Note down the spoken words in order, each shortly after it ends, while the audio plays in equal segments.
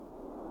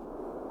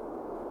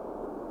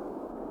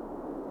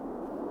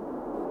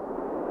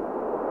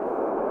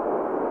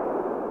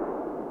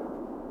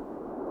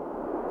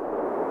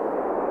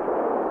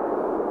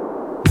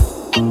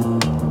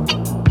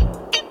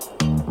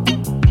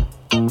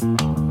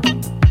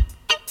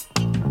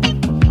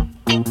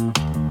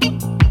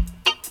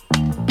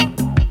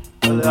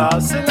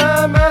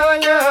السلامة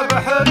يا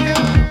بحري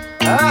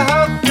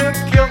أهدك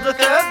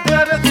يضت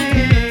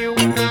الدرتي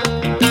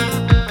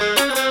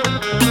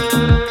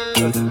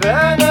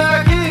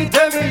وثبانك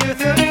دمي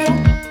يثري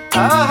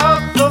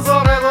أهد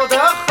تزرد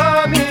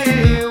دخامي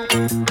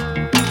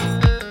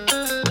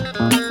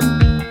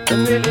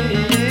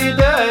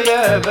مليدة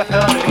يا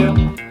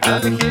بحري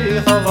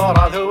عنكي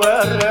ثضرة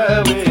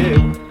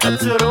والراوي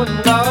أترون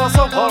دار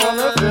صفر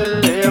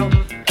مثلي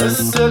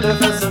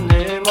السلف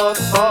سنيم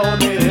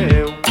الصوني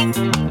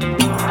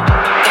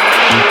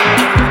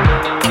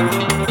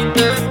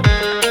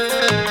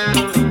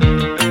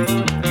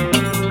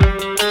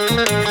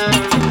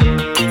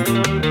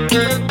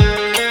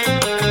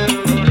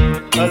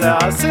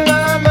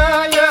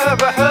السلامة يا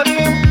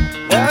بحري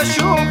لا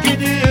شوك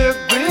ديك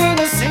بين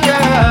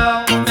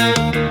السياح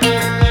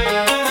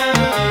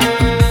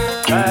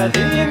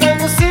هذه من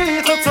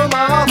نسيت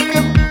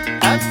تناظر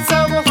حتى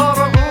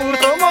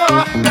مفرقوت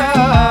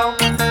مرحبا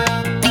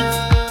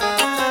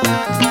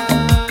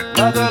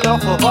هذا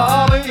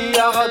الأخبار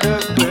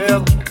يغدك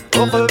بيض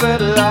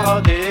وقبل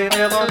غدي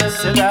نظن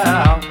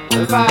السلام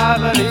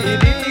بعملي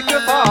ليك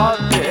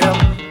تعطير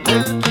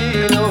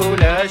مسكين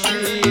ولا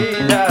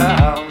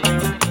شيلا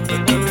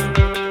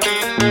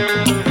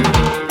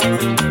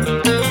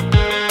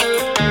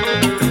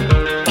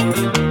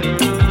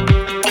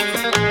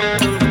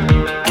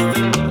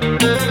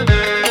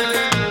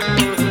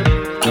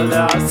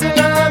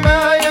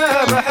السلامة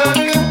يا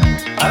بحري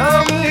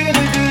عاوين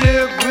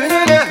جيب من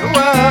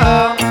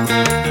الهوى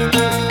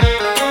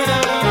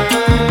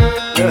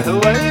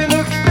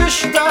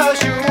ينكفش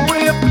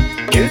بعشويق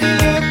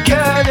يدلك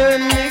كان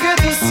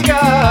النقد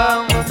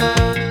السقام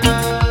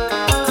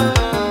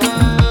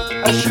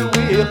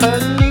الشويق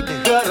اللي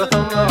دهرت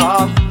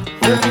النغاف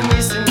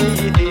فمي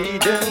سميتي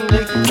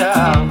دنك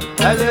تام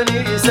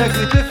هلني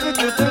سكت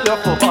فكت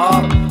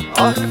الأخبار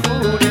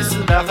أطفولي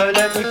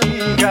سنخلا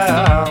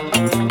مكيقام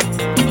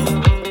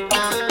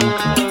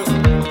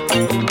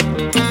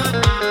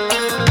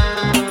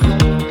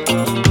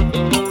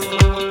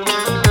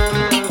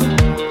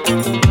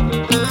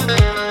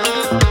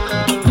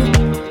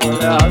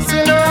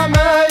السلامة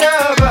يا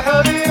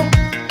بحري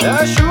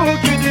لا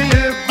شوك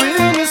ديك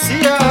بين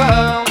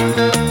السيام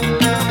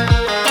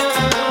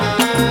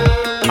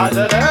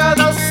حذر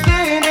هذا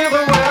السطين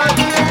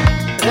غوادي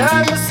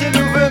لا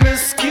مسلوب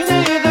مسكين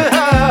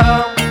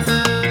يدهام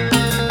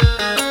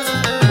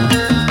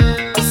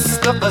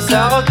استقسى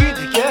قد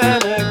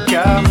كان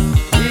كام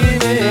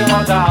ديني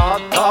غدا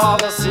عطار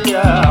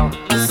السيام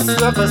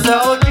استقسى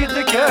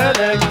قد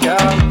كان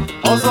كام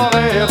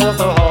أزري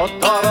غطه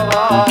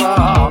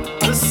الضرارة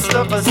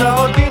استقسى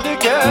قد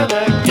كان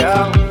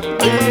كام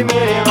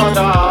ديني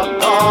غدا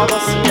عطار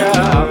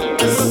السيام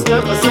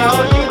استقسى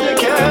قد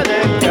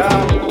كان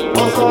كام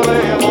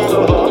أزري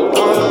غطه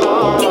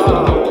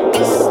الضرارة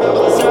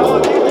استقسى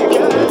قد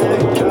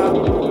كان كام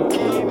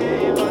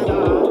ديني غدا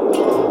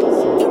عطار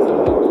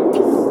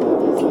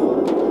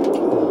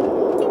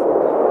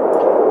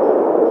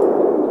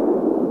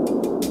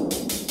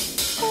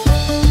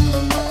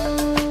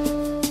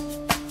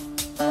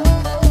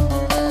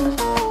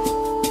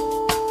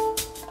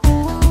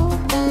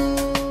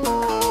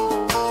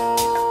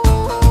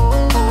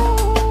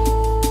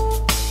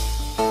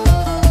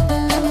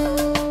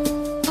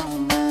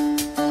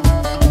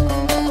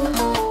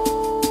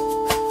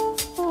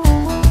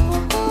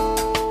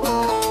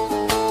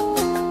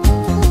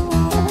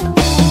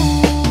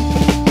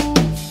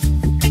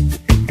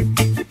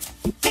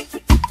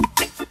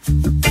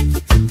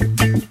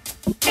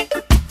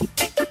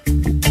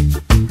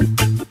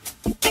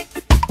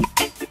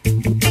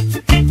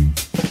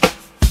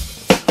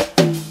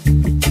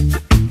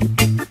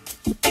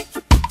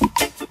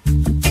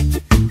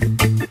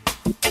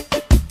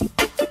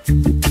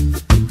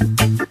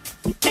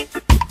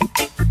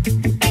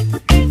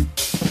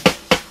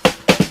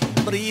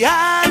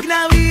رياق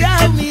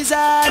ناوية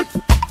وميزان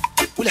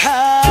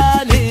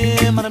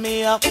والحالي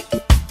مرمية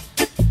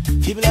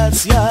في بلاد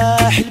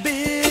سياح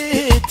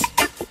البيت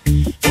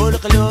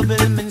والقلوب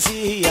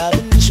المنسية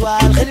بالنشوى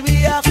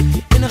الخلبية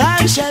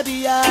انغام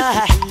شبية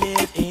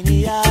حليت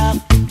عينيا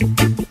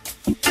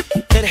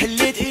غير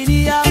حليت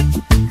عينيا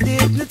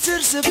بديت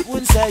نتسرسب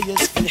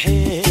ونسايس في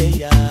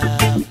الحية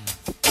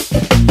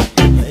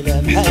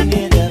ولا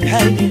محني لا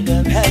محني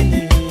لا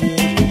محني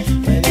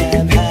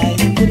ولا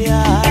محني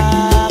الدنيا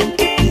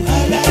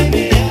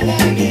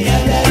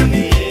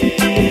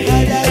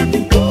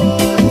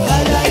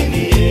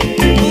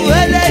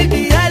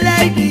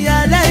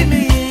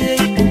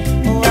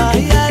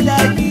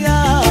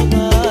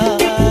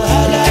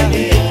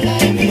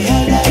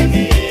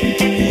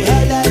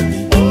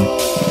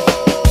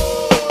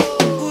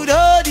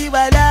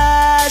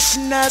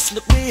الناس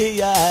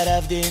القوية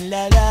رافدين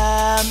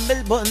الألام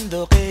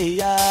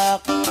بالبندقية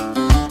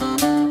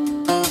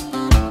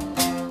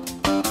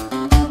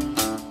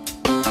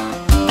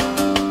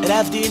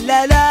رافدين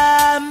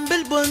الألام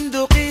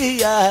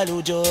بالبندقية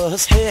الوجوه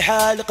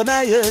صحيحة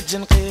القماية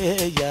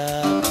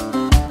جنقية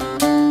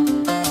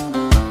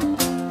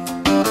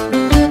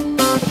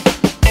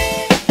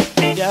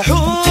يا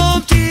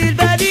حومتي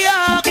البلد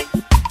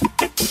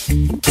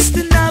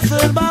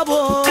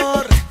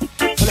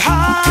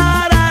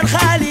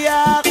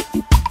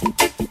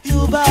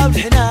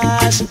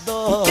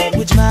الدور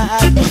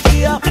وجماعات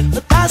مخفية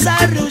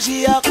الطاسة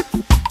الروجية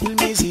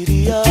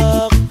والميزيرية.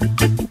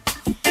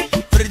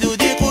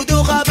 بردودي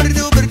قدوخة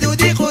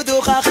بردودي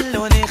قدوخة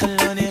خلوني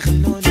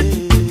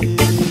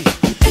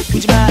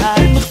وجماعات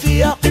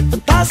مخفية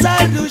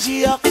الطاسة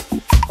الروجية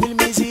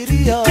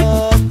والميزيرية.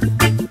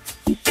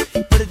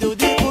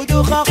 بردودي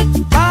قدوخة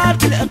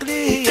طارت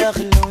الأقلية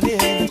خلوني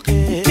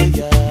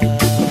نقية.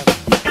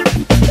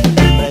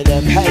 ولا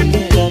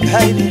بحيني لا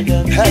بحيني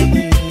لا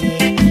بحيني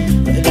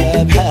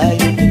ولا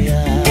بحيني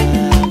الدنيا.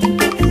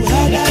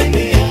 وهلا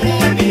بي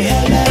هلا بي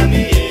هلا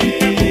بي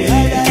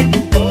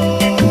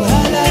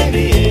وهلا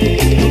بي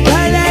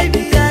وهلا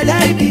بي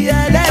هلا بي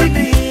هلا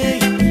بي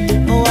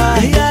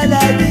وهي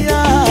هلا بي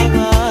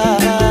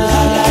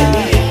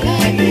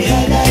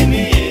هلا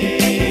بي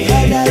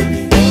هلا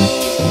بي.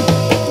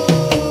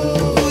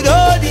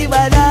 ورودي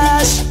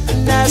بلاش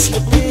الناس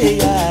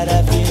القوية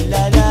رافين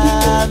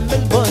الألام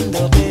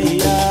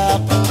بالبندقية.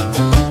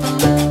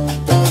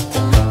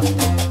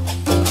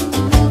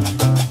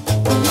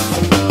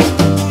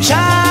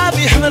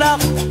 شعبي حمرا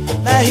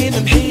ما هي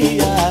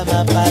ممحية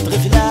ما بقات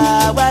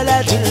غفلة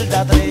ولا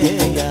جلدة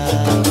طرية.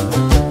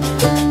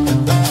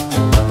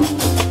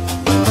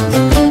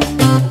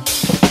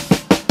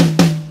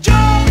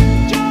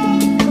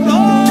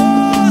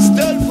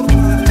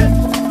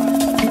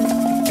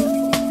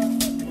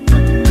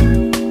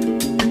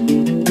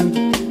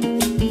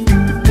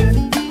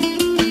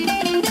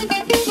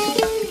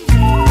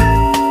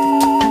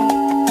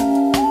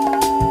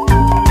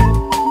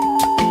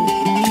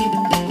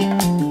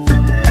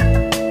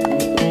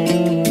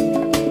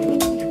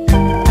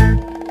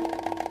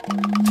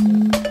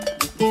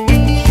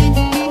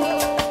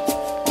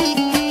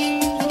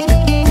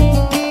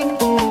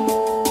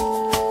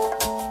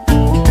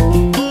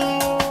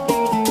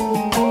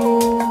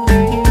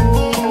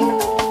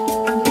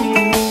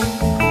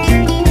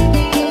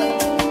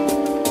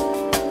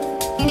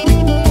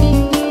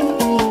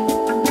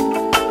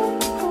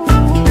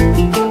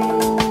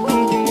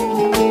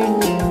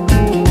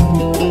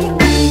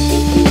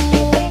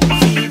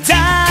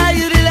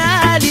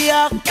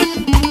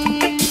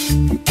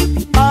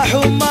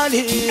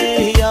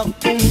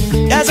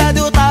 يا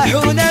زادو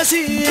طاحوا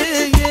ناسي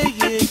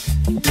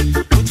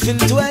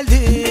ودفنت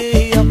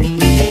والدي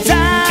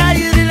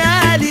زاير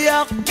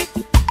العالية.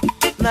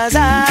 ما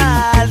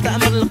زال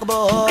تأمر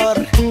القبور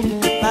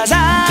ما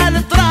زال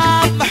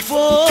التراب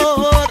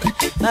محفور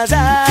ما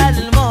زال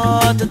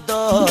الموت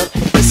الدور.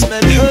 اسم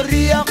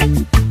الحرية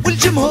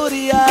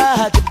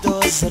والجمهورية تبدو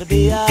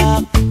السربية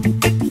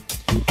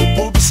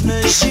وباسم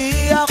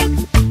الشيعة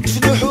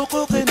دفنوا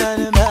حقوقنا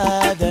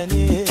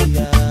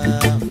المدنية.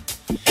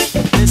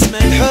 باسم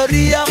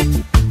الحرية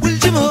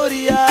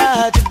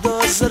والجمهورية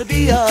تبدو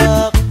السربية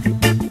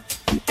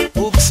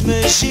وباسم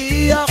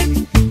الشيعة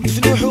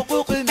دفنوا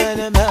حقوقنا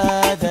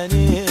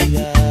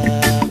المدنية.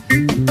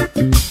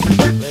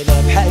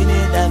 ولا بحيني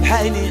لا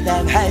بحيني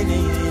لا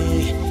بحيني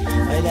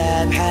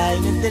ولا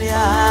بحيني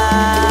الدنيا.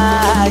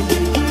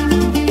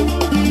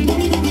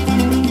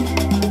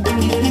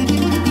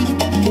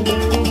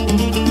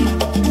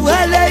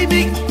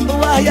 وهلايمي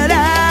وهي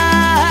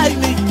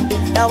لايمي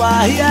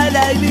وهي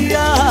لايمي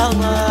يا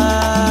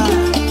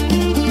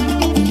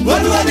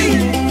والولي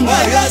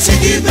ويا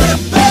سيدي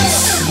بس.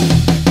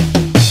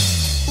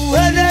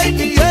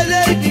 وهلايمي يا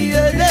لايمي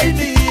يا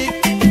لايمي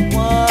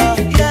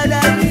وهي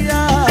لايمي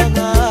يا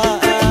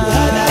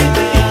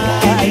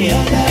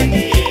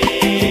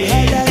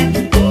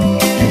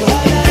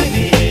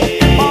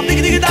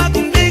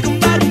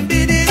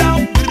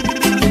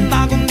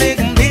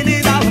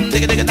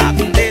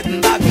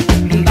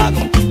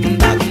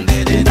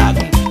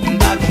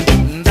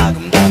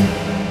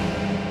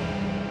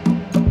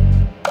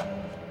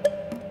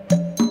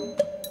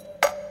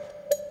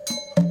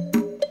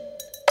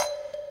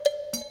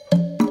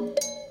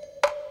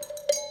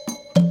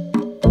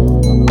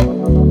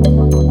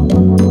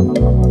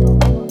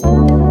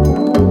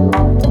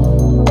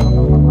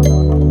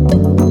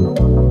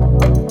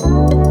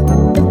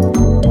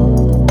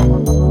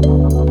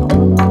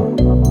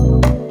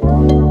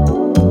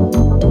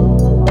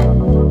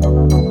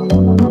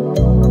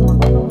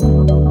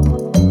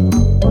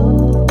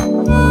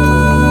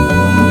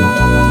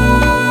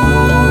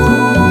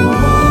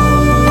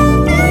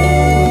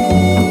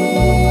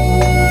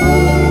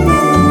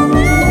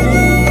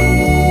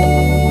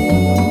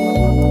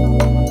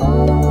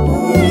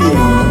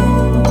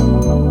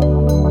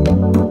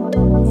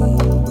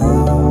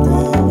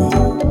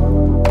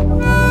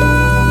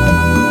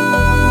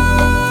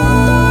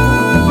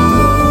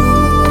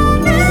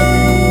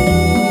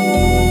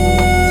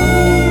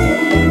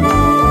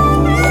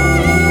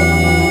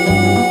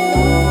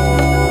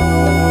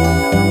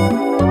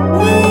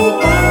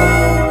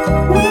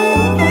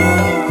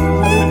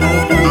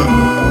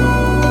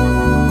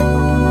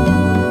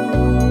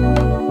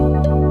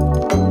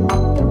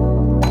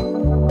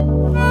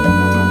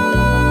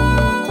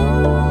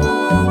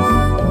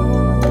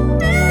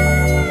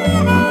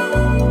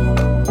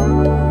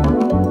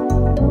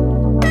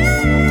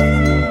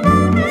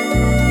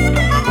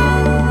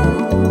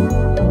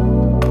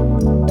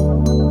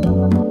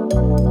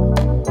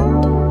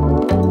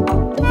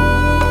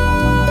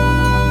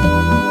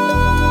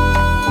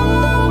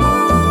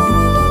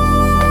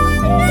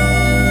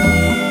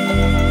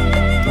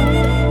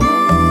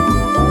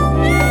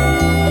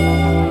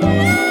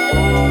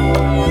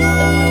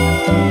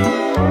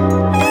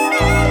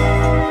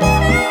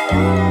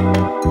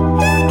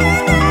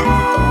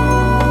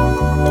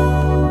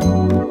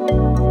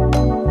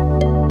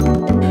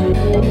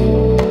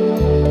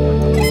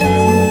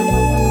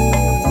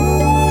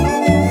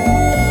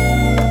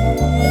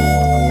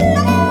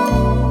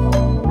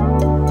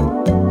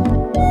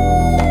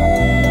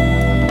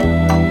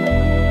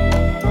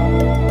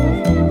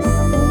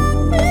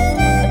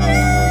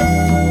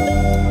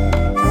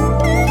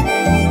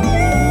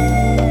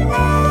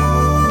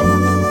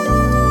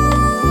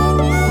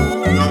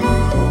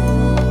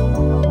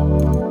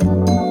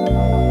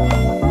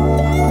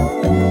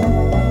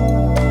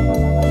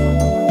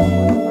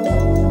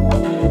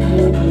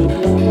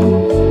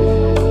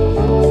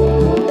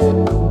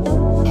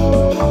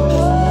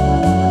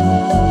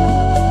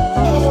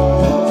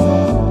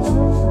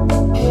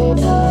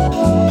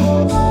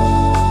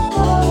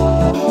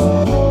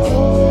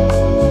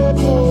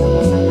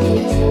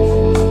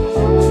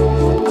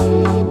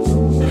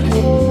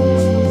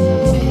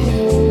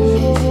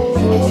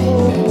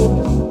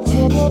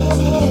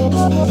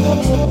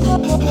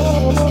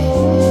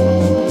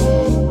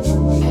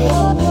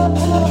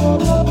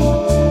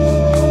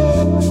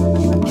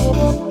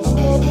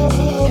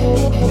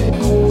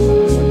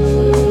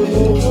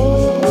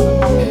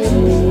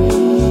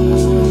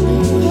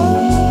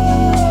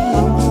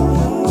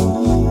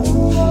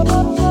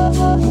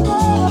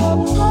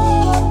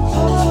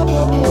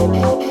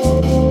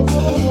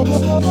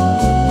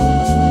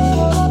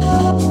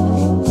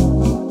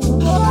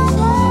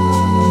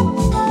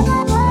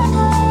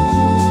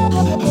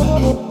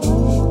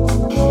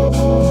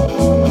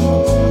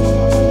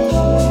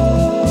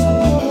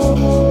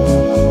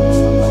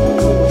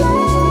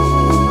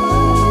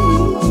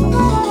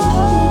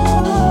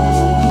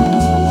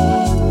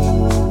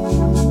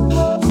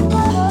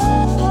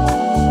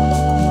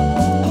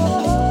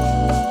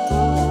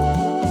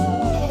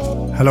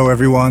Hello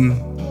everyone,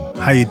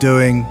 how you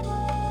doing?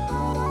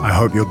 I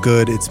hope you're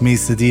good. It's me,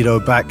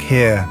 Sadeedo, back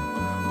here,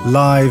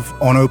 live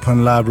on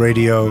Open Lab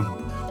Radio,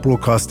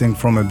 broadcasting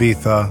from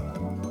Ibiza.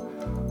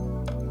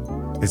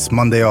 It's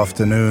Monday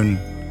afternoon,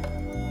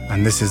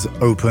 and this is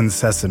Open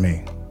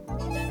Sesame.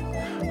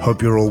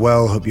 Hope you're all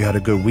well, hope you had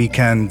a good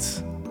weekend,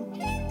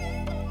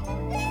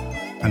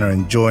 and are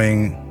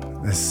enjoying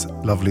this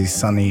lovely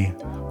sunny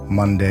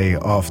Monday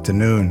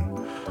afternoon.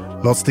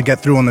 Lots to get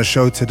through on the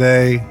show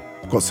today.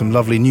 Got some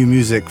lovely new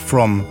music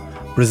from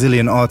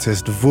Brazilian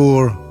artist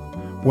Vor,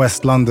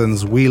 West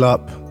London's Wheel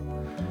Up,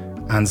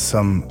 and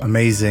some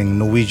amazing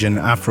Norwegian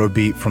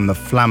Afrobeat from the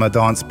Flammer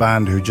Dance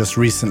Band, who just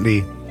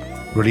recently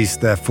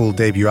released their full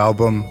debut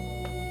album.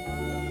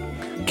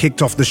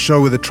 Kicked off the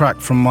show with a track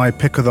from my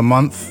pick of the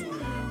month,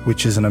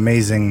 which is an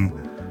amazing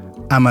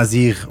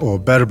Amazigh or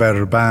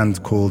Berber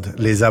band called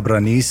Les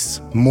Abranis.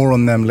 More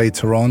on them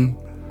later on.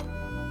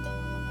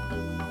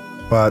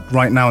 But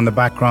right now in the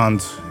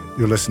background,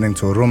 you're listening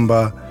to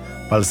Rumba,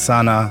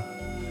 Balsana,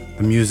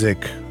 the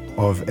music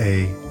of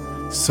a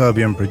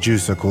Serbian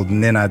producer called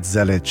Nenad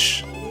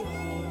Zelic.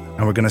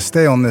 And we're going to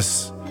stay on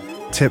this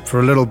tip for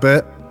a little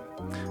bit.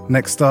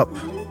 Next up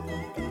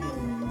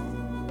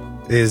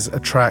is a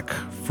track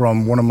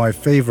from one of my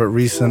favorite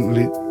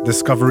recent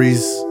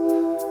discoveries.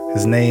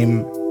 His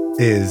name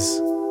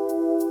is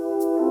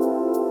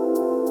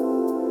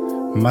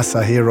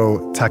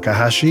Masahiro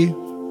Takahashi.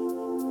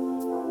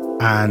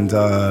 And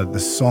the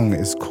song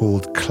is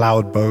called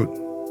Cloud Boat.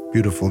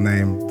 Beautiful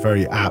name,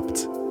 very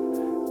apt.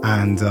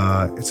 And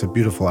it's a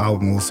beautiful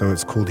album also.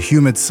 It's called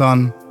Humid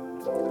Sun.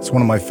 It's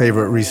one of my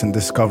favorite recent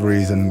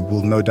discoveries and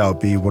will no doubt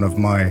be one of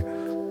my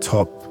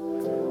top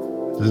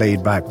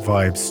laid-back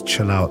vibes,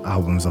 chill-out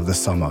albums of the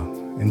summer.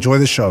 Enjoy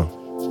the show.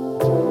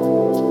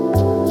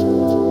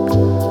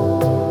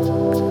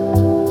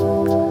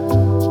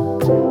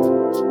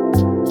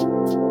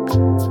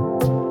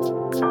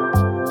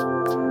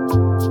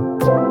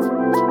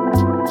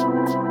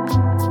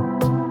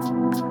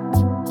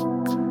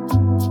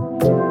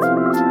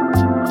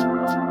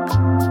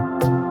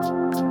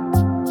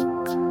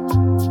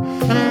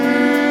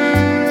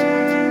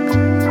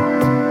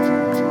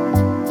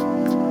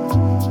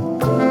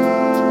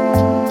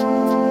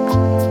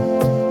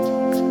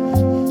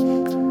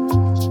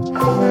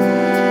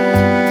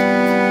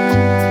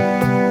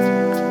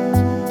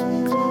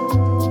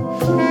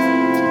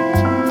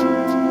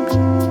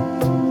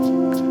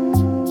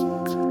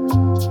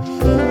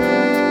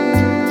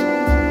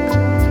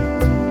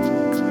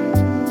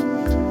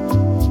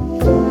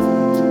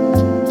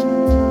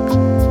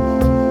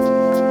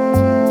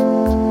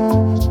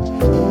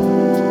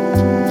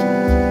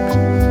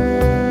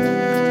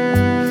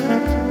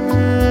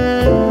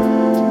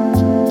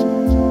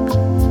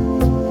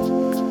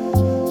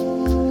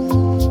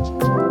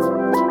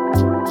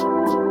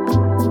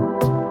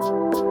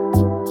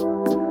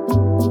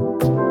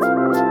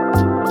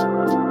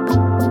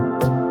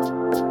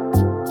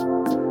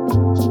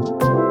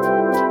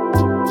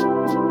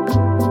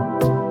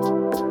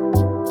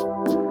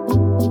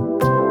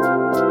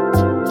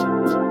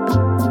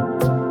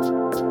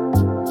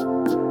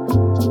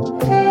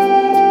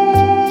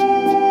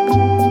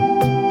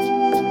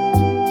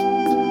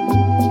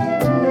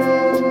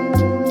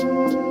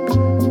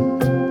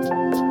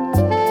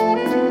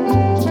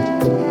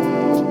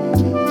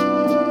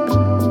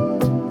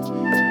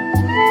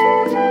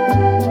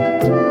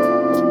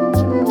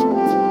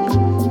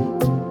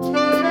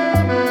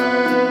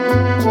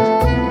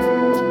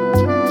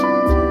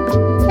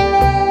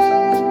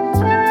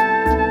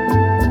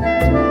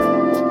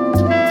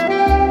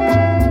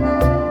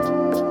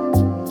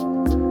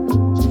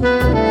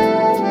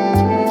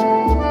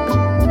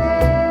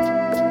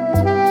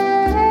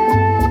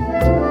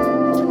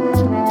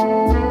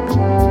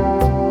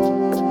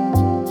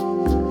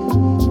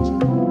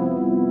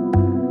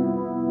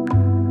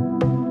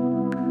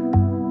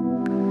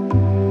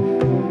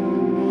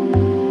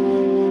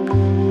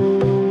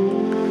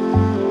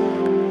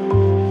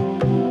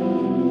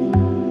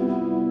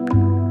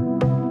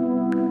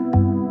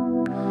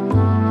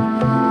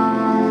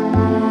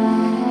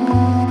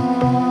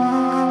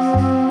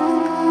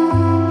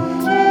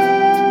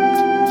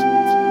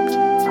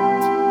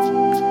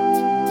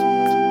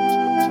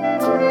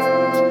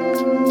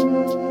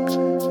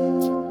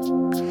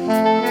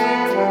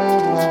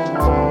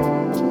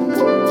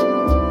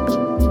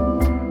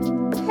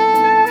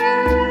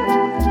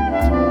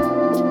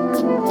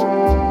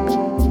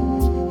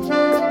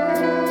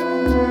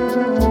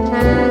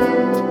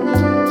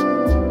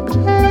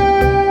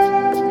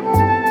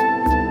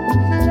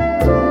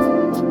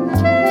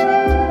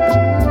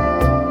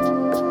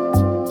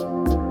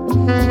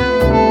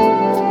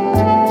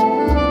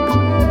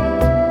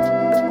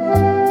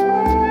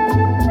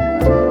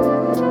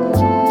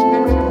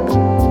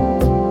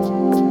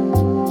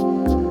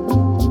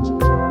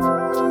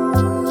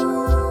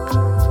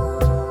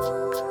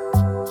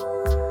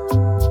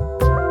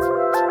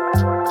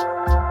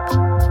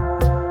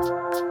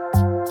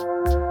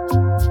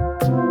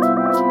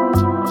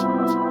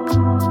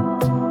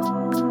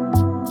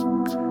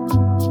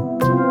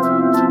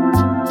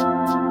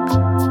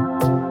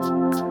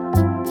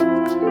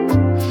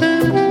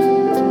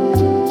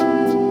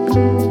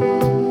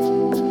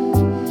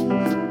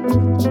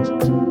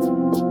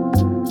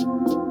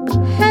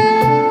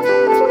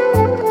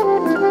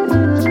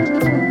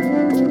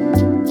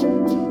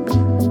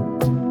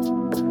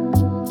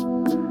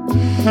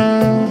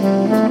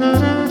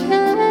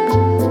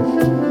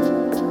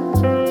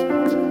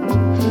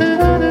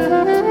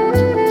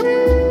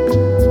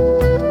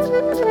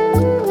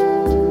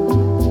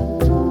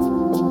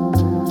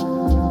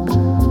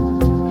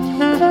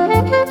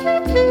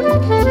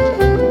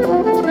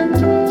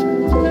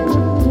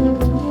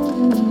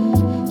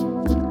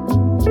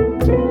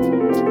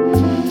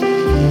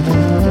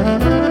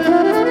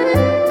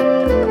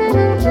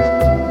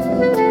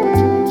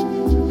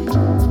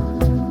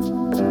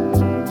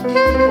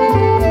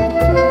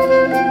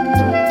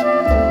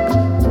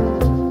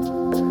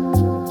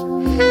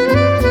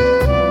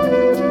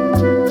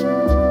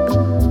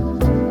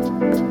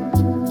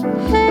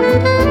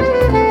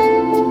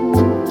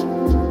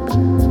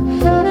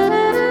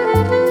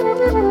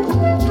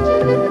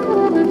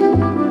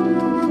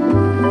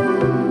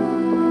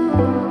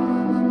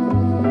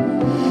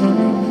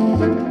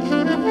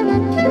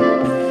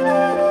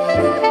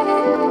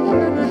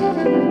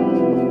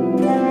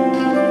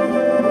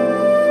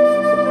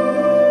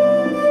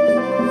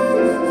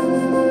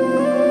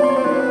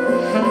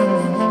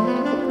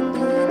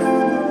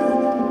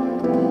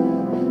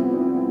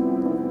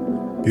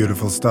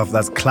 Beautiful stuff.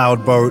 That's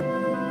Cloudboat,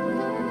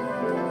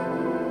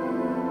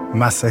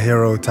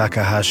 Masahiro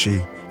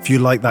Takahashi. If you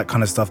like that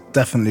kind of stuff,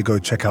 definitely go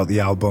check out the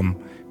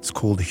album. It's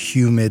called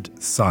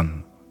Humid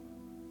Sun.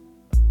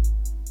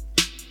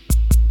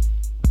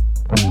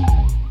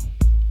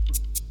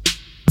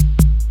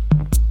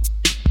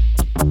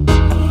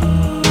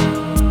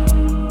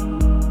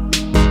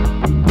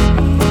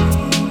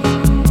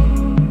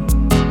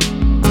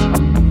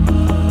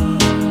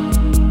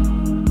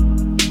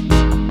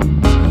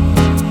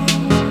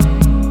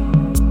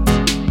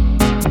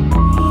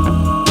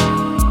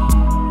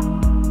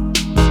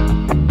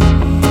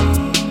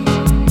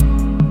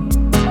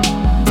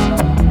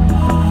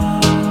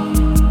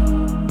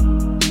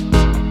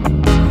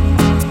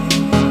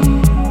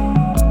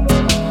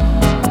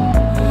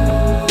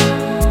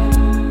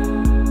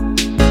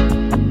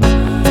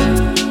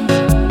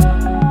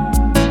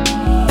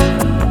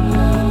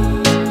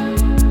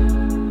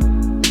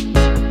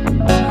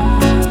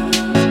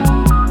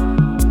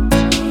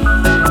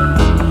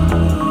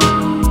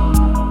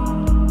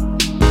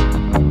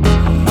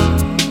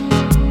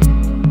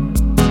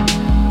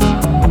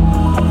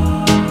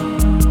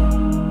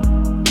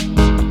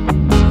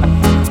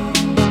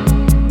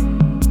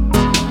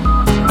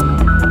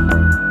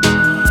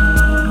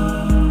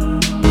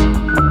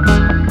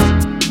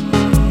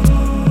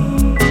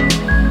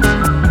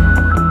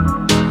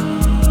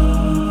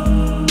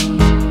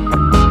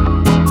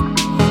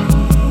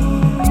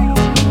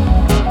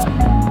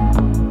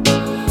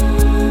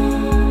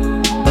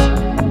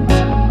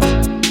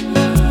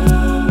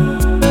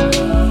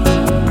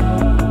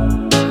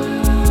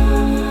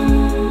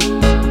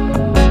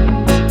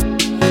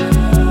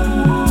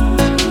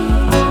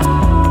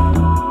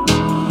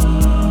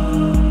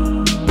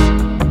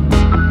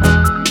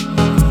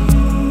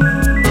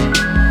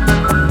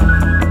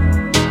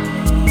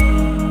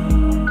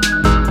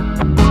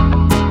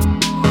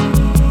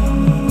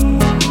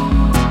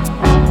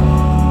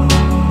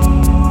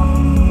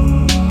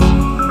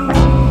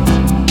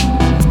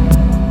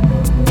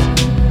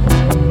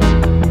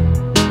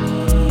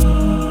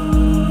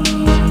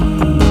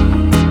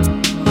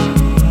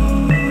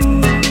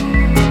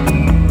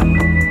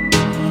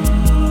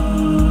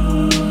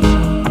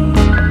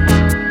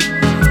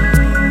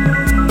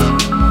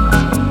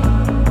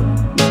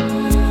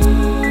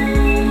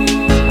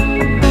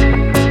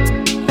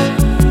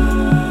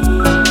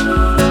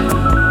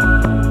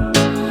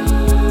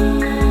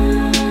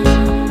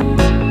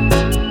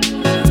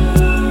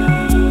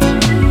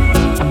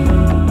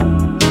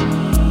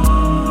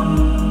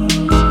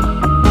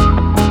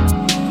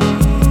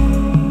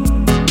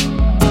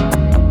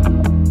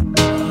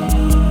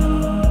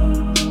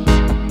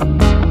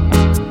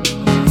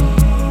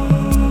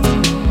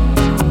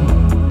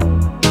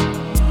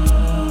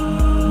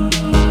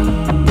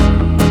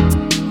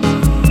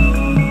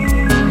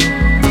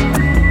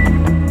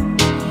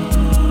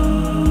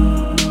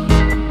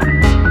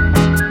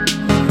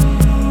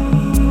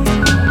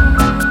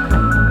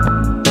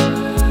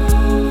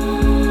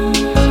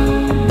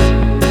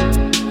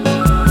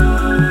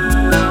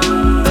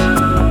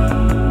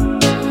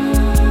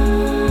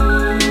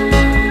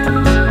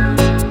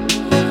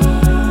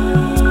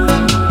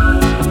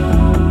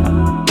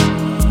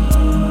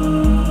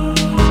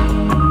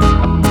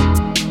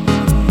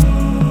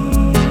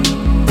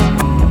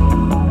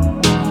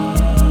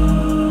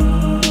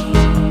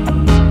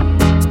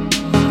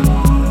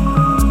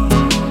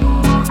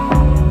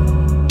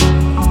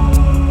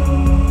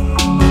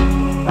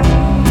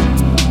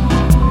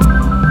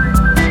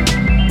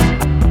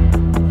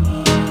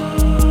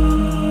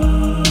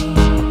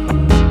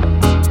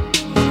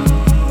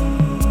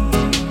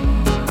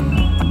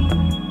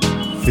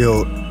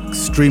 Feel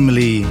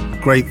extremely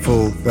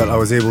grateful that I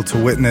was able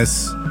to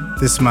witness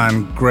this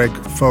man, Greg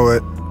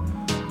Foat,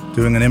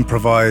 doing an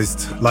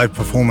improvised live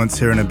performance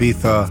here in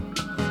Ibiza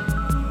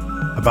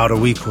about a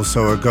week or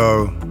so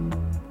ago.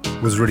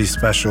 It was really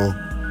special.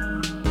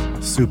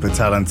 Super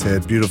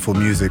talented, beautiful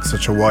music,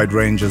 such a wide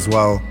range as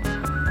well.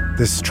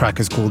 This track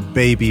is called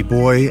Baby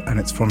Boy and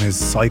it's from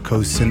his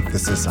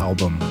Psychosynthesis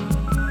album.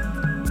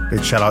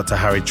 Big shout out to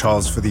Harry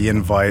Charles for the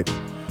invite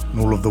and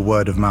all of the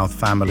Word of Mouth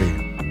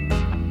family.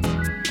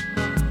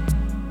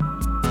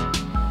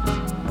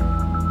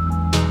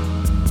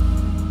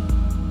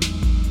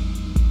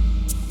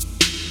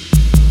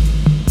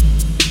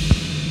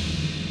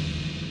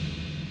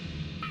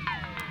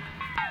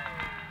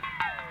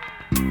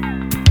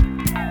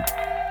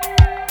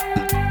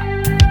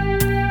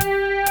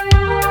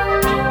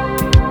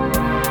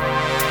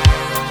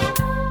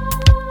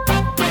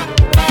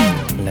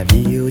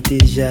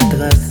 Déjà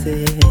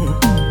tracé,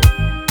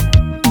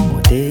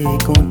 on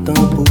est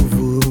content pour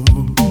vous.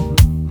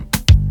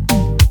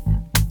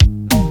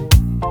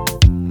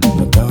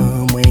 Nous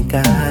temps moins qu'à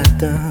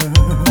attendre,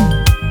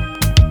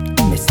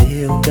 mais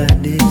c'est au cas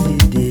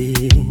décidé.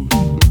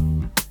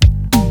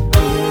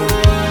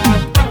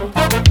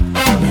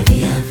 La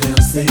vie a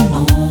versé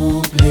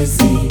en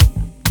plaisir,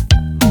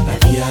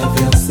 la vie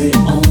a versé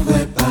en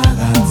vrai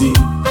paradis.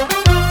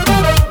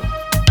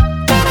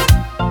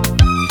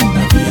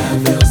 La vie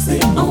a versé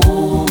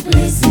en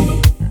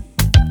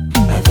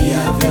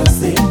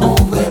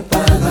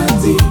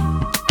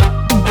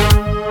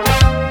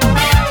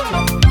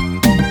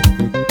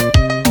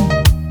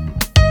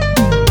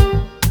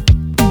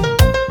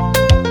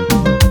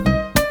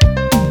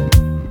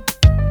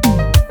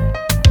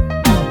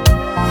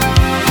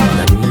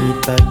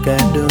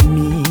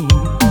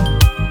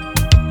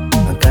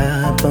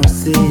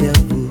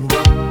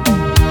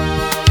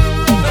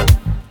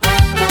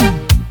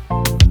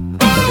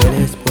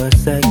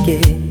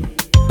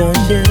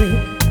changer,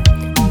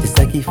 c'est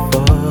ça qui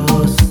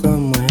force en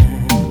moi.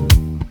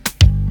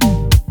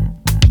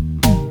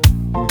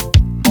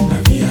 Ma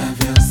vie a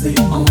versé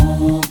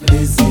en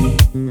plaisir,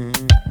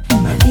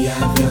 ma vie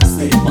a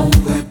versé en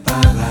vrai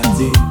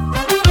paradis.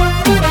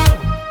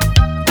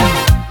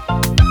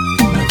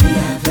 Ma vie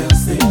a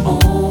versé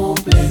en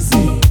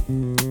plaisir,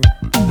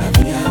 ma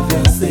vie a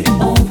versé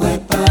en vrai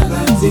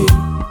paradis.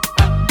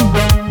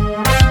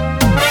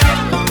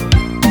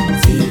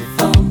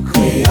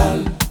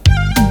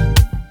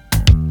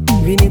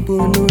 Vini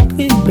pour nous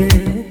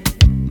triper.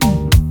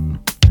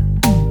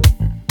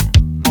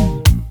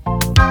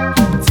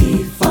 Ti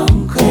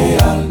femme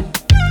créole.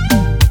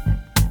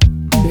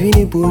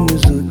 Vini pour nous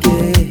zouker.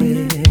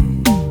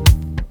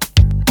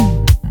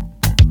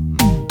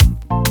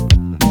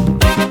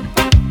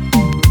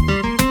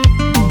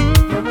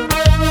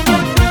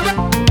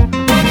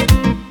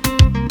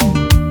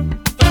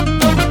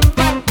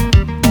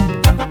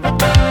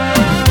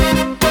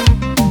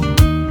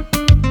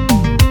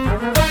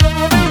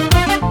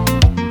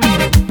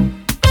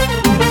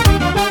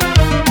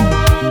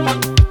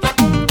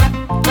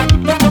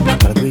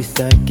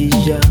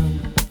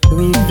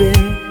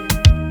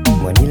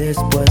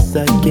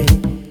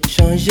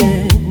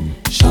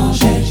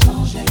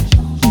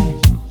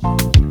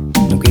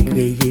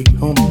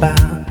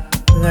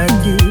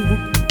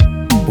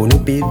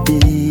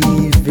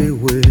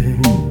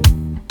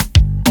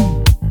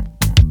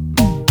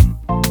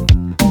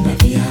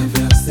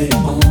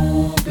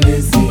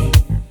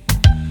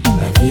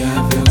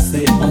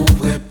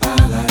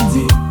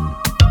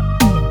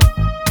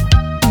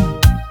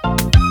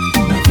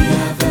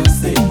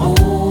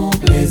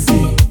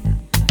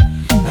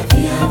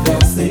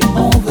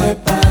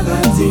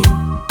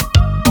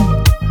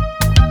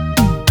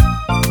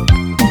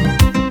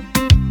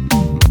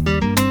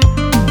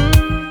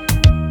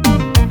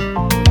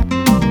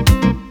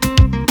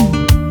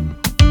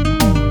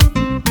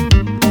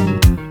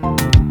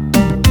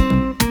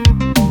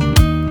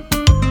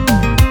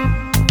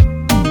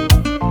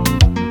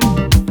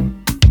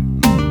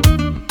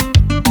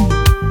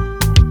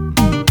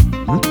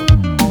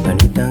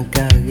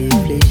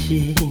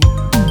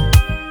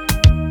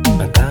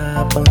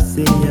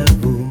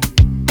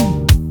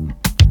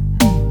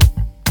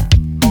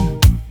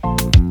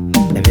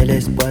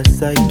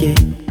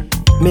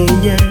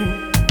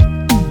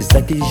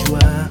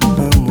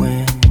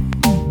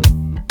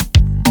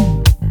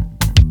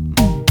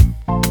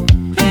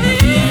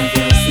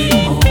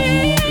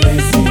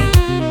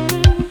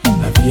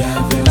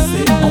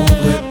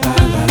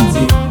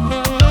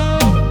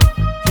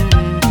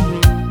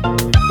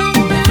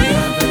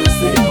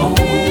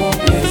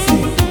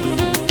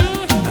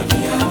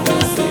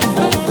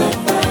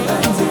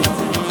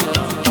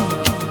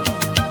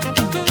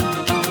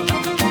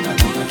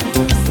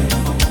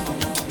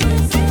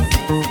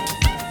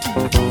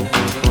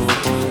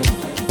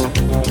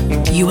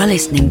 You are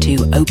listening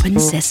to Open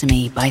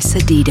Sesame by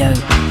Sadeedo.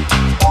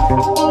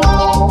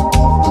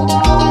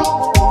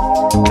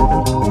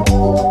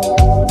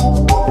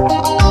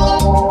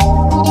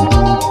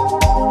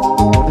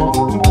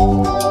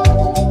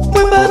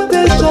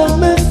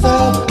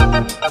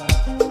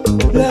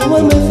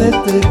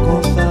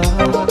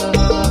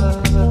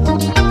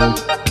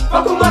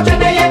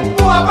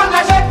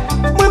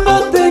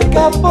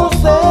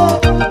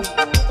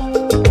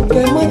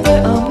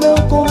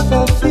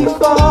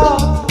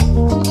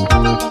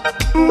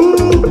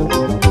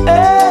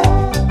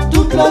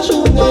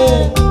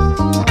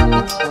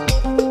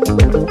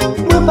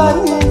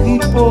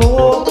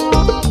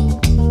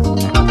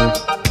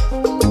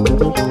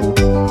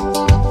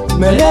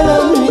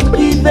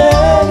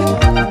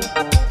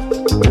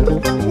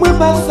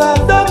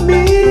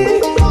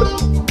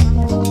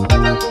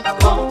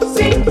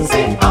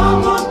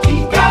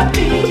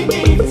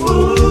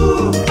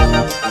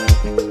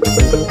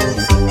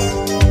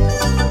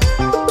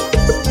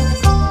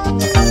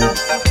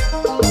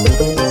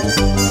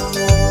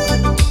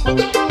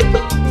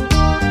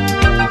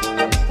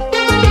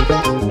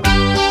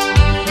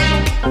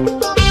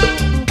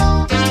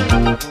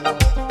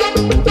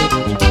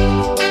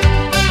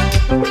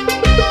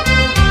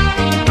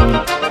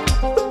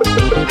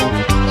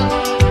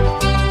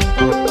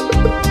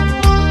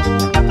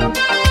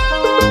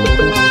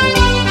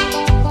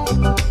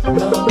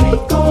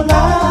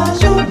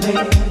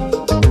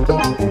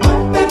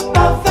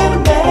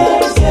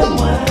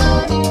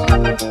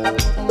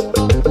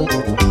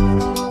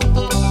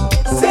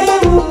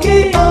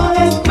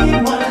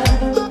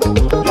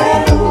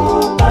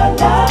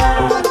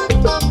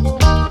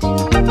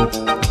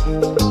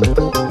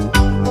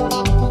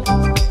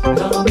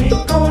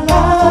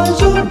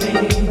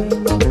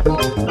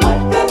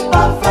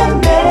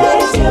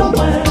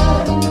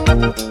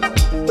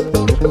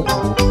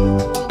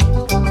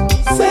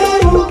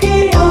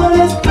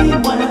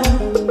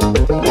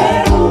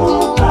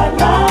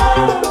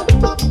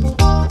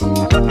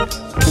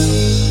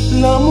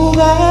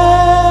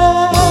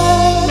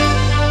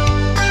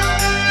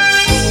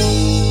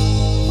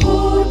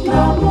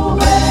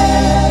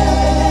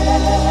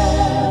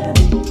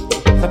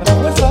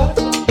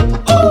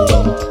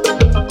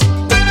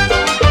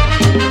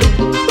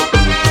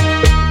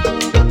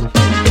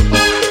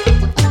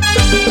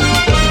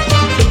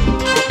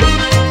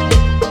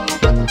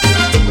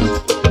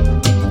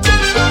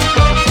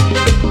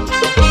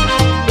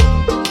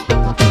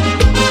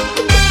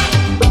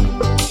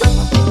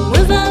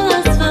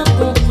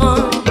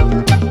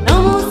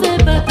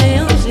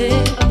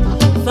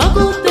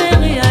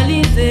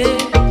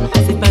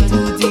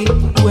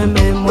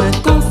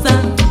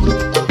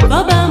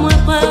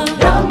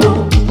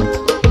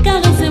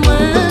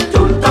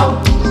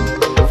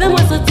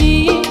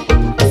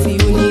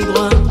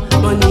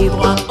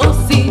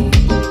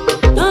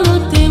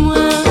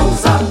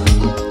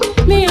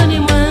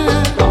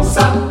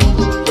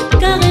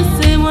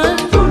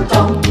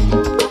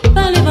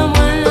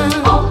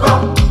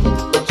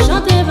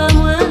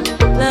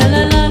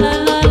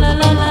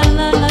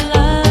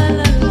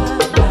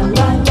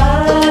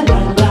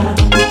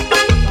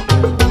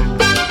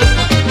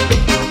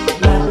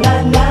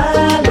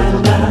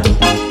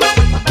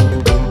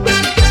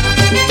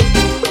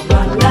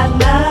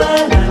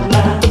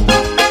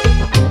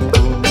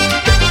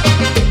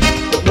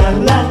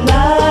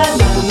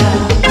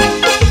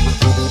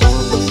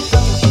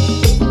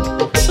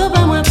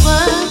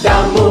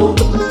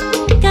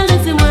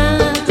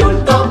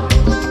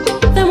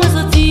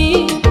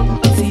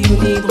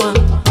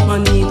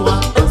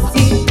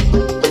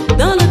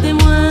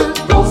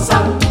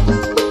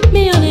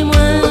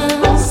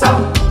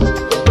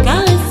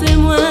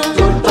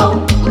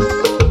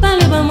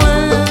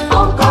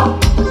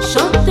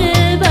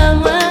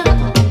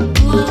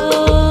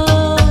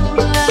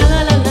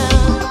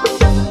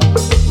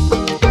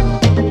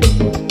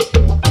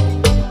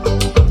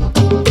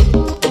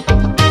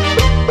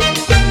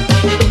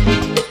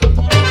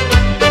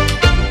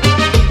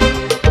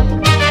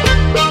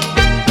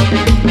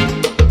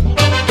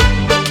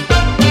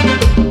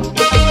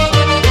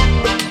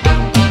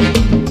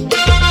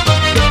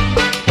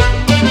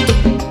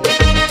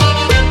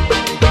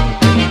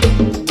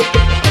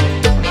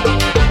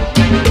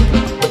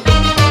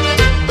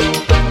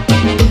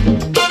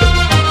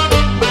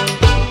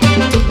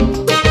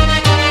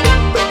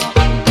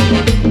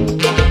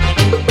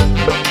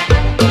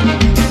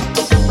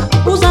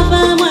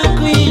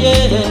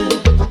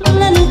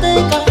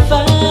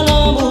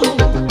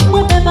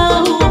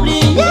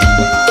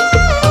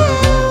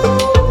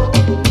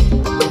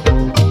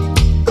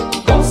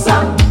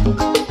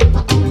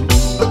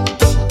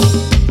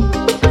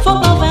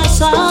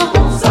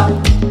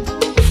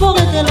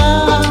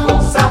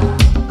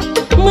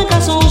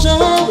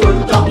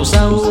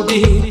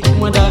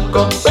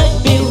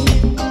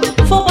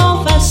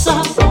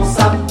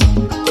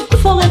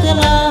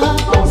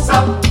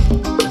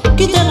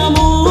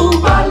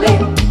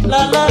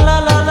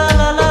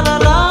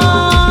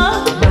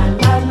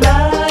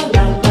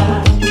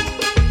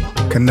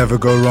 never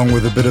go wrong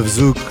with a bit of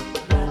zouk.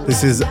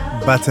 This is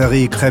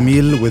Batterie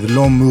Kremil with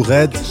L'Homme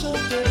Moured.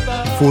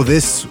 For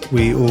this,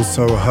 we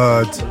also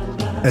heard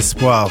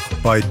Espoir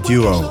by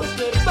Duo.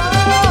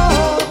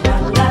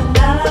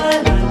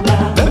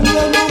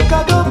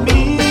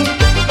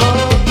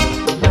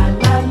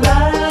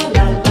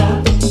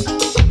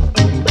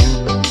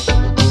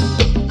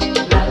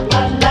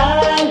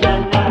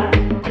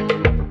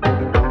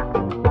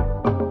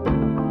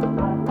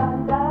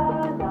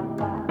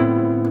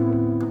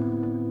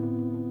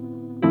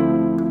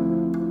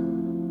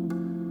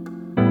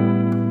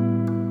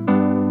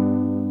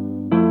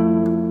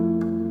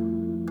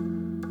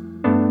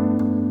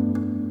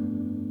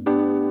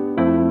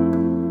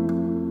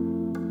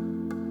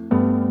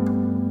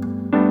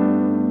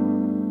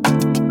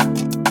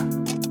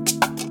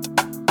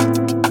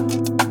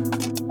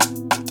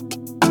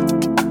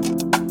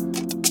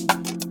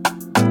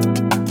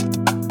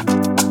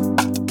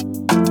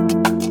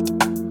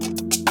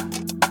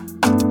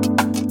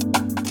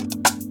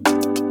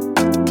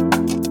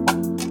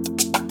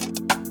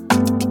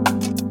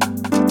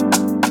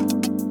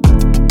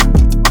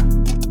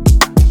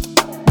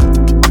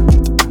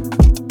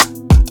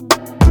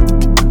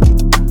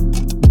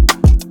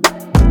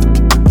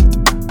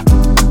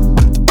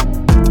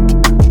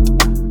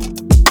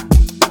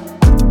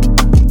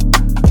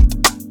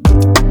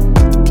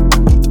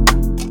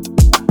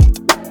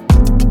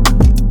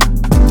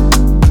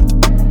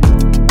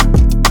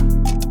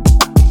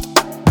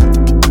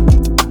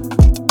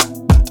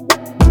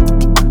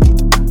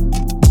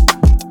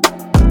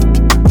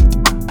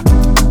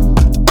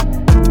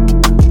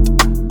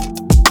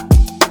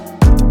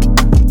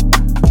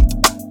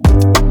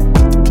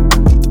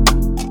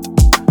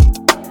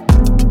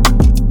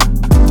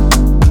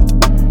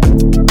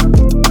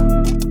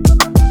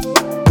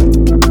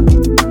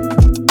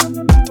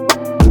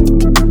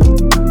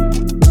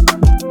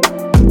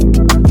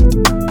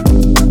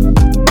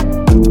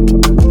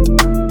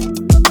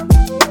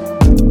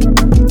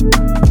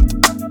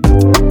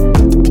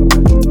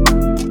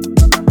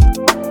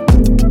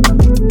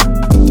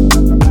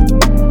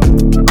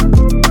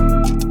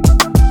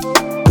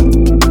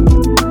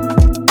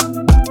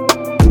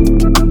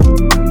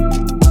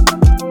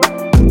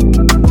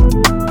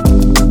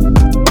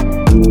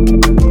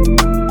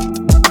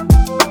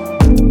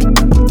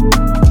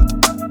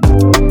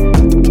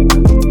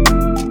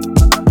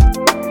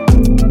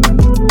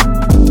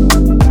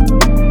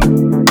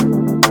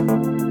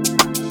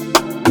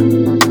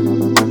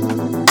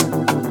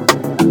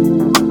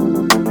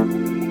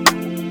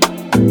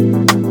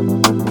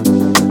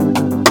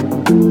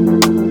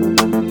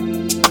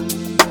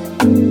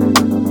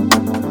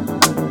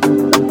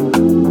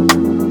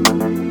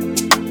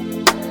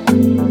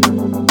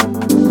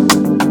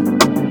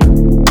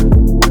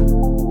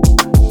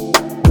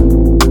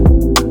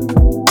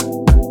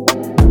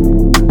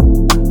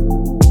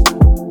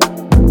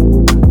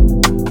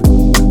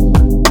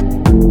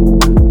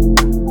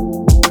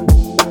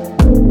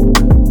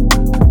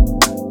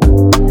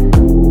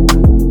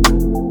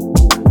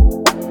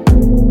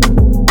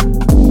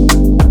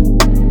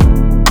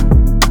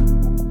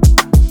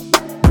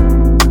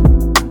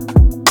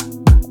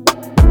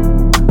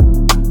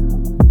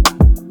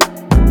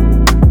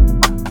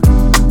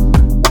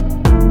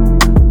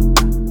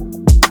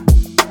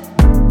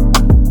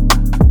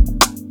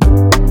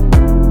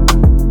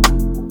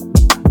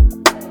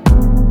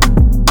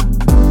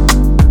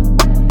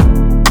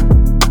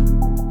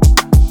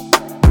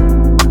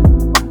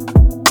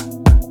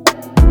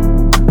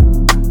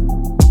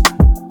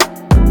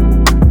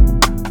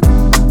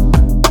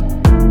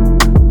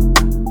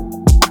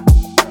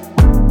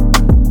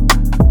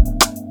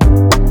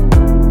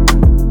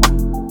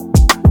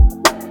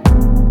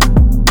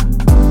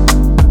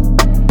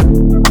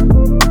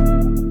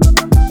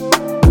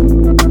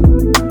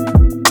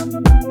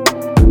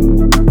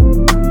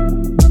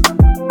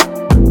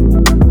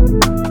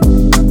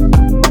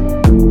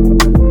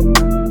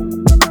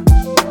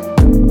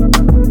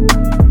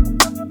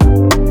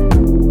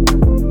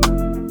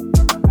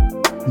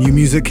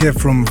 Music here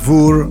from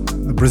Vur,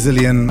 a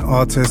Brazilian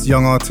artist,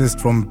 young artist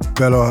from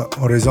Belo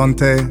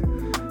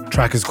Horizonte.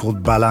 Track is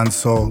called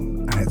Balanço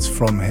and it's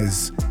from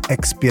his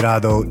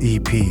Expirado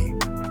EP.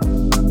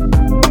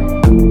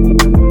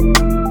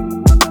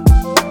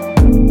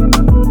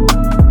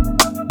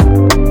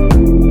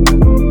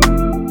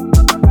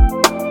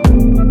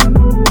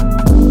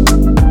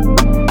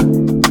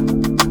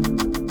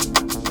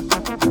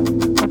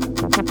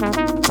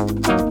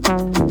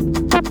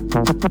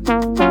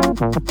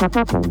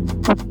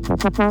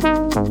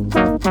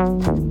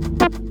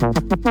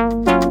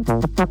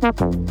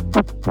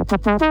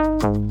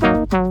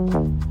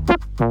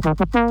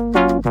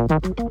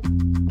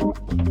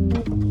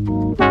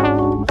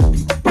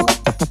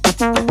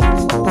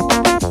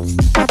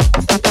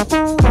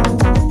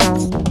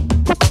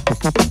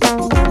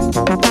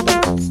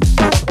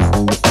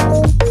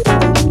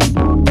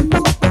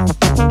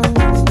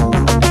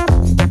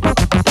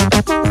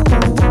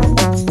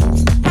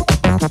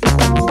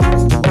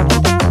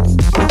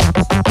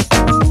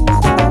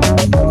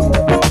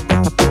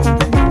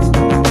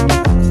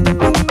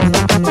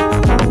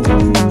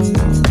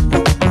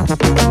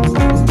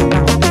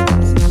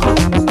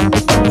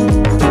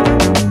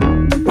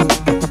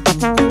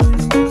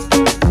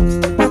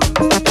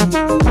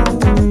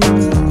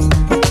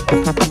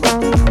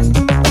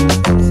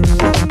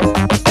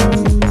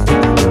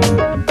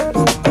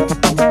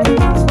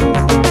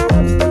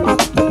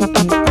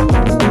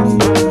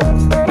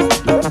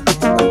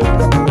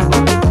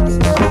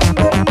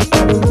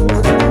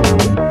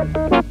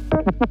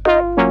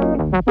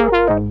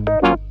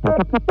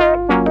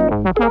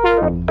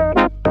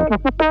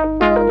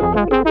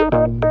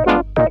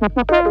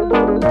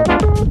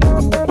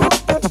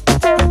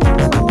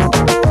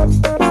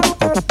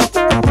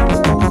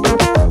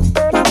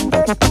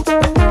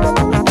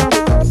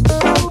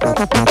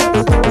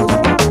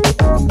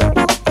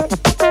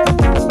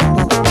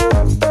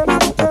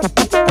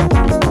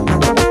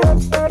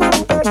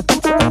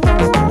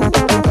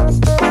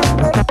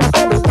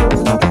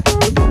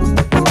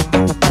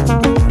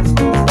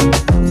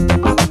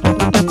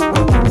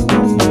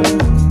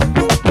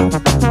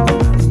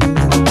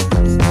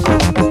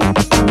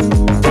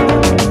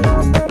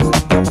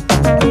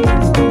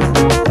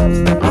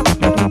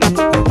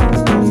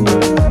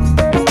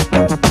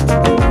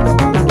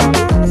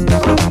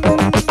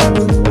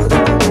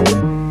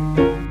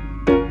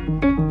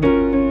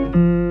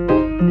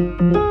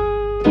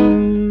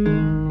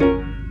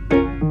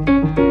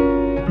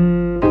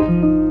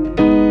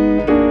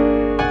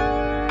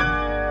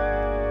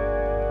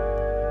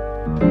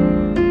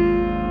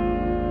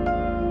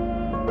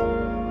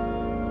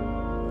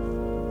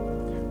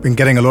 Been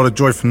getting a lot of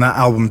joy from that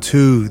album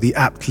too. The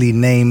aptly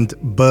named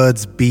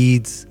Birds,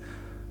 Bees,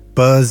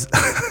 the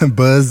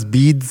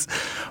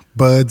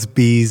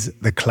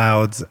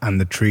clouds and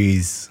the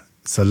trees.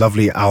 It's a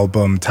lovely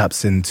album,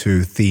 taps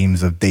into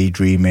themes of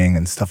daydreaming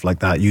and stuff like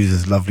that,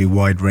 uses lovely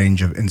wide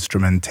range of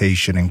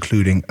instrumentation,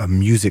 including a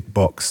music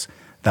box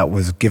that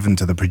was given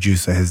to the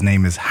producer. His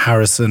name is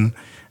Harrison,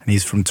 and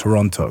he's from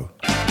Toronto.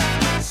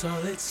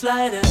 Solid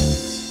slider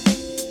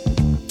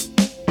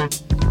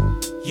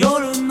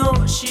夜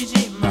のし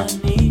じま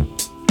に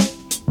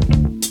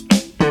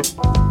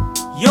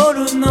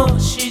夜の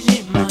し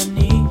じま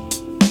に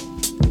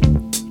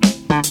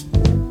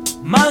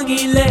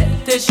紛れ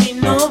て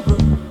忍ぶ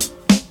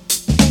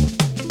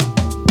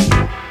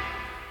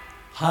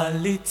張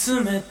り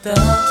詰めた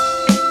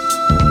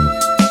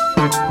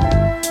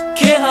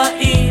気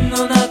配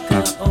の中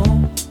を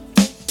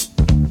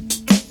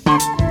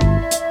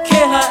気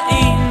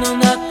配の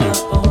中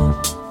を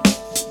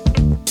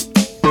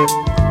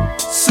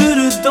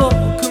鋭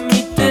く見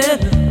てる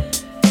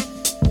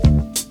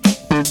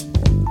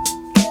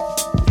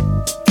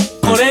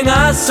これ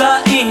が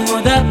最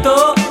後だと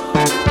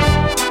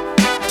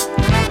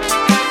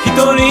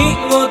独り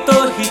言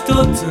一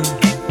つ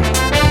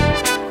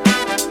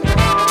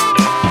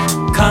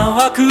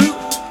乾く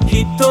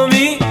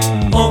瞳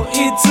追い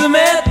詰め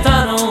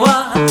たのは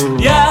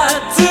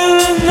奴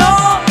の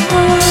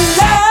胸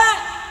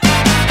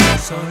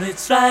それ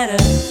伝える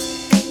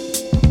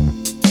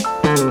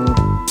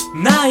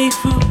ナイ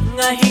フが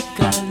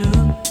光る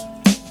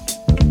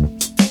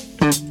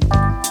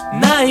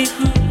ナイ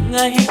フ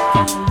が光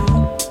る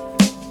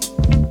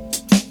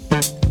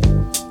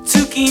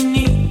月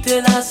に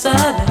照らさ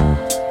れ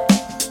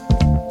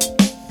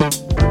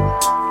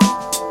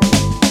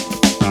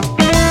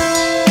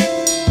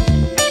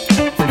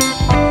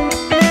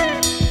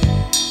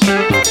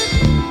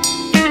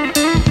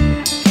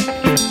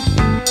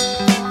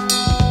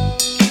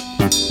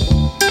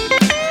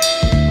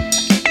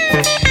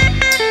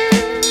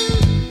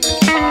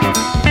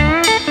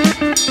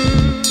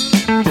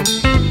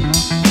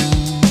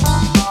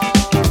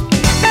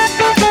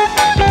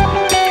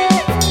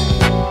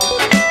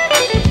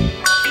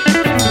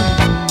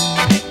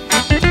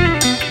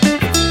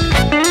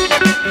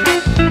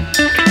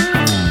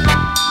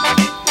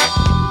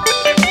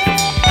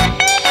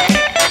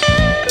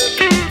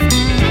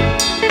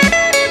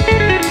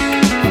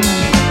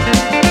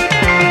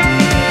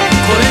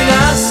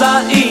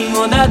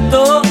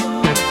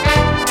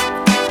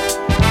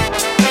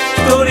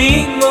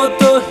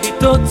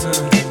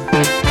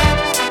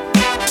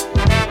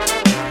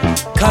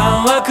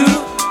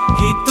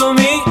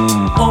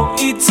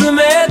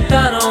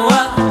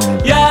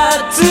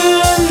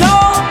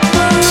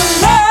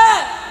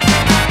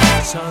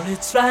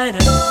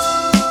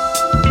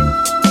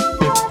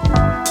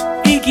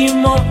息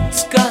も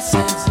つかせ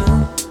ず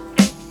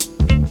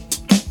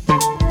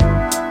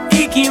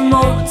息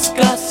もつ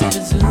かせ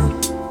ず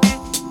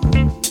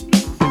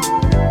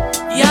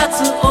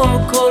奴を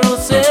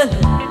殺せる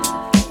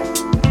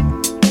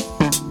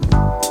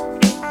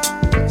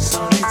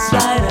Solid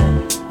slider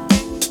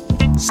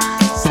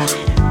Solid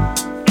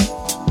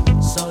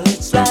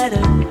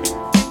slider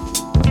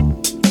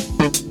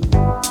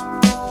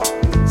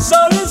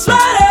Solid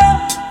slider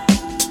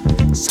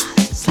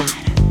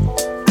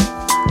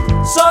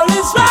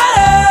Solid slider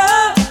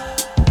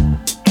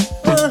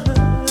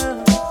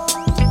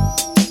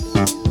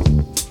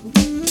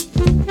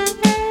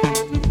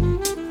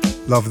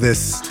Love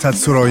this,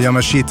 Tatsuro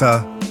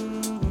Yamashita,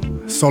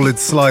 Solid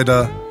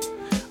Slider.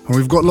 And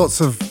we've got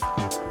lots of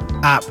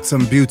apt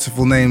and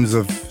beautiful names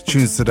of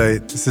tunes today.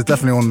 This is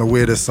definitely on the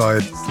weirder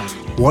side.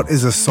 What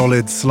is a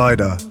solid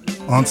slider?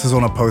 Answers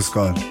on a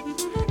postcard.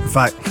 In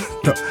fact,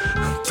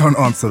 don't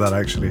answer that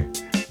actually.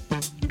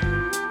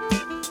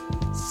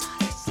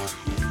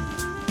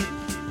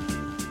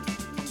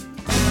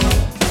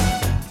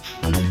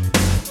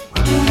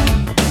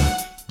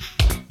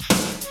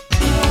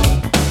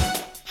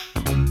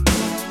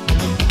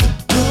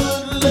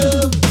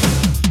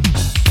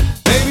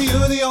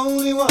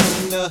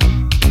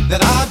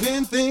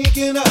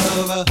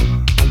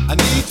 I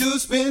need to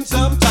spend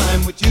some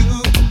time with you.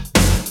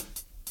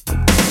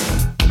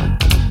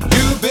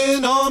 You've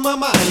been on my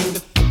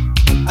mind.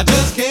 I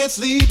just can't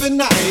sleep at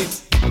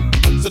night.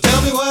 So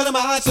tell me, what am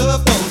I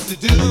supposed to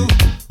do?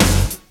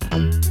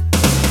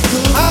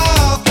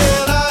 How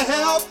can I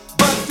help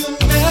but to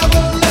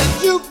never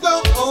let you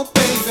go, oh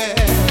baby?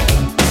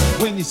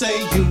 When you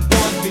say you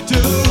want me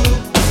to,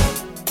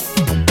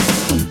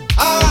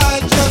 I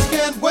just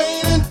can't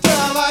wait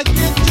until I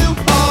get you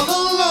all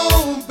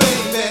alone,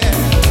 baby.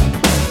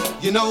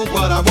 You know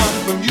what I want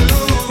from you.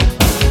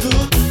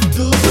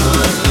 Good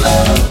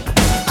love.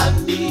 I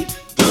need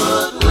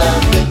good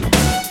loving.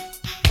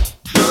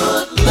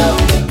 Good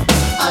loving.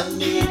 I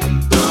need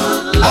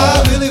good love.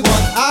 I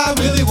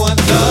really want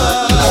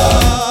love.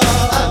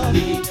 I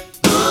need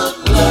good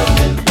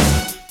loving.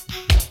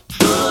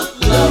 Good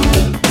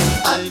loving.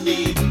 I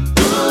need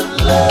good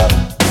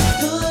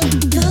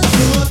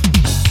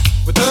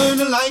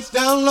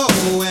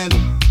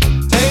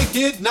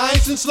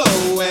and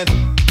slow, and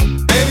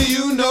baby,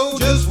 you know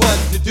just what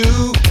to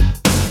do.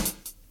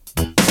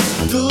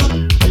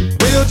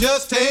 We'll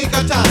just take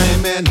our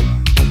time and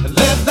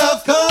let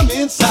love come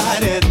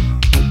inside and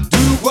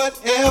do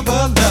whatever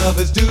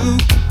lovers do.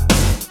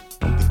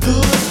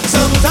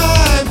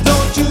 Sometimes,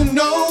 don't you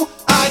know,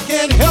 I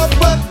can't help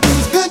but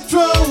lose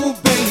control,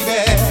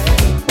 baby,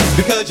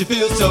 because you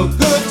feel so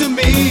good to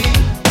me.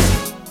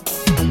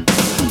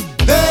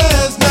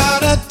 There's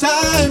not a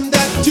time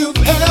that you've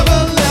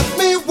ever left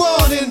me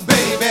wanting, baby.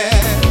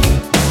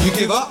 You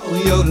give all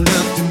your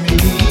love to me.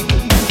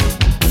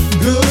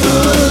 Good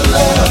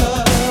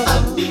love. I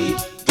need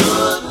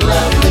good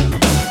loving.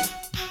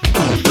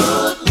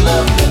 Good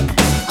loving.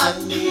 I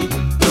need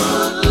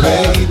good love.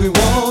 Baby,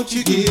 won't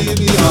you give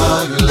me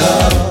all your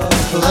love?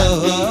 Good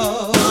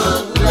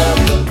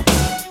loving.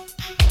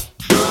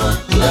 Good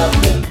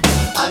loving.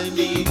 I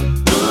need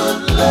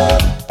good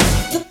love.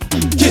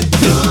 Get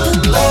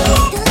good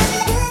love.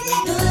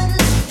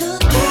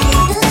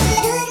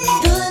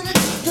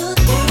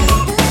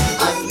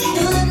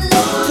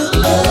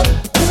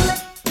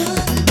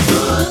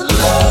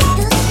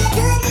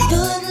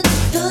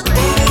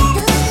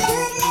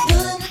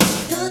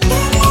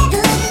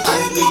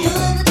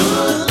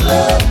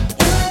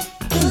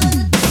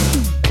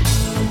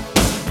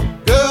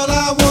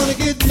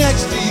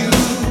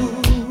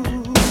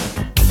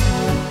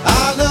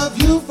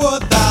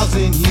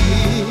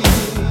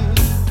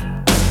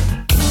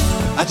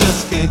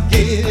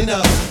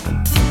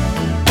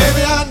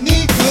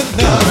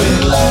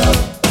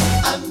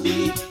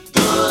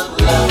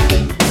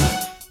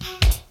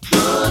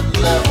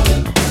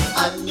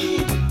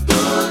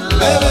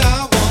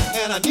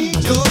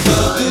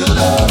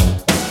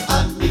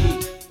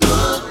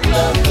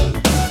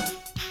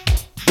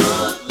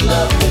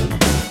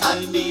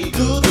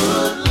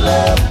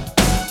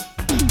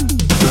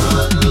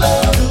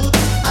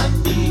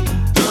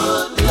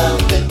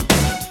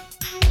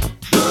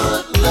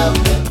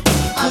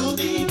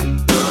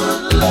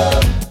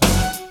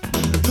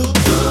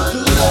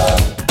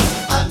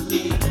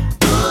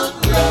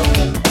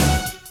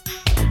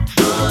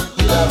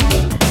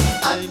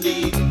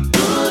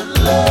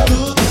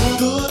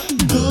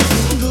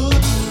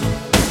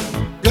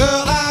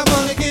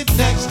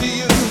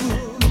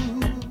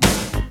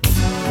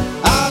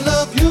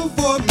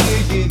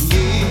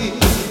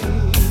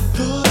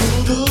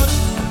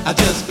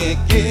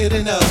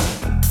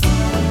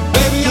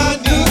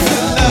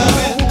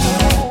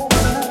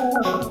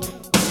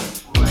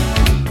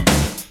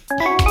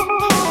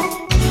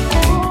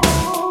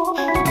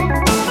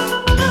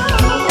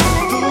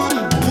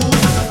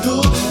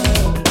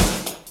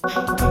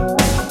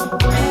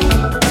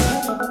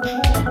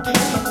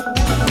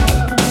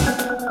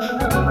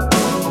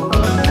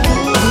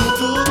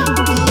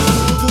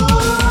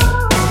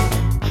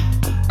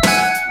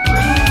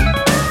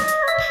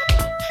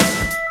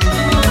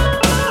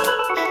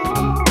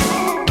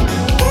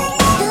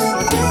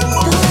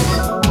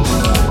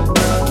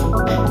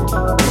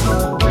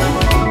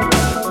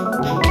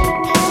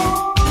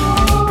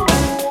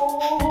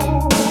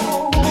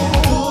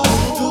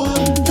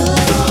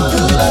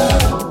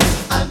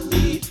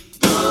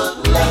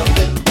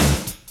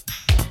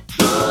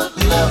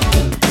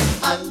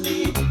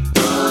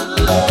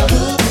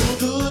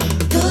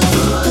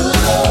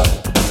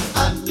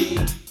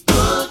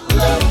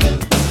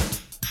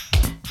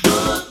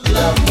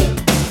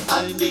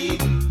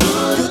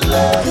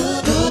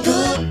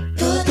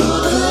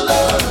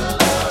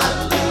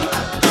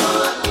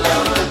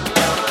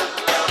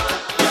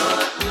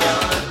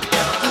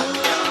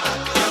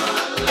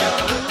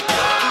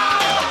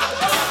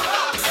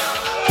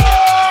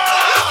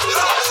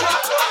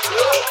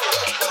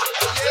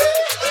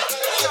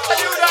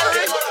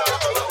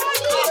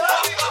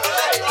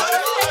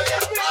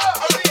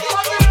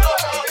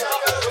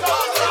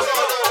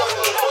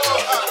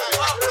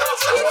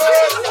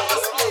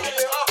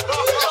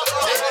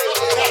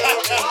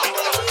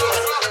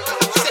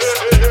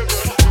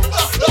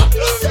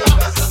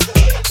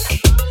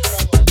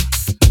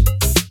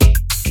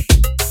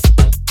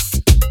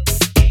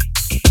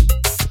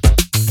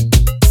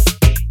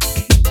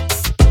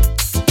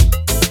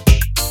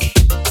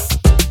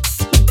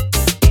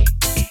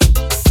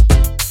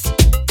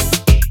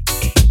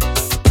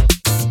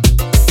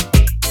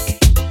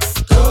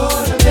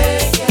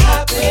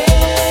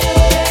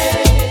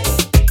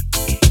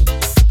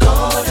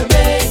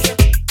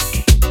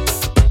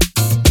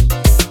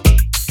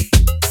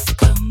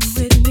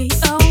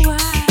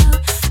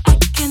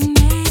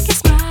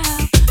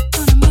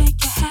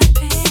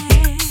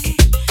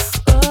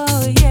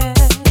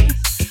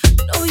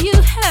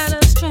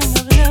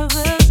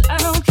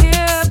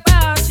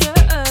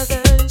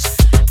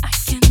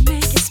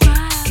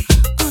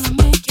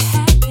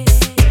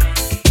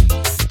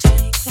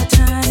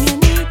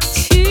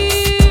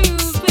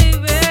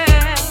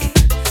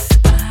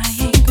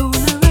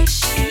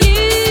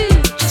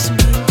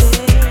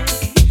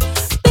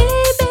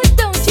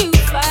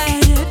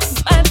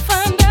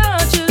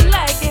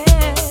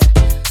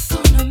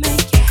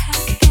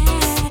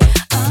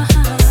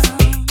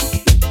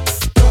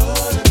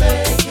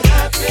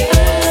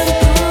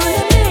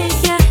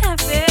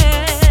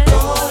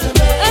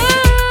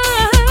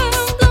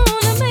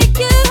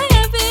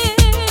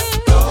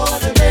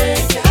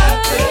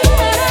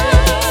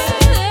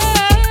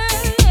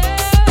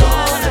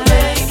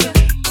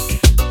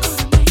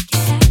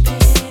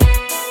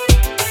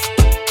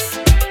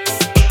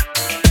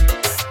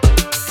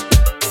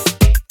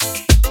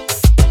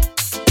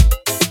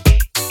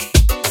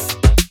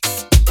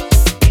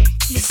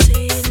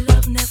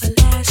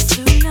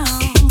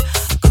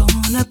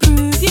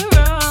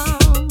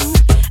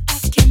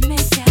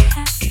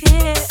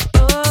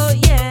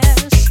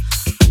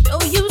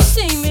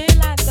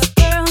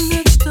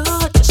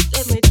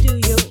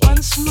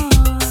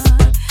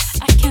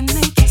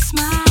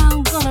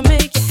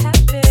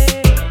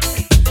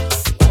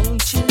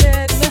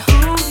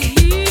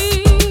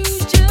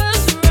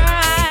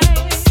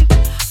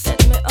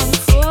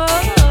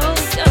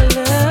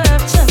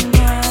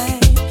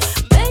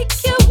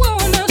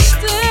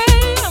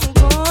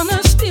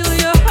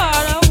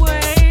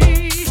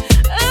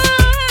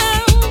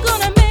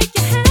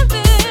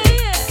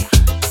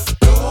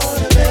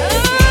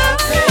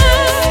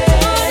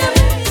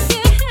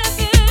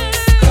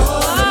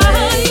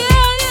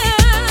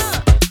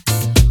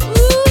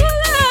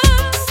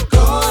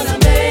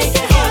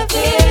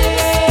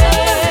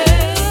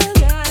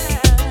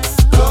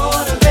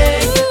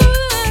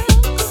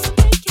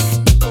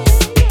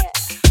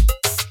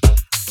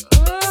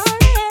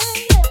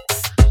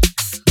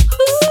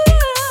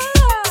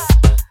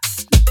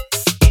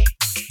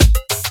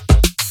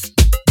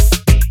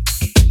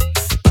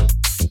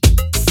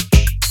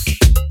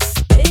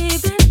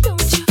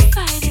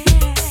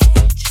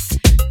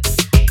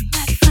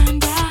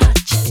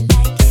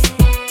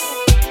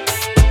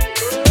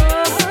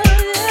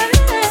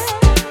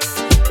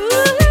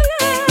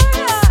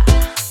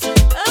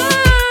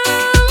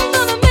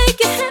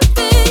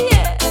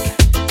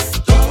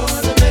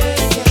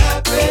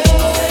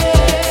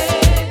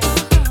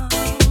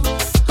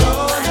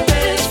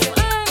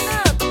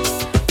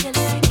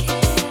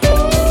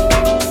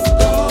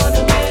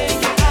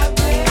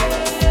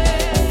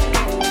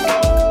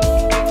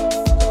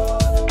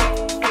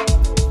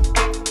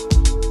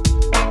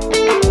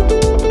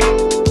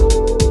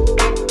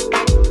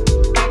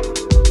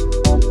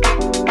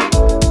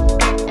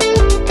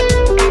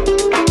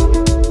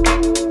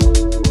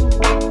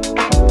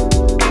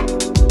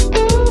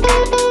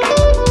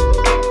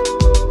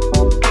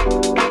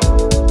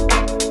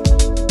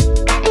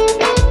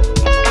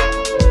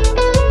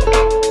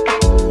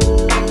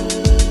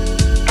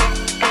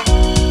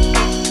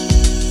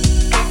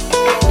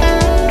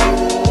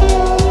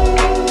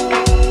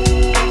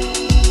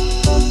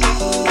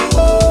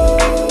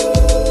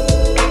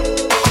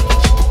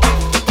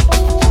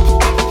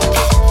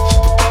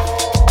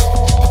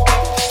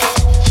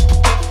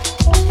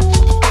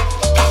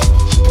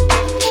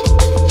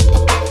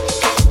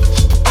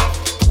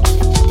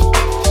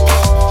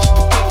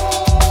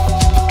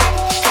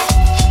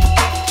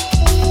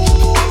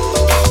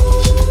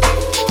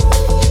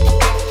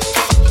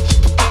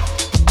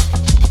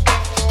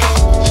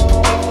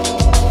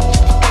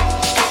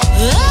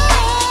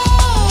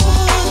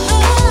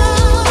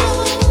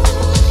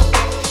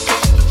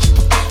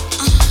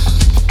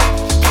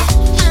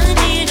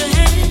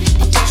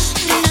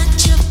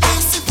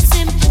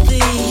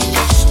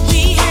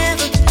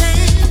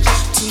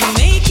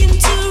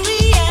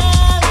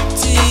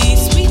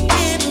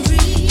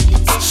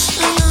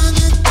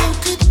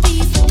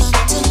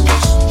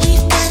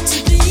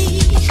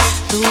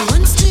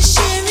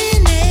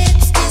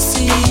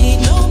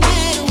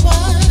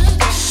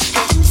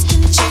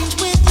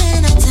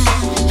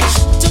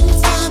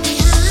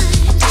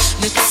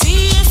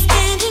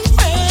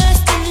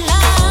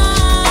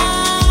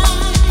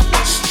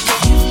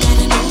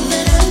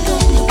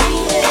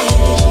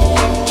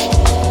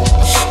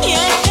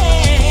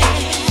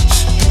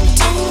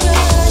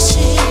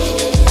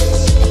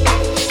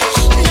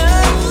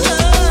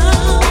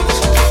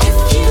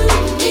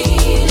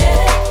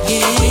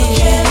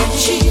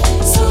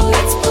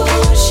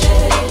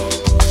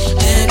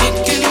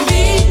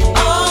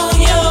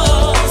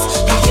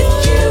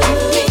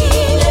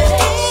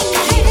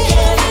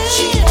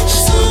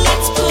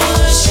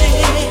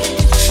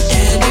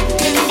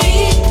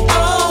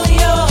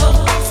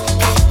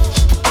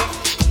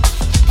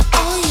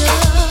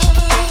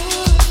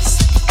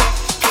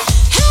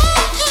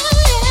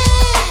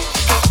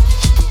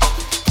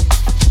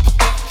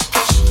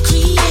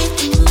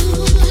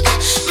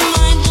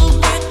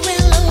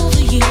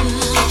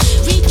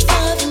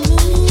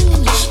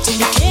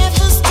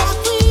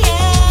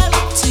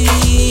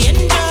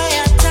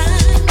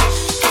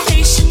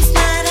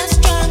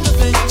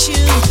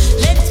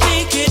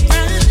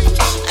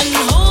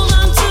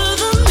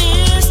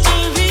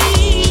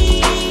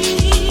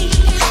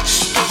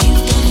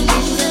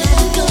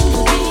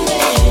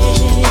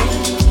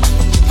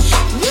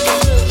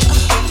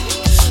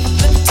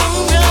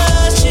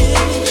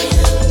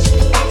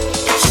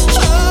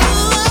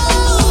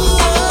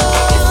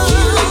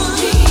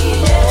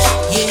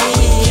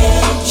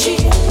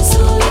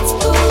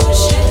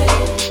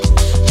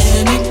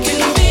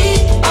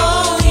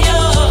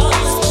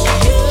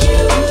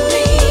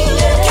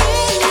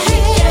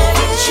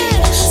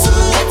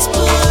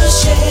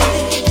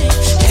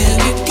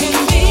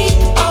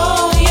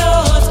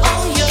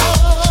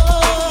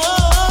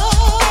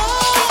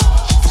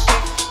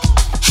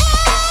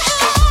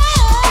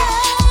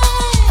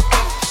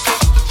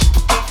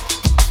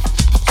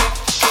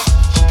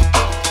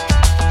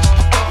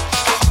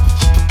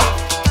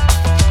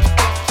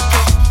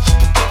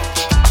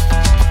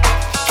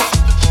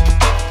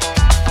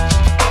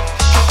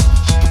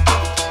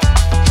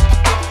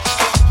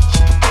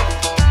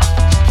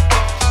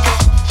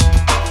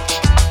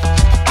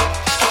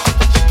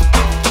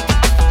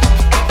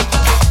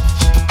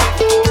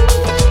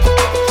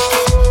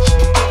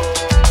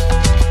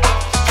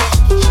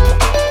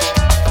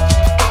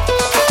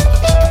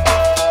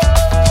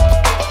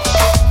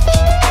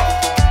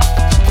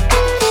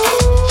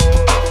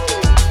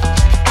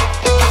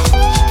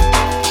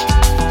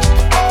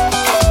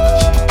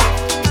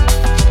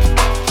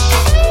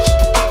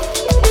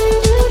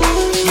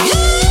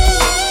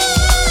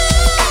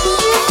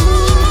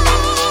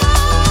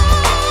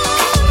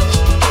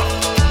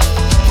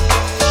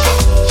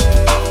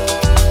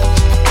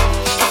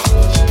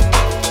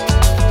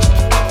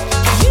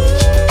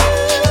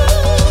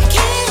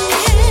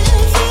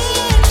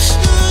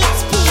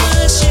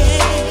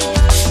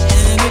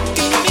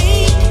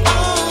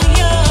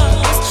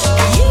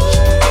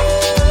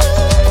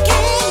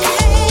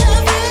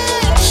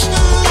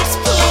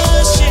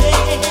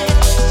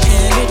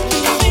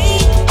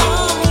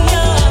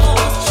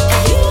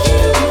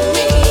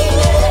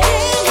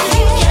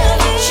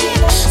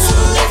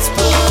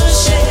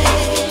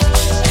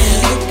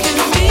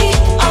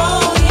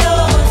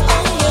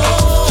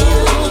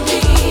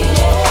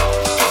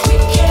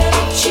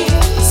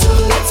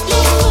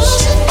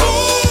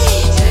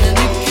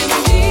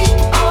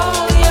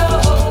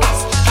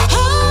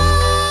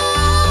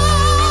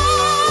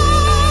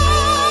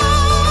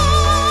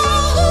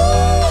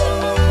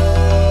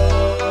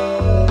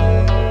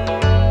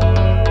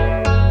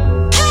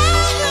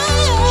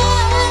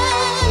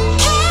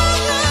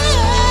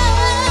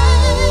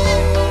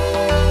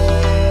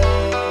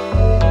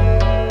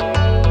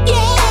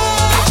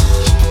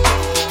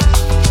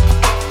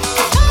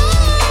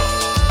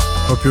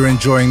 Hope you're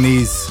enjoying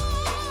these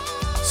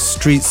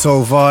street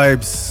soul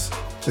vibes.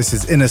 This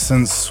is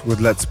Innocence with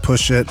Let's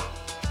Push It,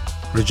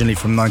 originally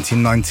from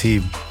 1990.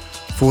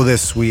 For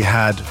this, we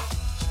had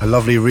a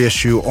lovely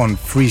reissue on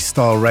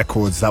Freestyle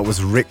Records. That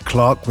was Rick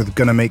Clark with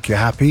Gonna Make You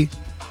Happy.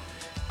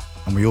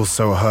 And we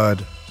also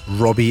heard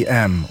Robbie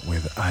M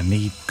with I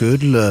Need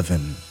Good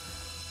Lovin'.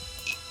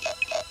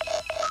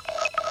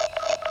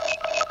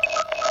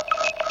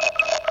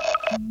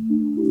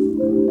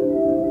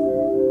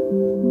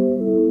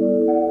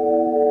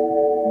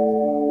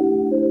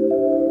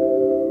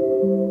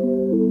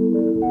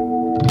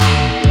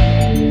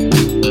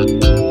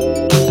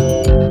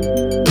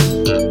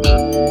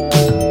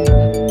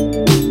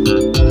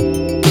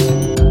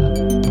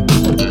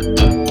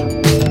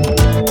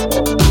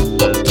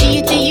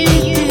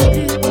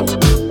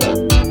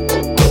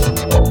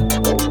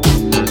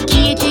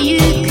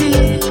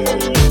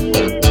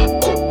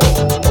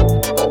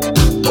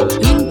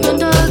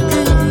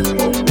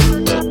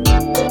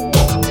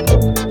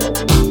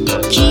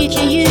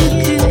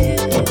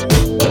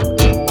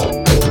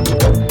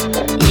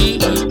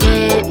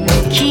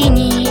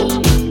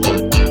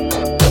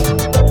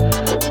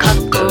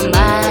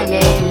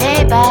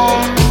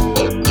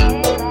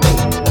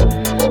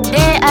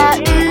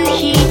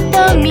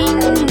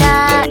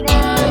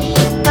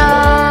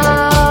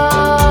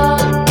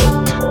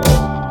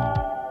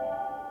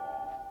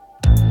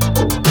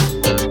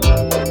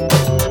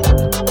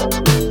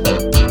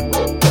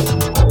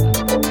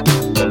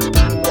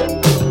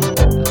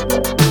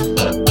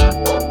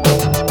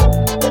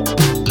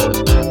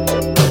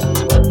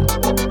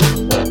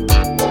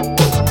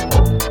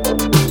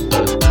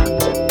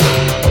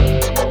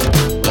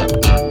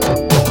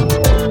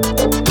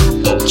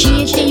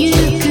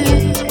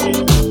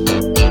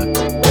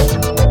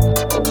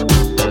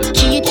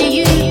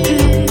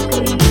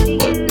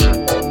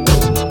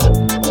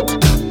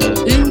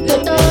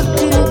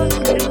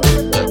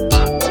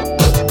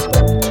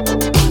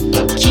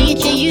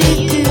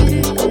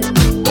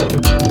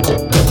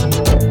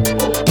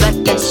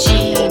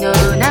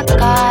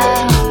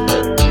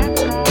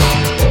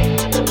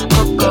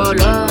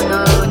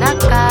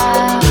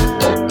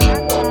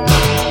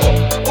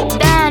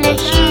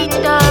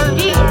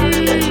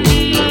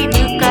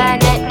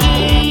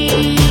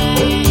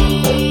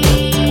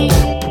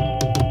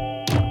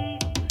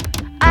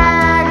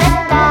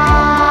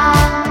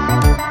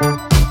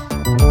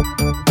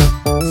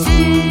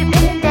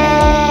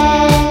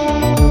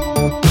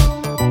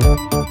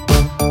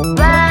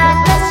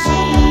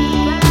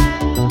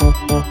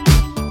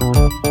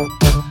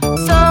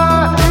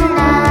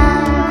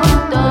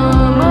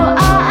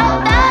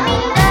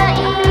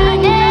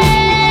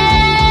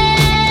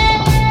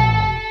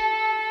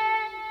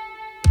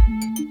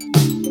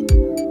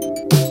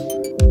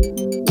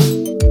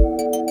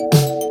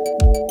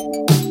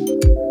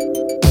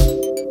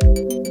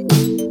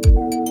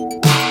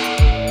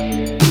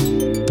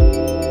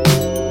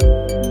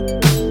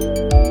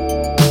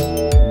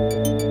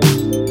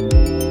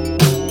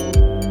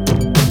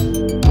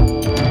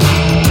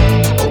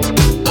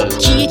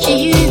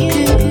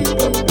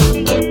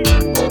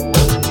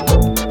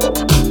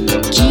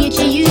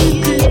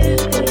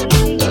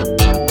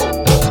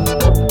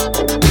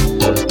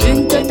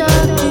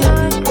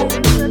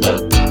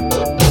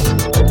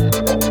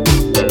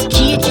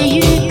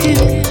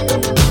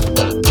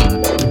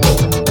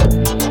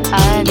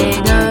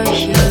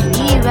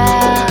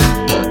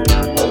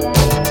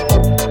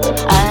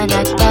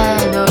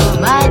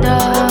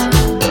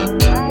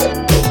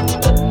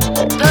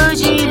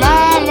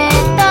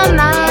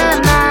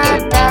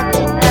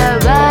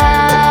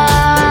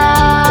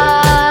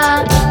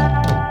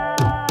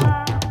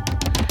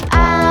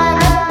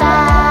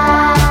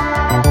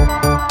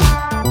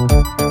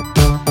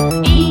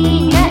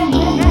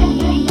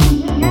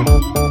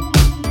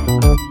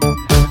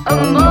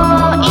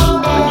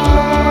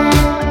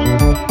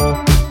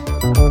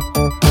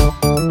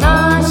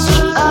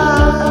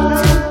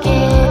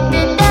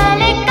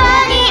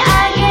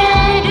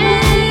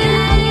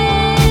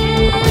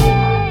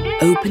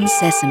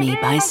 Sesame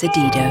by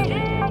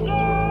Sadeedo.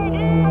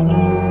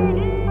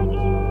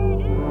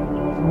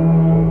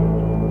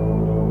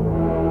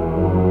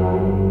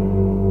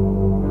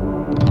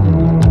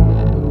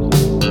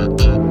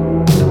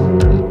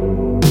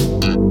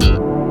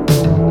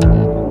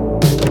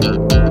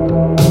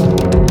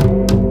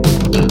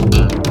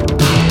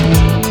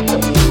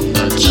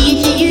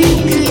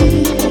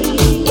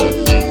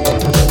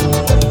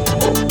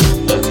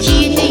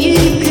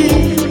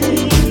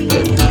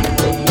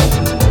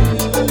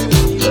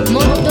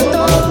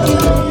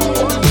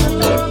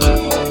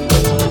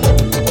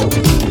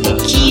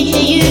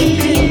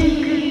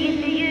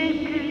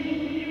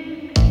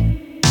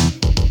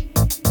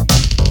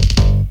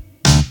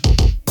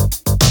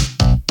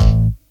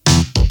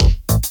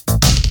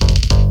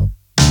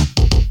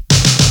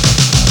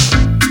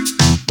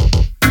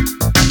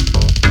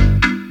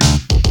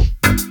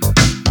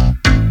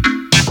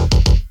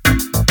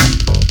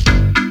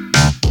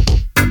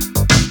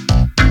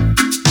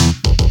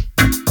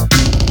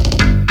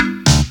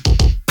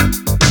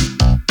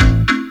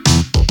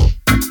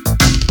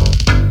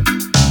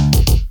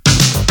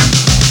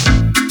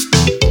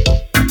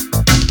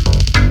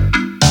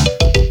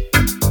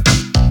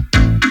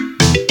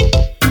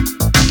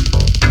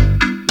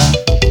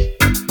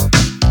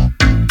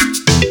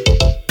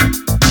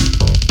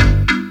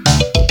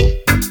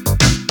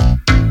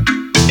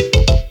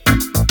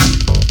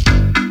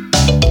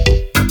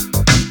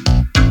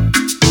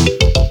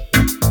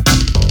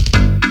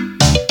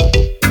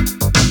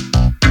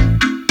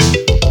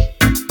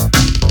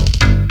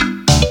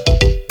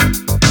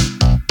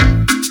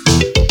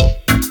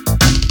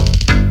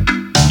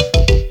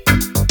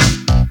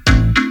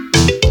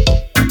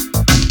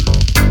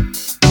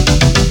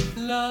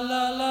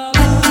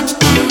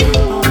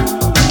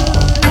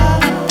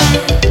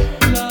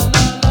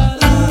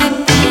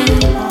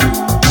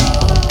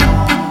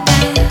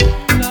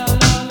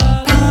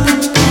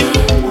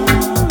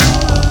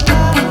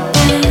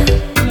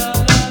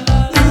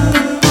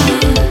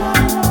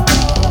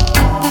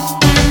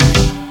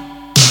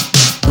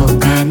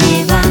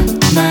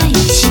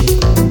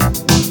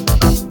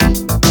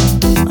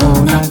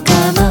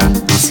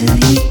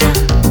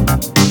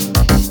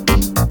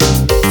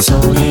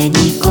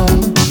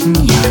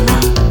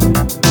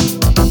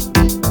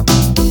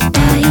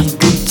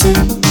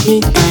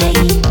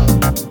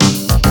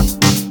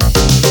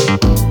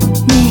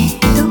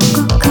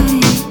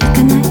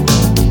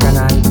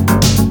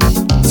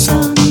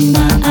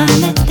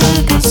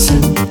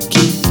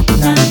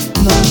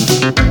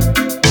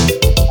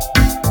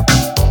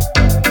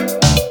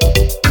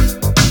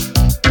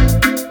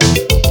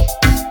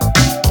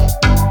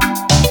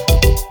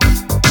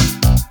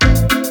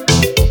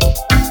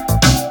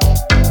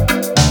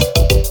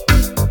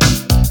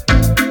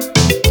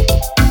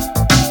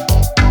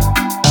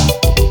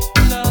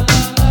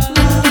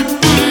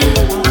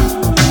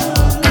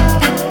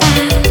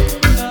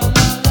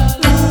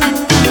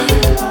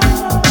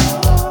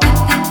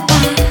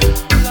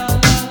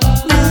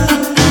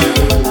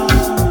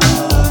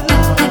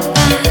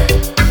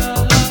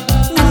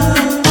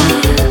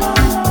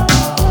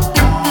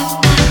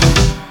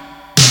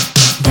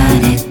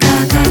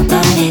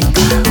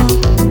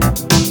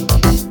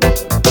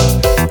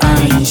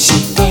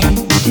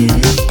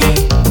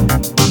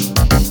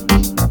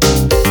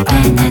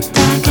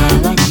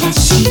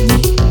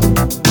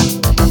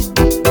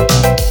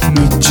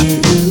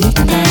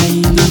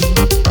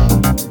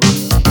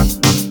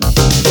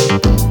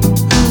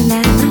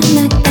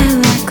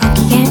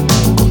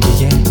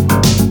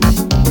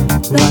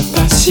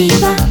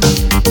 は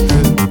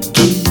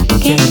不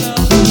機嫌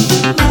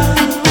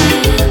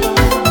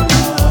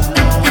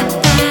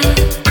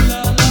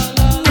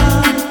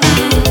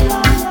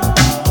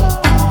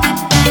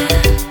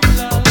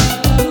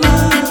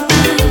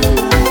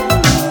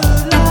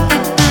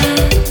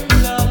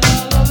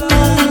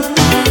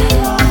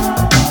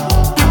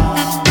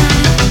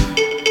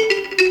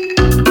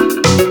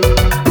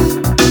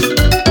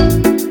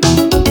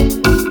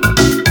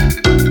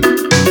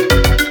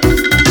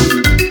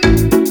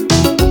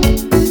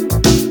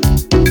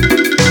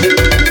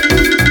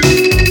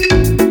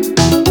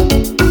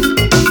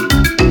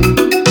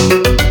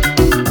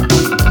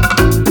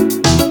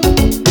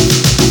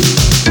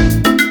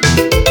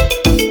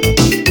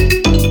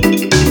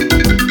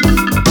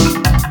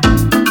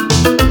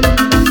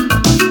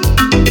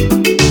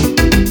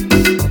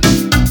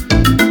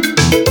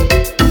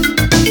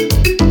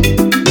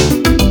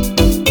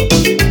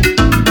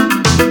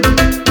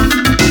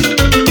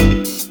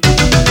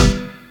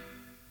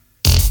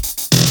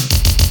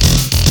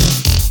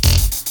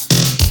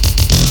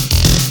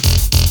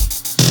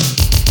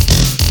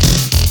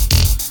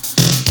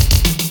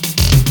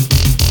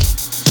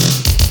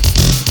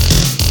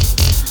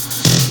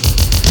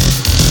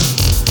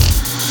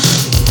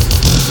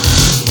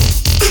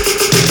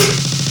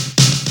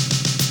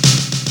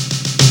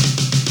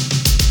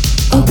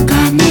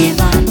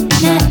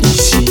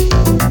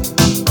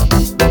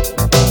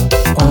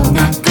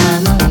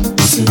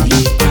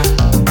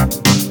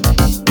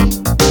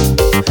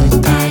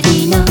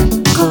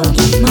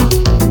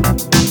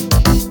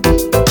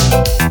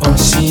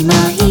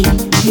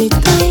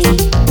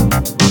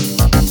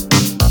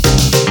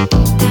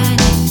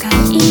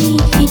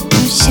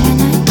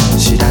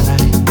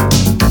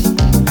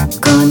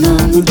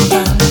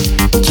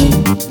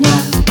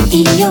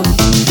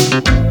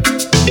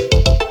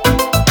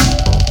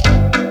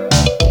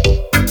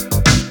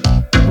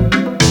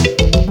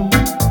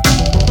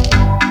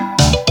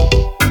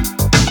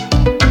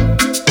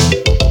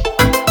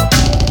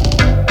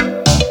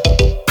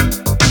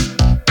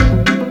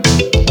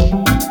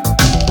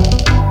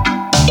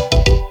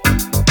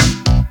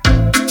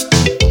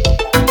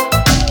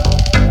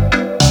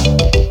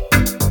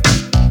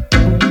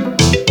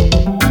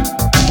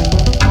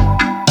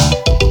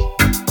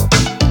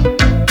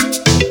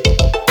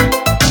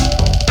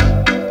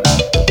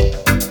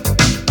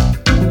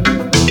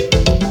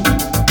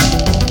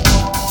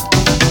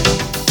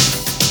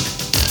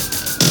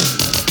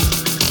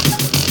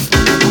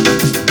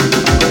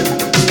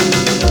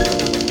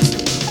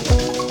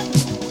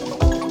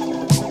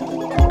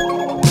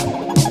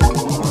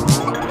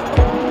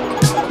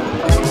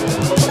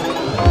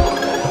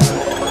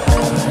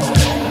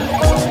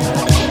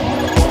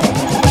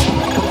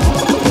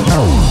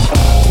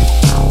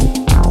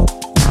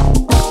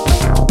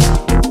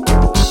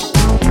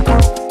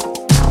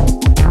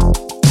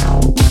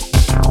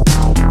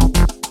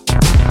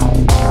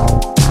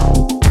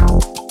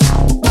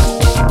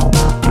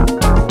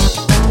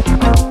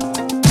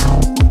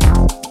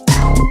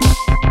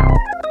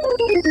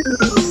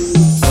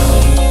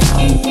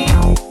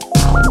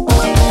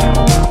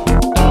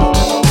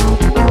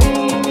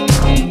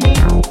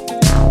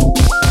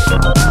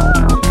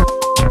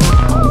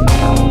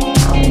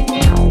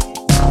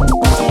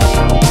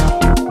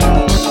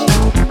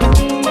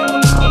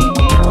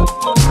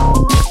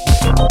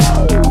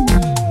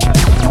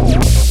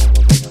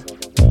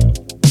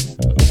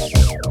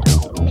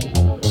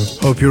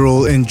Hope you're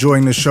all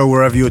enjoying the show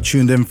wherever you're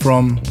tuned in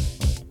from.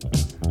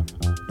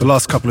 The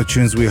last couple of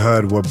tunes we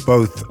heard were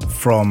both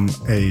from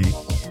a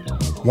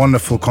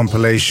wonderful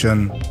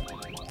compilation.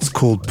 It's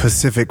called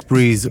Pacific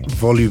Breeze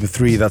Volume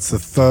 3. That's the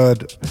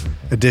third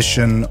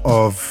edition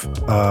of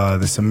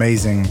this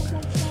amazing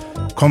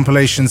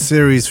compilation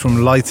series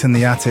from Light in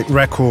the Attic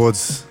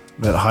Records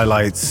that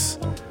highlights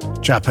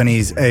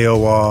Japanese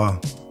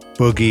AOR,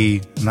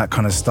 boogie, and that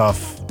kind of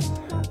stuff.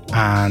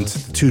 And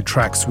the two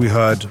tracks we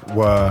heard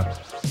were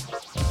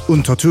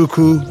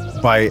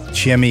Untotuku by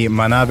Chiemi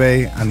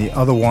Manabe, and the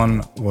other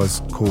one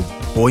was called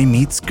Boy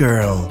Meets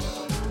Girl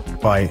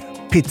by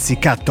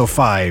Pizzicato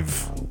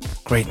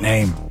 5. Great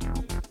name.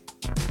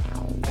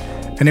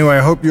 Anyway, I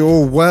hope you're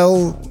all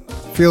well.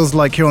 Feels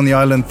like here on the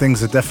island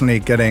things are definitely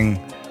getting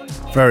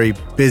very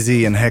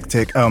busy and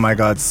hectic. Oh my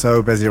god,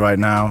 so busy right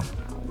now.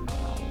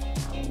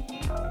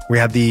 We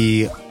had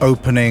the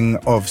opening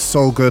of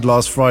Soul Good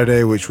last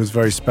Friday, which was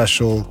very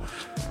special.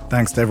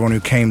 Thanks to everyone who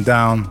came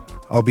down.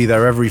 I'll be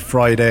there every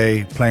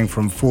Friday playing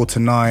from 4 to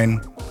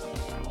 9.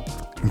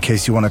 In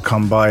case you want to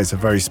come by, it's a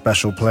very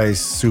special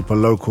place, super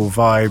local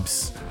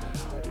vibes.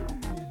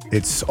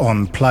 It's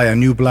on Playa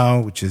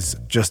Nublau, which is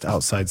just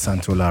outside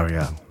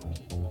Sant'Eularia.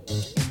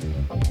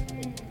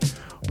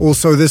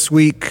 Also this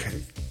week,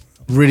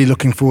 really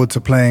looking forward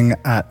to playing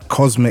at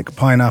Cosmic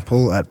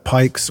Pineapple at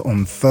Pikes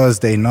on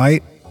Thursday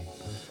night.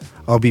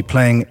 I'll be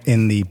playing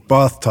in the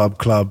Bathtub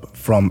Club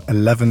from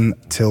 11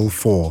 till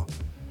 4.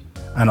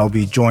 And I'll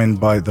be joined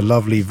by the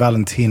lovely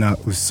Valentina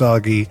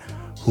Usagi,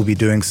 who'll be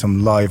doing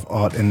some live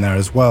art in there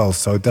as well.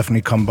 So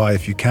definitely come by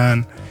if you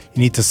can.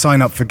 You need to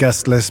sign up for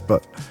guest list,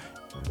 but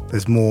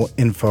there's more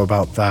info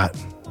about that.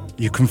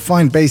 You can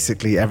find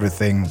basically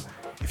everything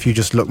if you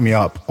just look me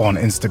up on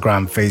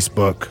Instagram,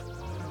 Facebook,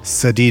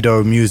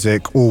 Sadeedo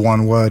Music, all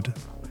one word,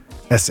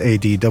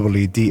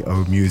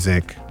 Sadeedo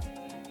Music.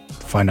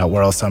 Find out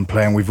where else I'm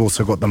playing. We've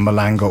also got the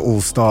Malanga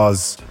All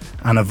Stars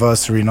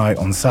anniversary night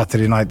on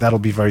Saturday night. That'll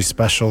be very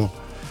special.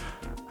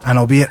 And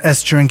I'll be at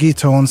S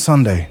Chiringuito on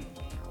Sunday.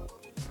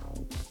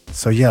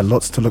 So yeah,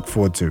 lots to look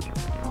forward to.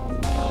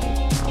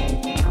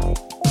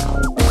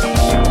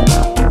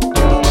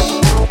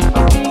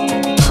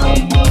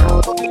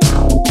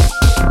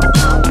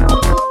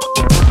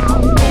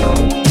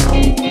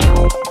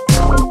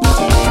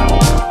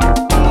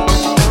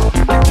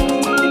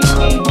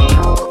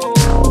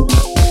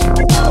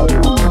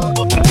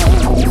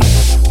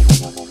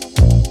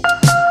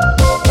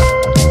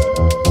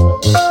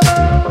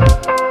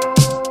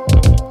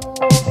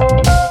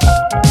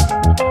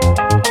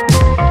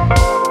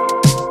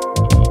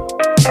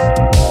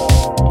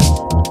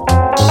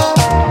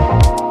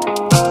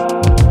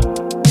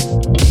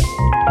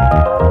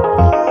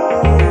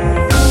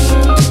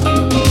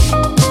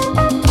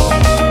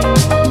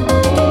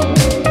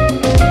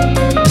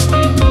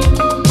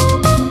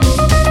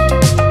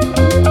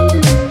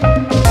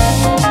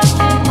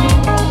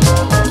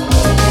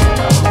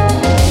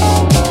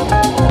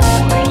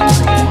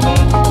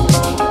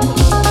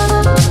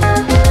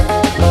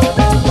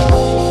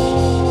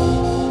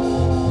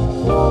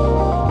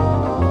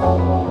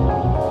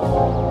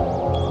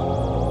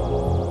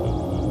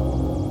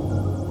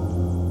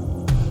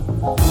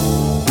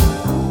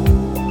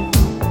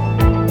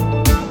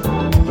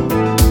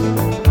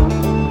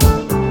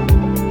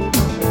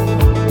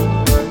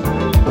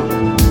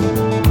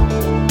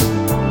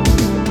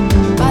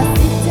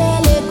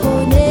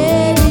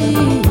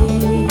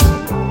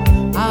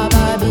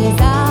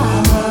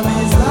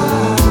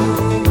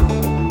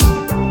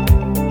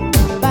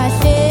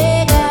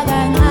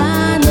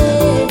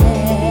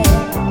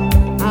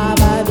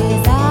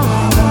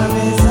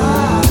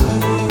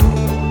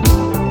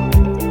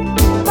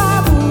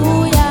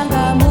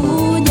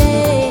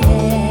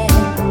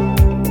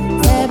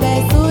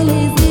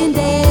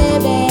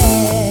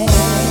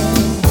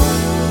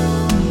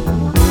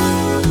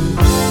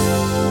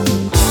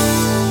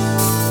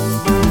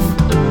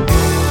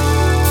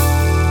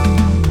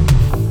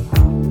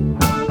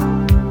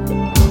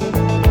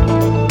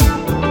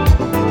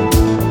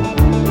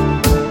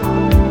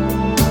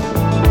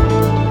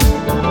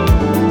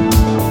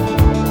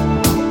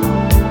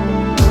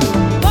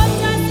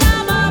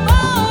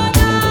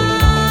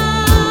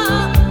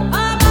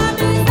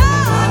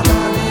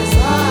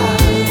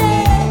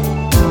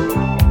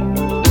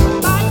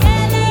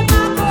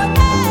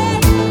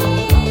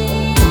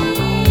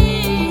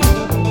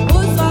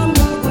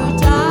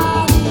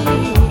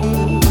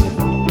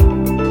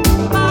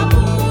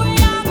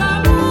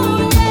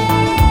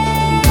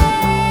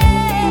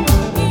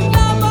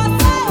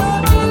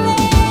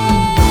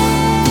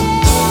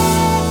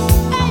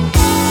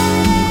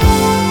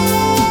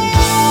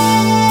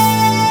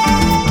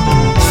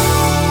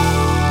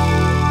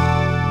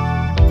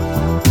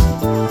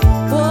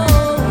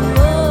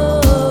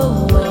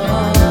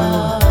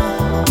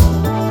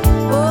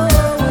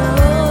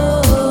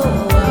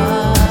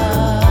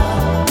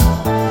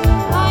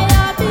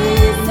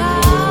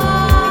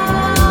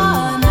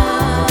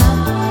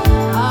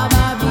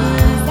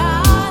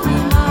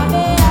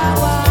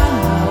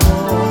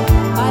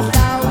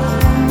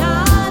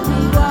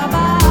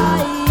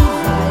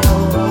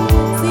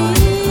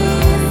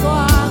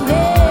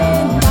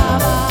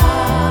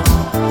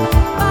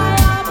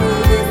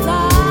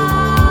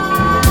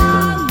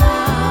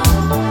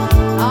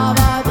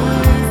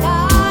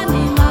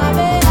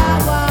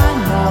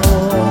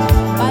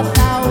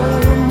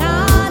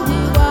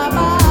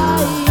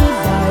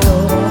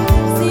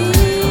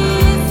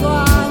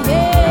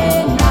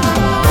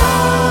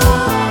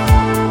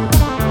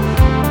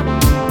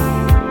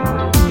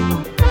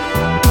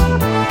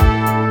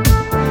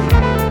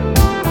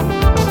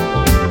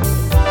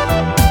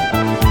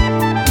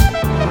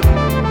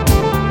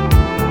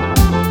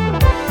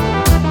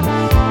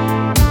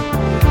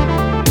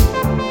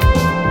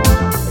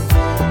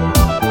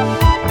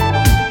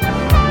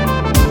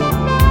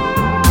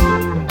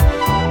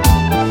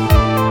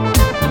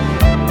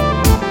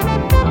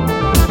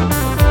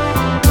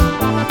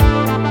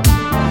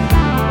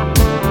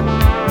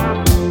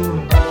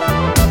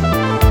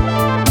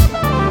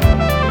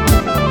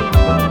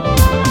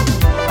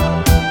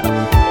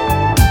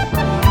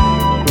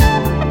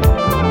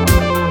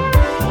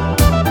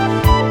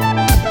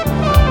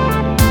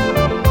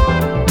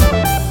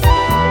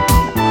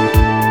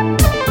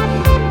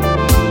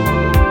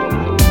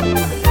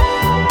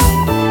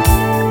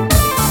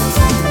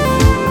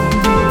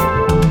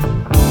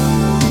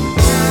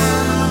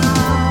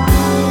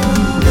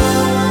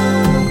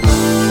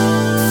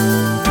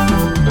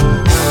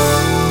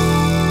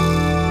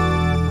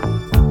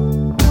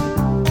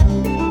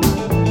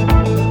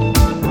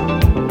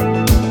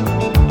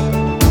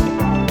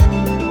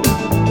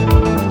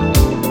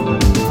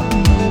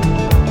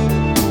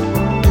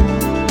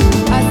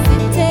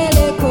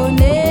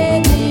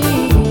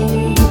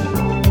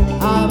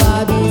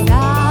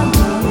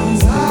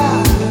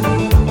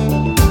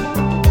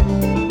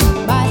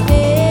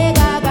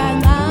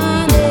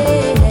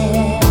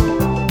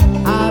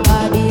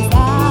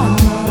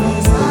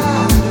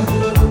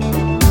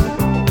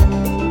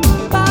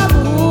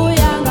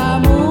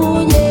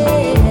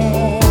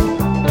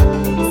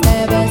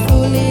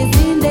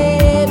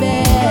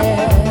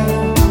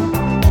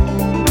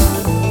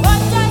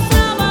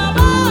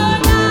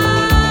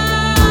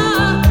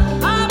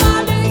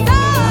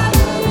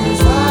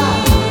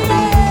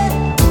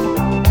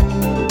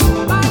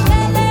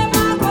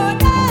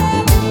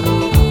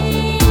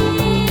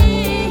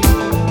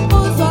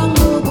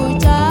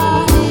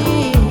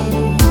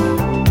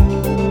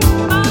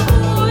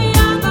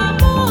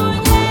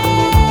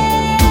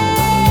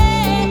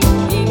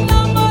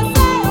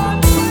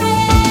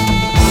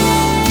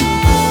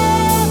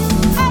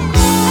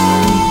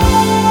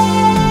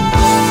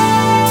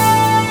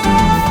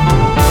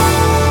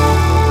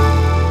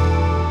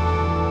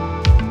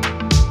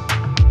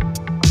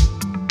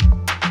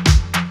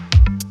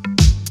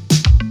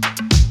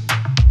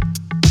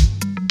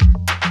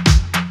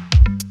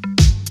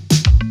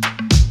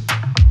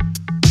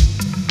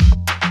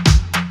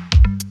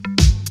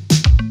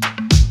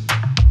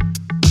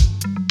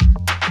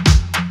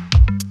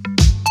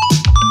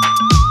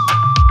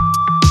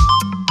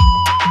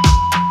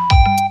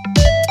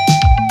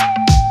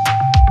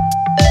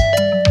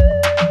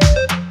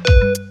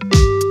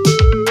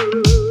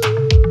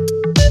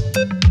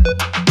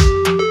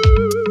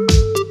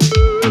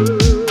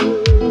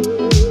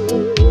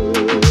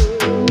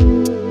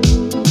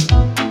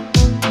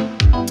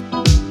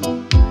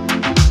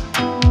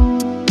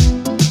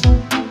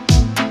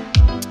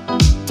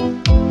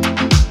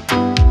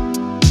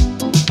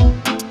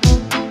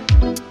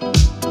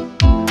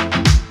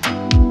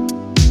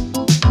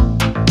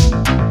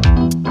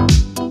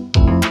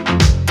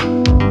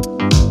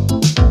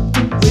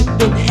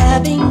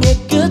 having a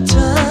good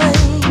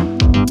time,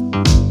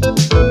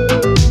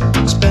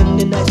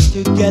 spending nights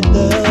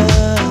together,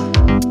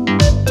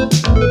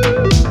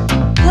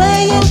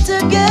 playing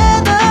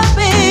together,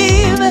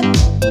 babe.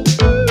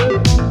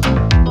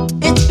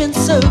 It's been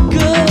so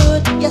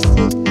good, yes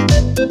it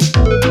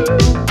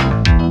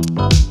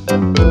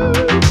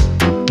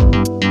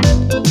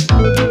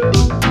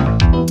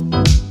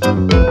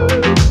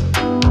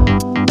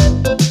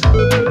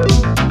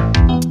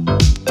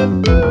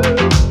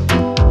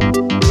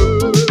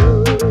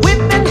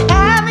we've been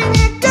having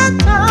a good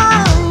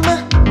time,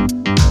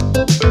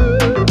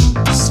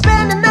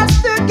 spending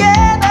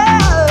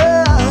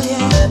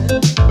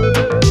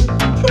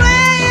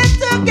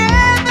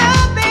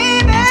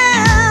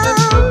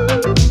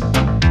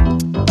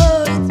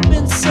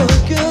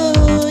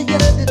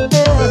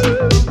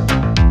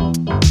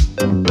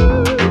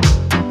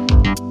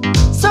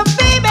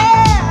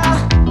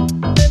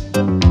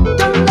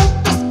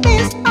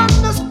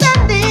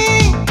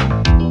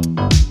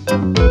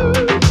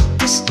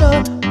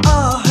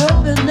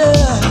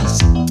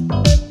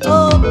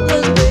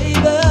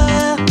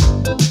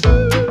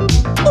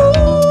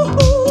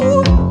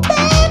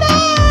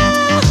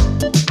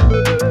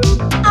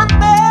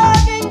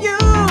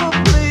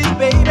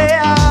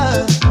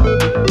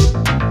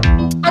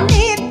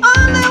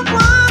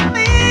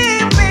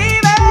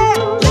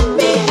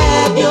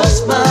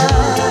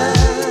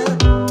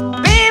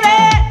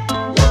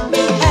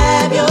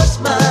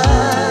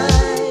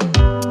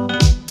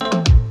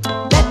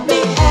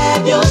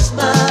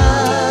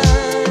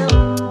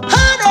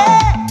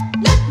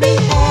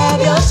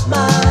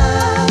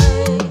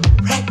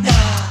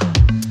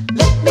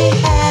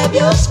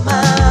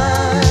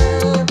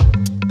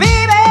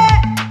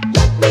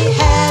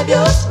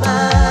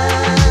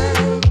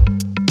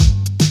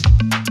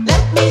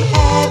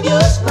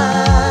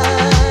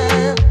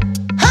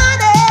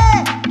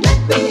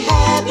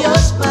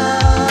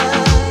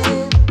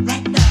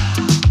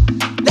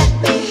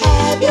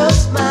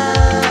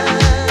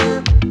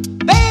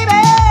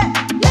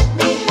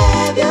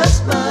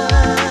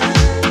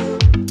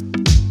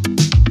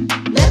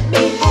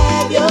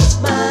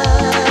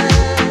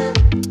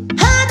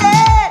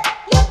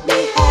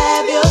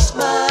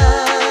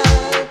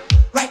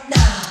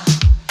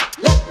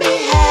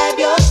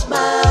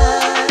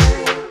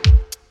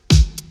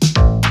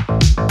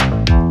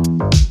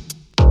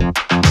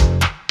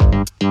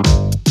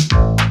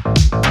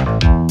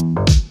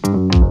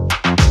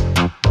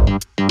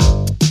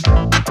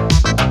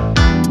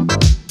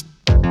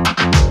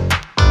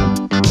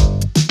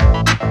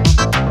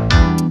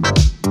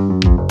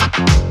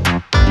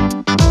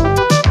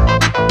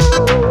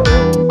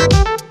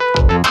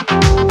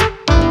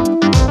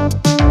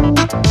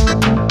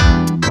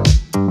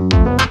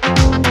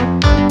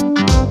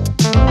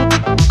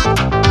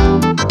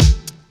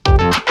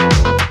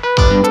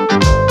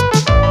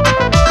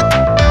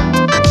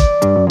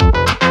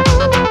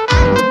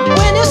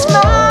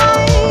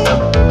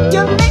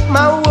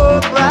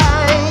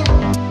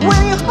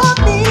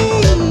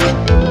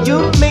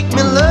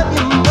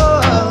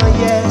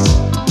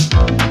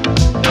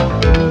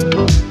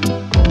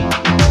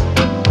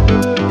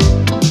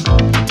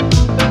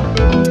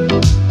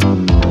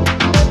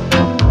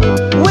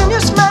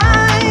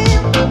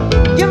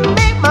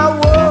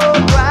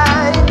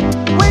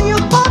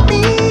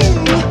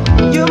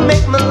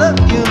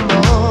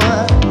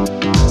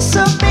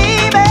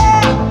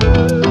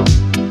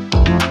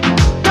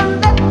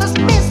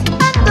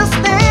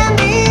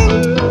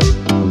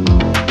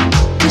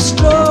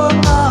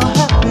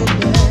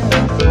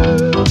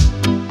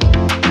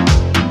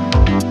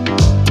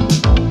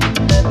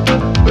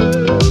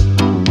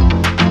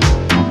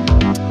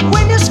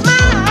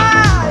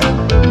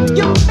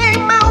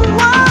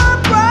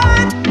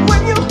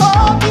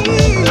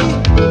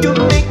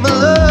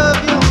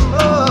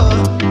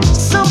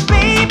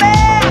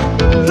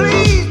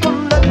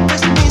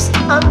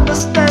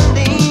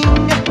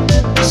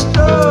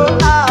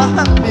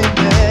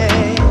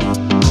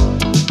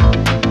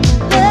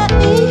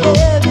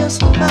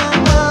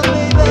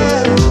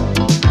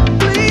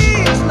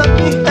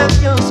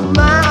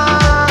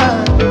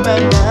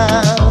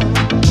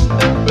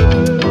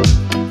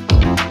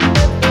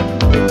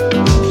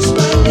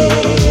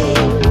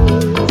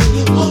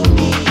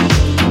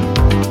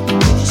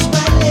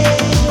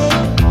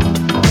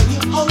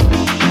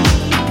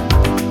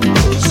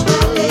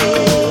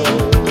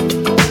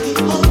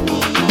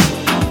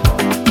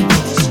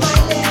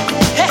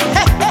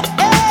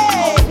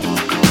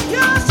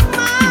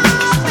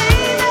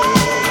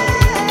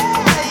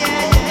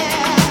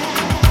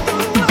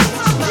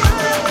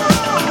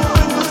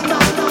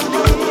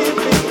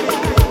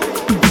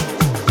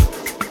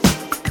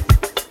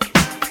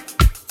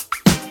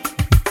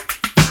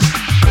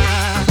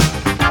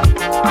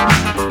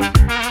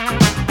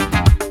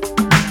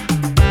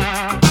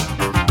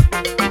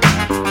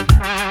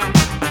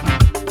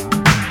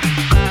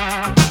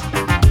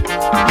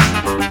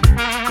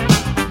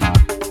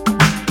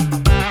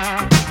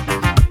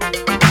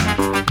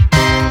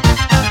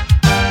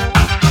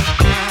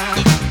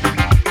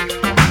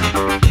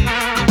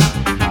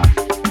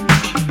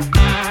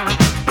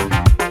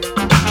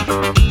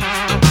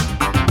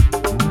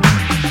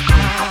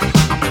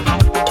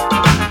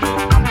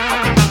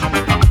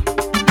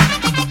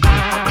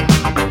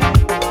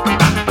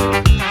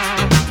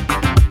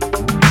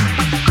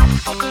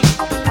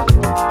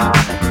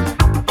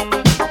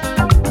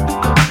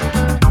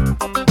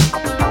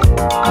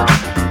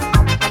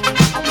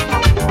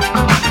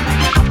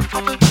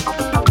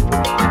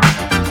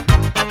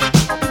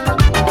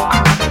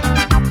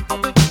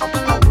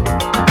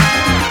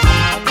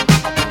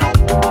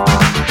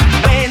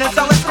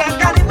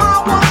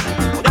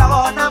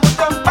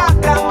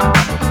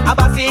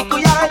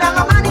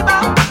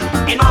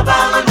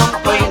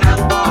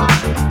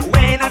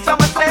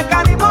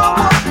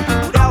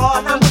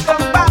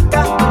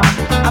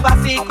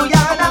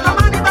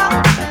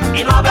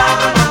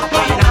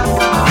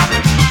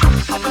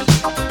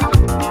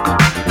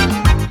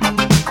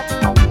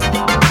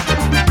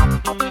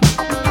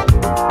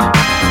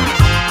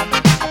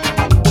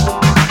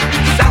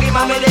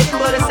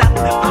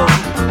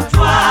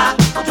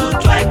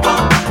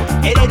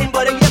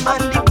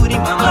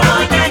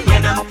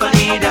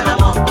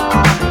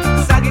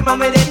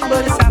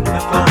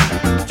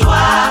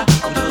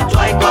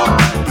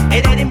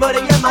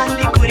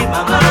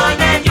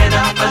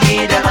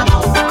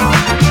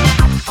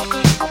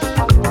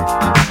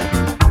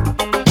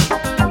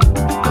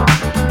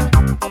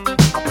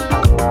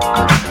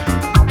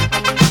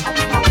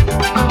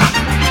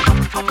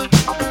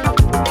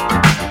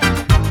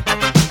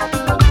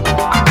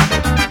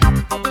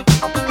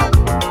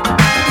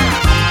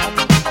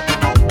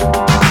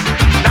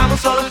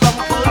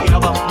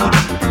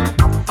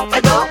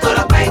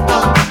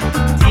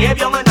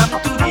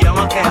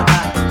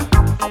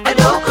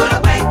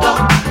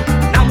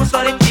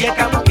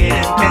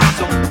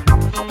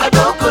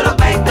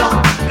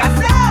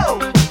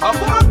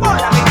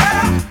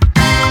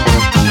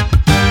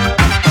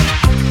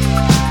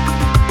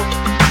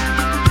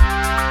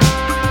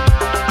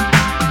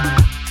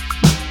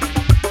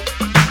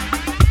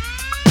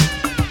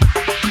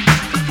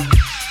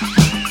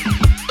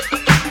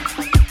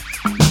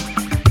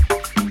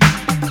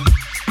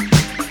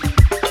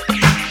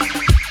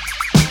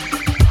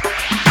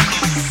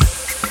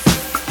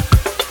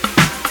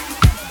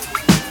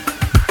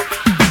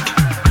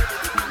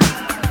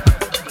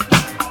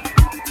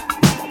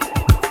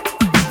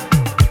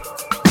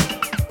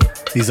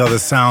These are the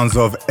sounds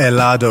of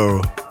Elado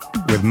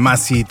with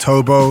Masi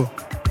Tobo.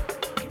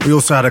 We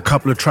also had a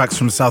couple of tracks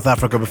from South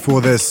Africa before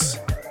this.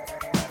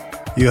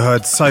 You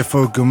heard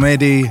Saifo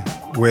Gumedi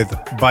with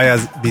Baya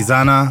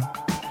Bizana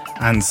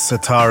and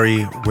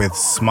Satari with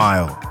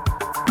Smile.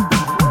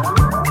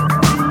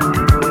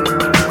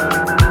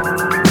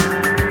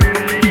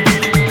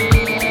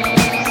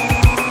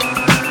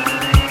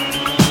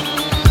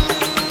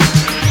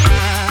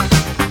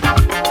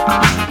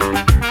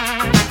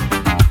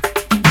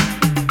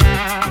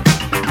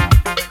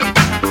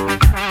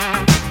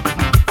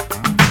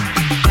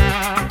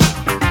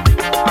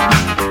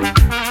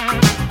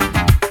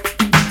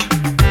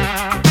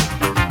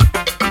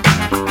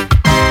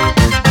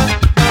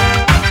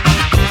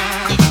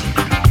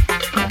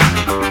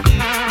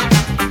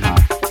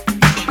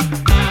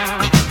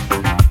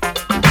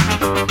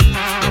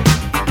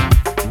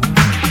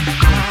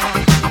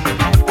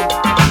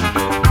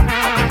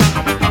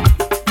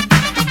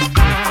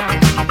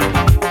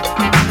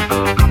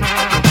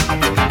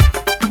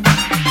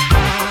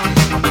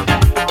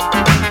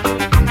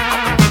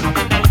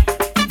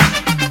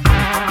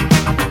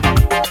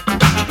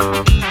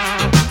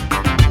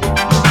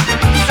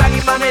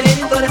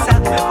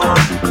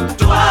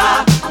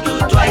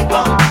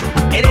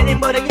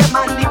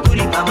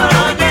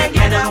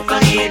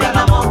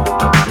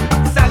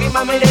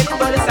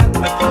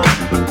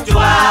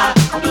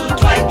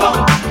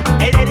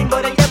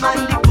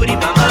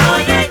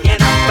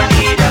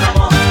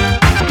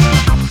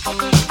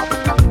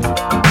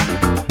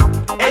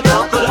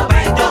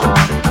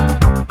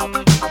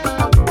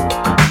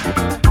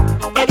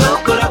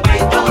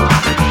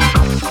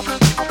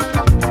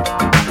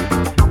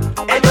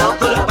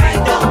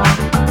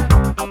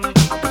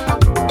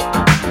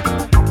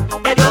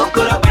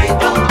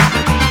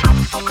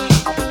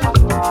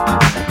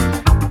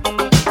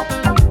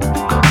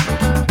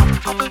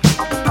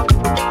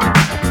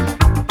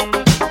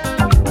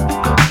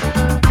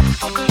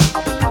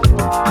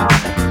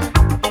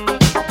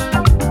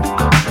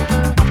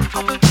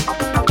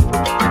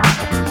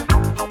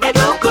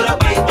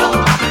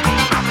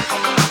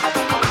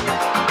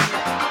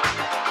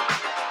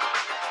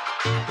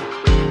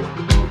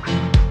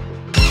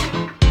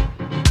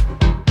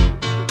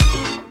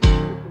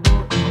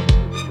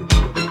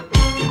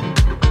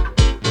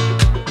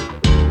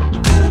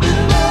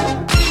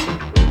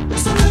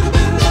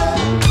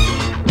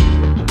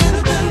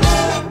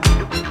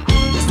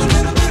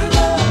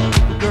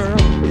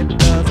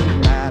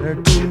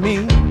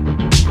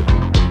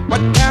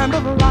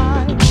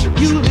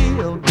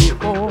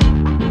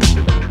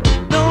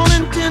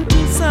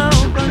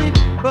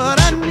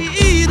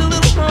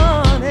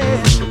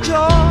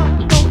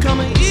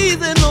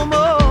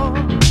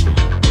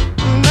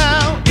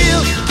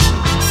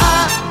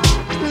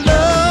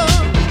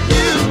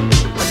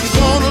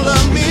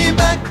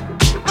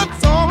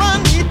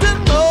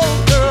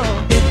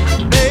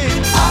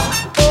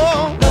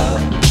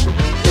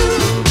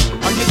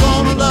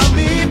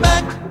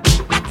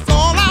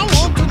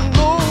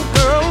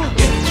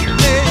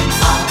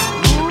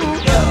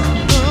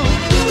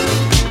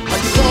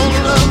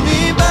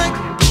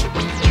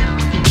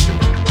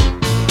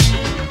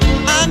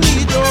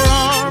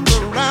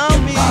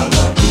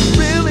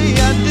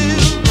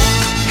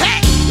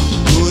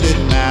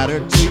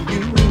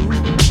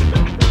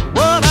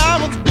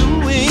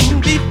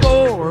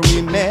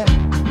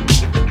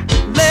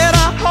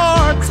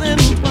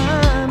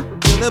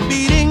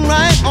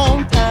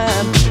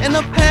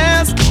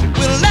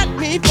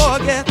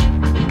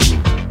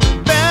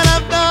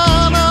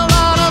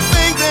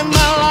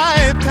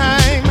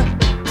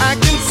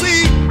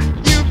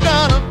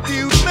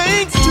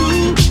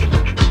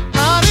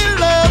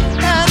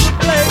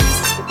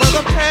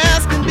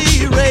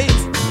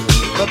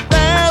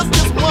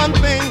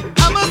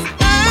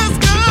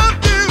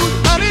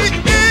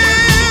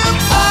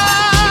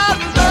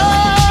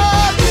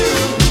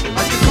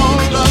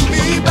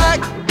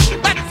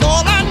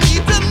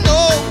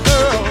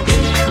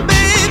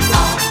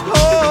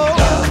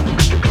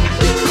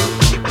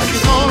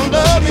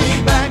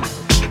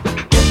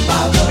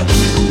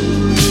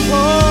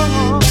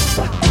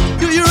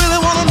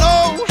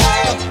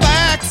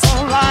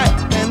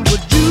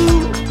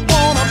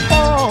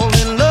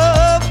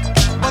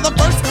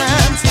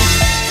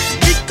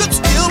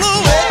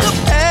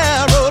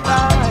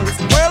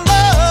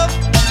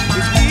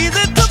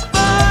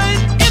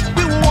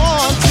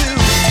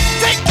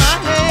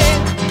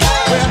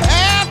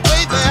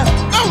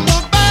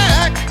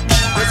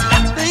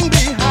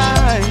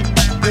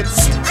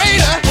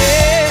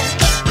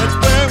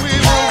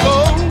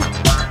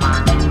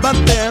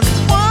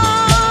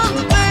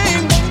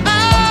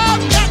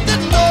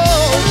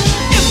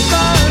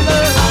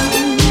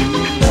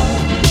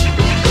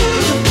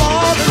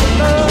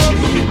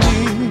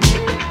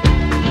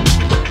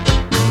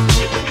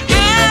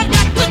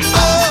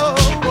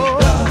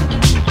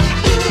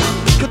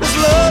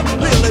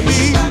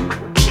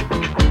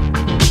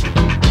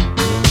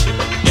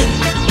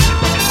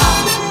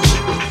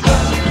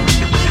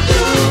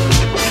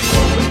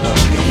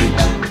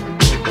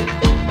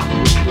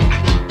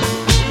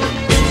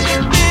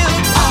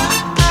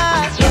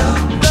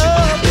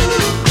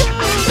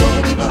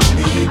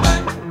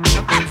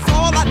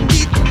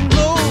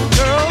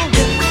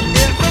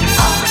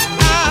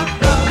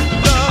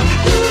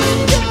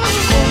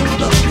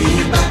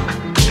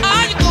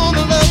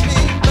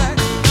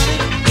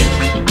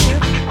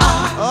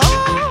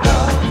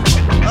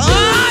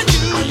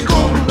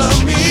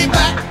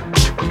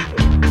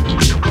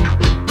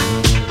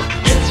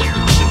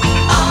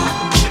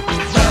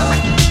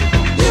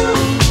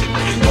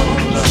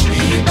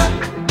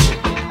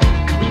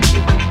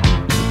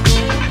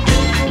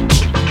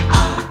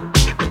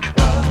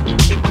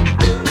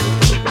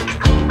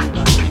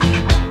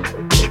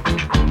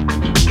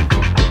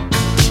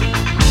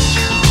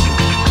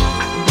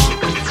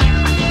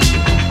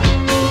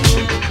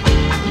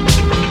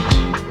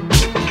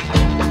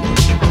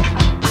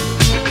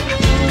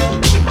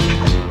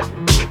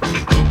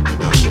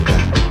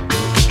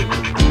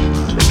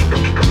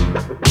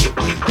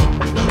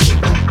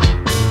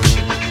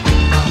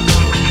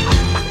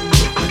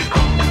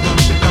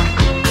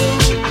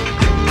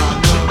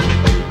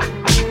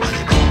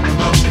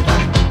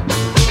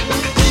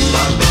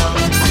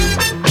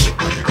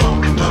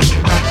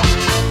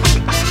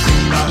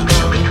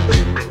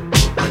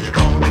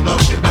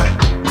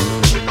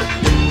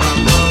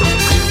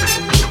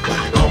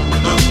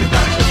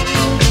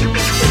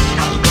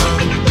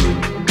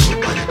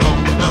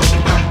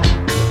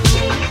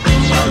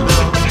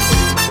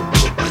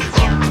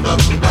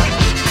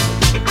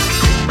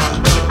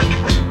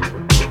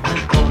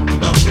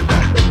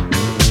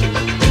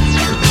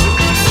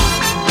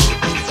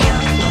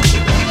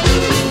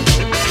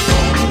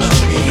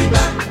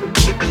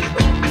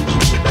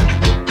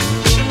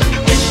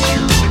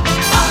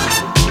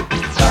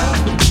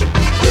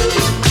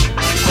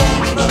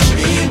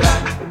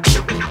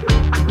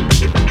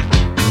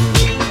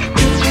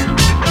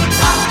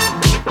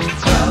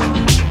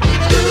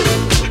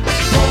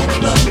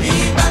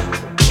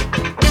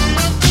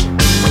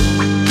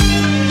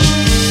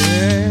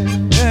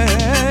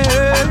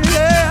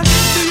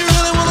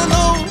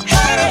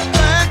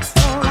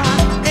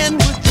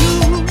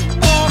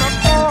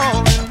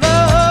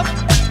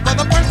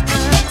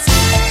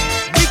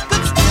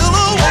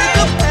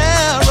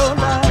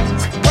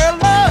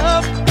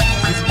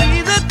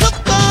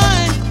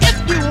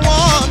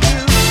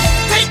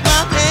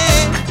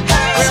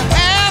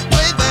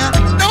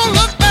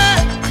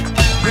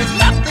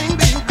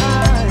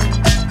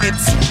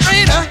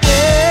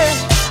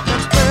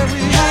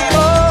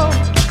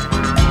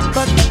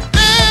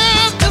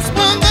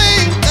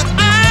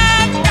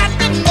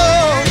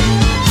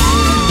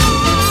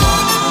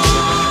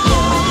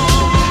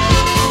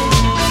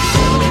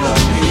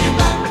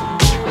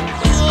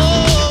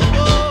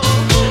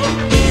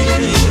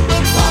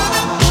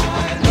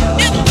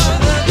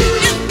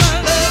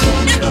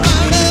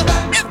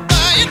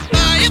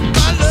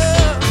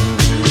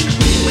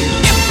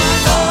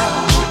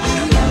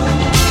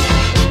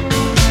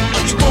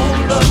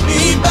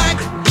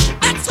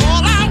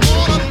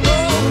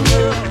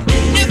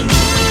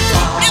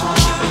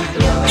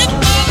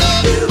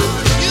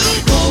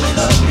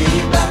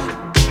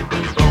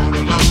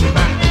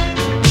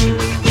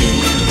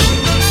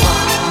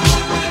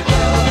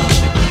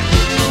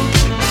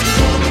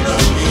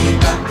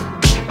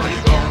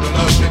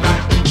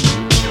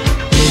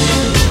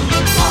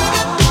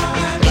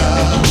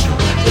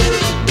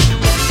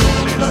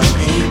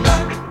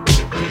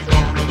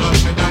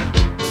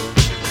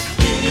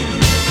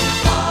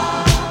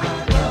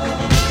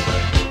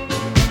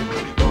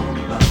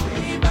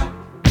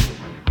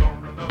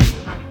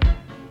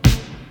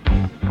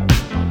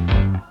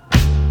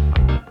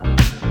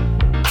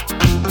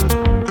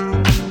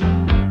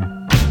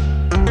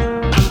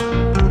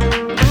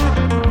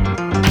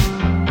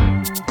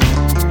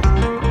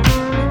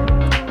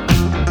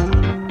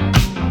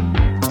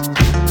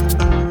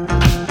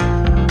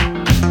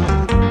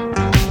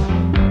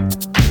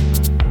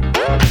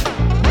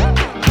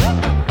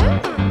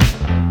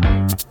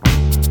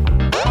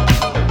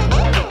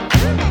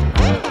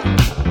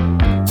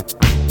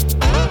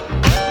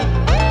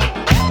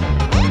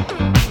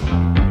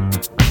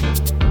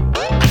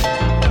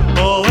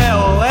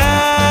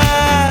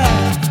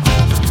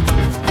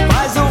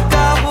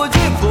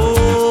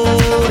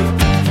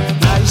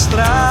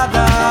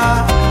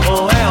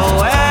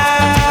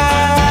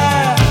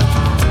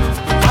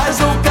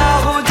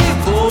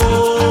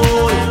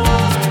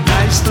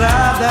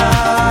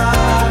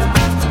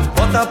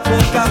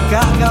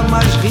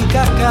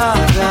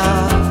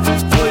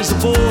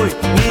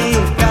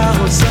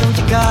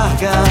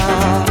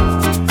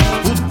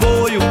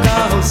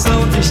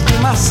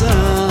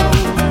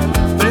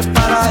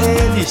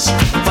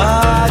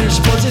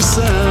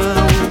 exposição.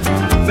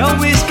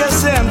 Não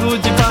esquecendo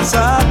de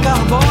passar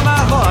carvão na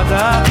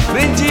roda,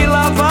 nem de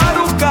lavar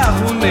o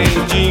carro, nem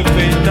de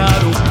enfeitar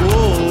o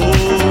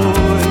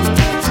boi.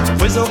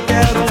 Pois eu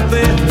quero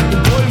ver o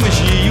boi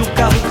mugir e o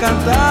carro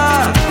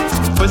cantar.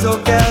 Pois eu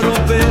quero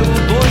ver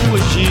o boi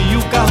mugir e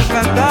o carro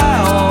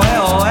cantar. Oh é,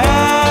 oh é.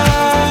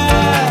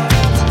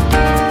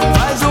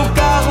 Faz o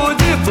carro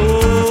de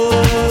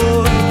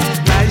boi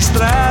na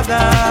estrada.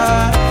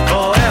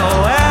 Oh é,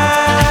 oh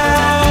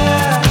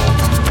é.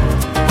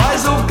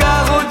 Faz o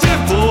carro de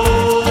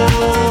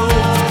boi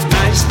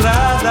na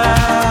estrada.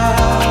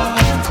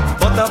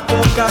 Bota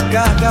pouca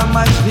carga,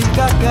 mas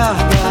rica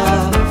carga.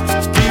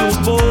 E o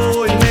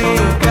boi nem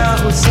o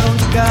carro são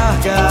de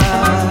carga.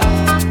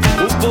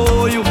 O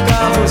boi e o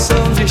carro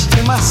são de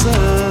estimação.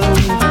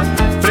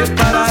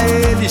 Prepara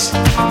eles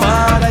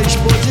para a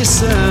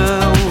exposição.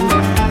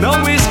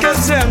 Não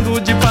esquecendo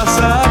de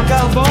passar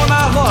carvão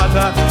na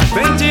roda,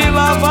 nem de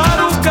lavar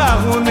o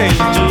carro, nem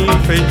de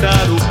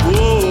enfeitar o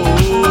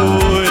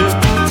boi.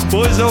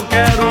 Pois eu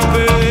quero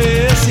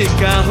ver esse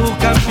carro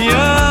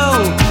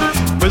campeão.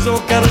 Pois eu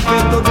quero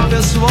ver todo o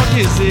pessoal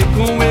dizer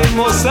com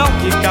emoção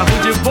que carro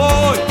de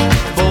boi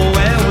bom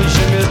é o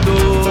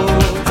gemedor.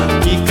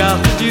 Que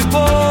carro de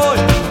boi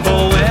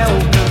bom é o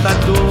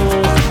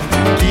cantador.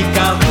 Que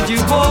carro de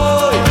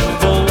boi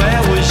bom é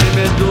o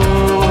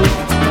gemedor.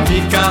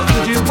 Que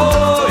carro de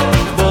boi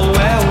bom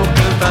é o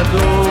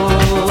cantador.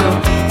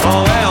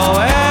 Oh é,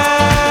 oh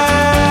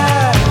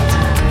é.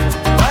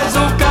 Faz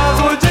o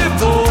carro de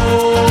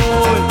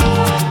boi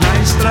na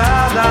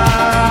estrada.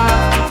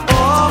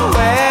 Oh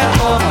é,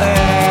 oh é.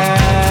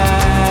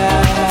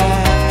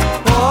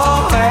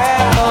 Oh é,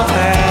 oh é.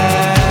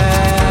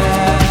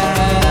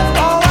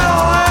 Oh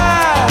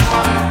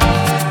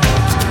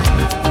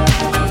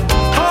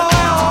é,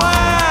 oh é.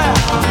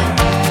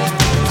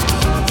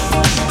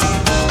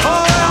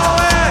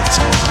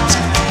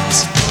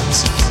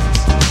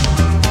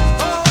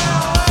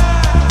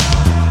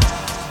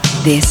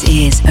 This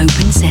is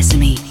Open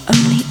Sesame,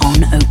 only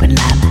on Open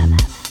Lab.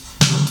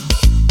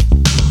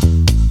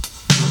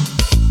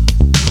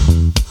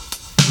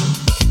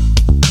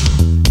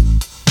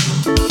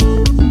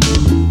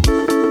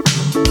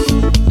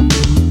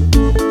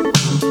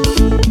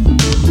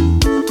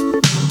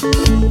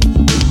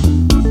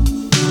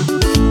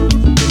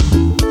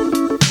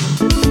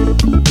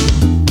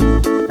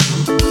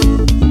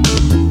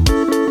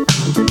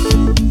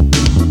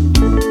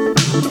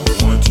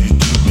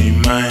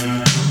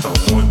 I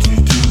want you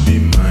to be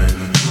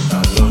mine.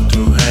 I love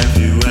to have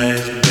you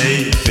as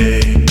baby.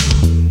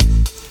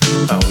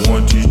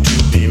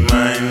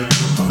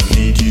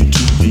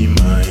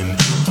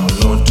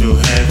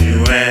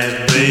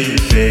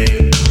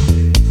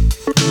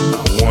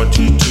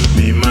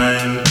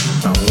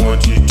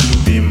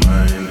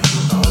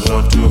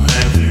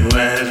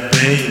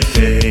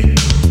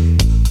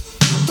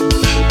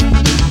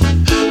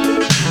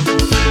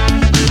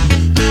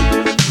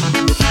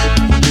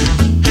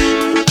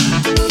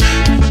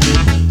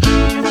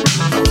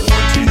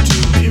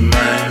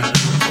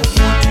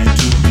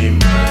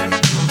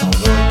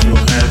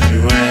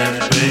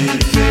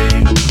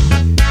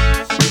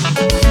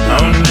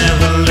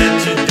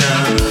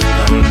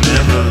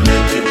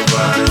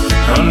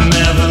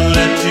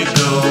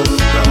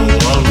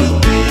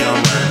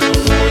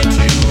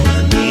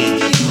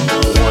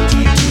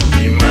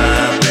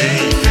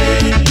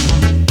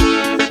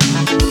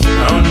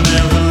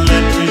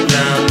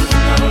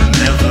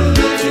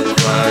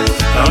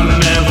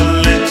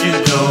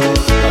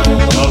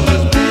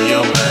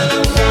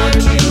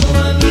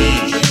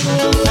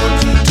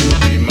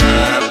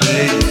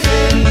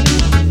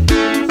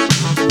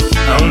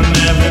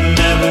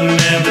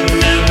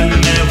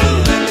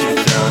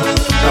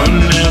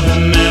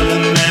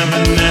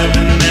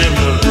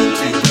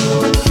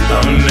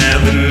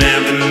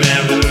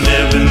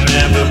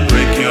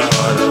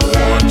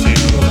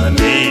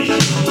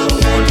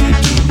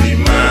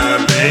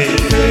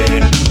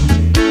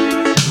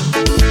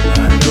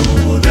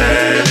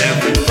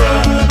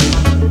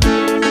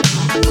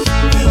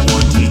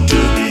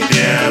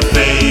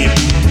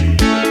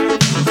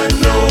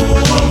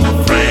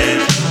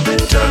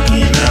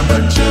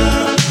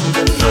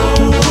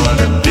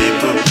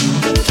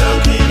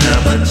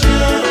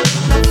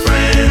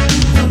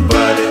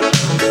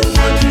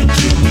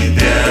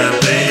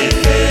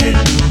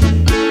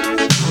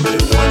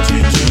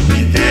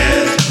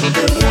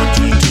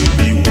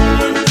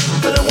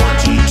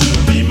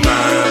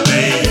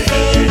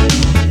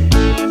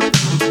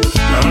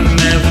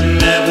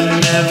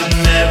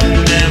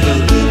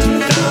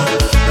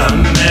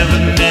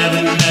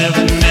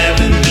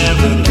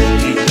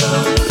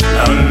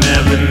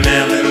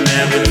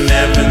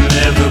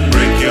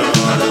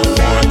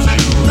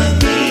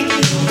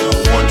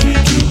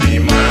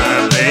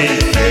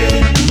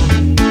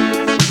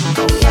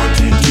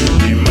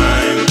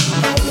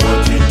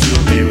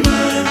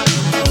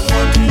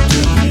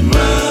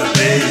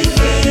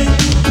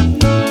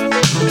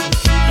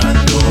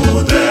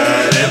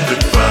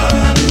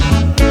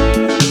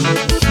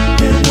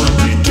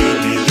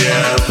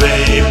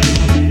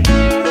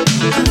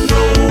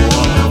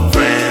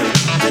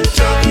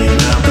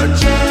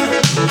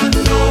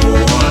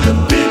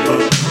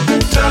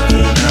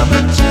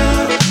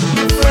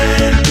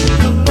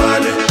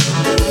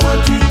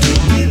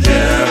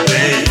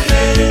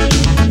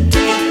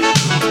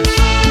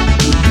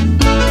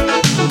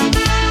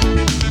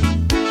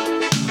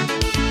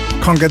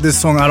 Can't get this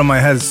song out of my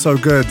head, it's so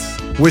good.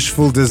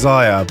 Wishful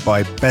Desire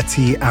by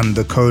Betty and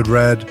the Code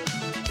Red.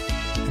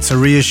 It's a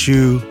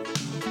reissue.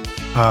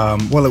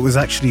 Well, it was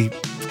actually,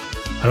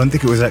 I don't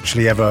think it was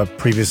actually ever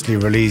previously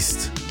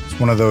released. It's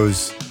one of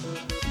those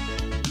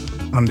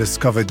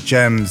undiscovered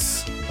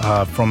gems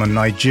from a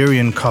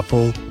Nigerian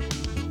couple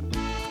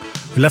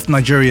who left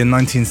Nigeria in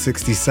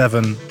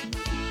 1967.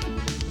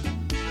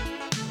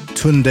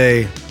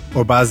 Tunde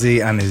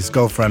Obazi and his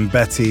girlfriend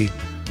Betty.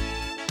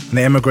 And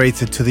they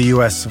emigrated to the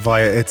US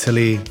via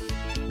Italy.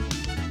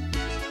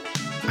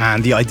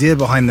 And the idea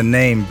behind the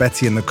name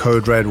Betty and the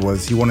Code Red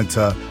was he wanted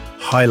to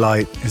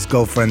highlight his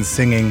girlfriend's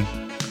singing,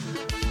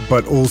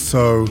 but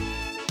also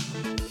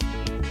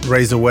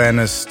raise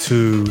awareness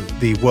to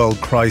the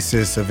world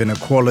crisis of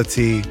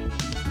inequality.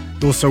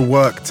 He also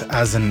worked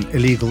as an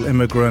illegal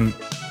immigrant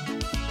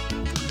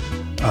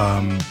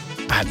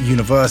at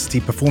university,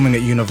 performing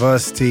at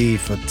university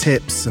for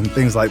tips and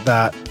things like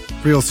that.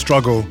 Real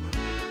struggle.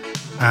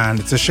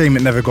 And it's a shame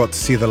it never got to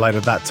see the light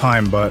at that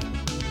time, but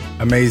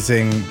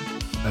amazing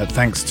that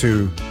thanks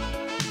to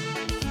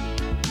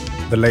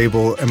the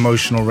label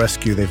Emotional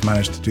Rescue, they've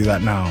managed to do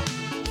that now.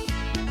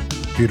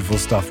 Beautiful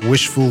stuff.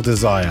 Wishful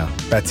Desire,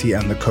 Betty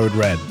and the Code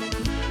Red.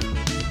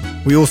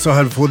 We also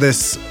heard for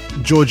this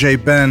George A.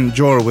 Ben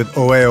Jor with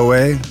Oe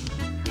Oe,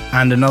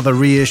 and another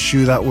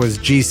reissue that was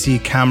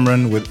GC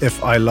Cameron with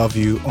If I Love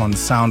You on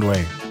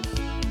Soundway.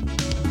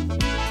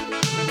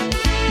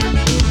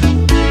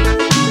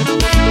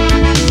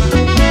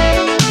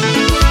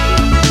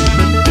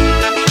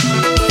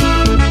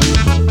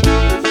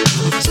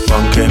 It's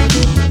punkin',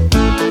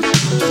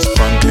 it's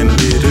punkin',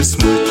 it's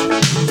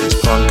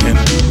punkin',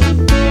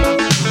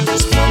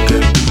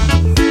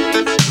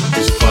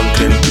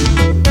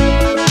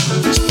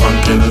 it's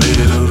punkin'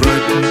 little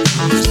right,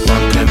 it's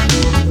punkin',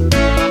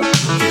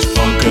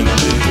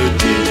 little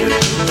DJ,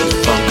 it's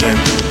punkin',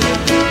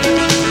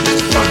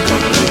 it's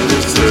punkin'.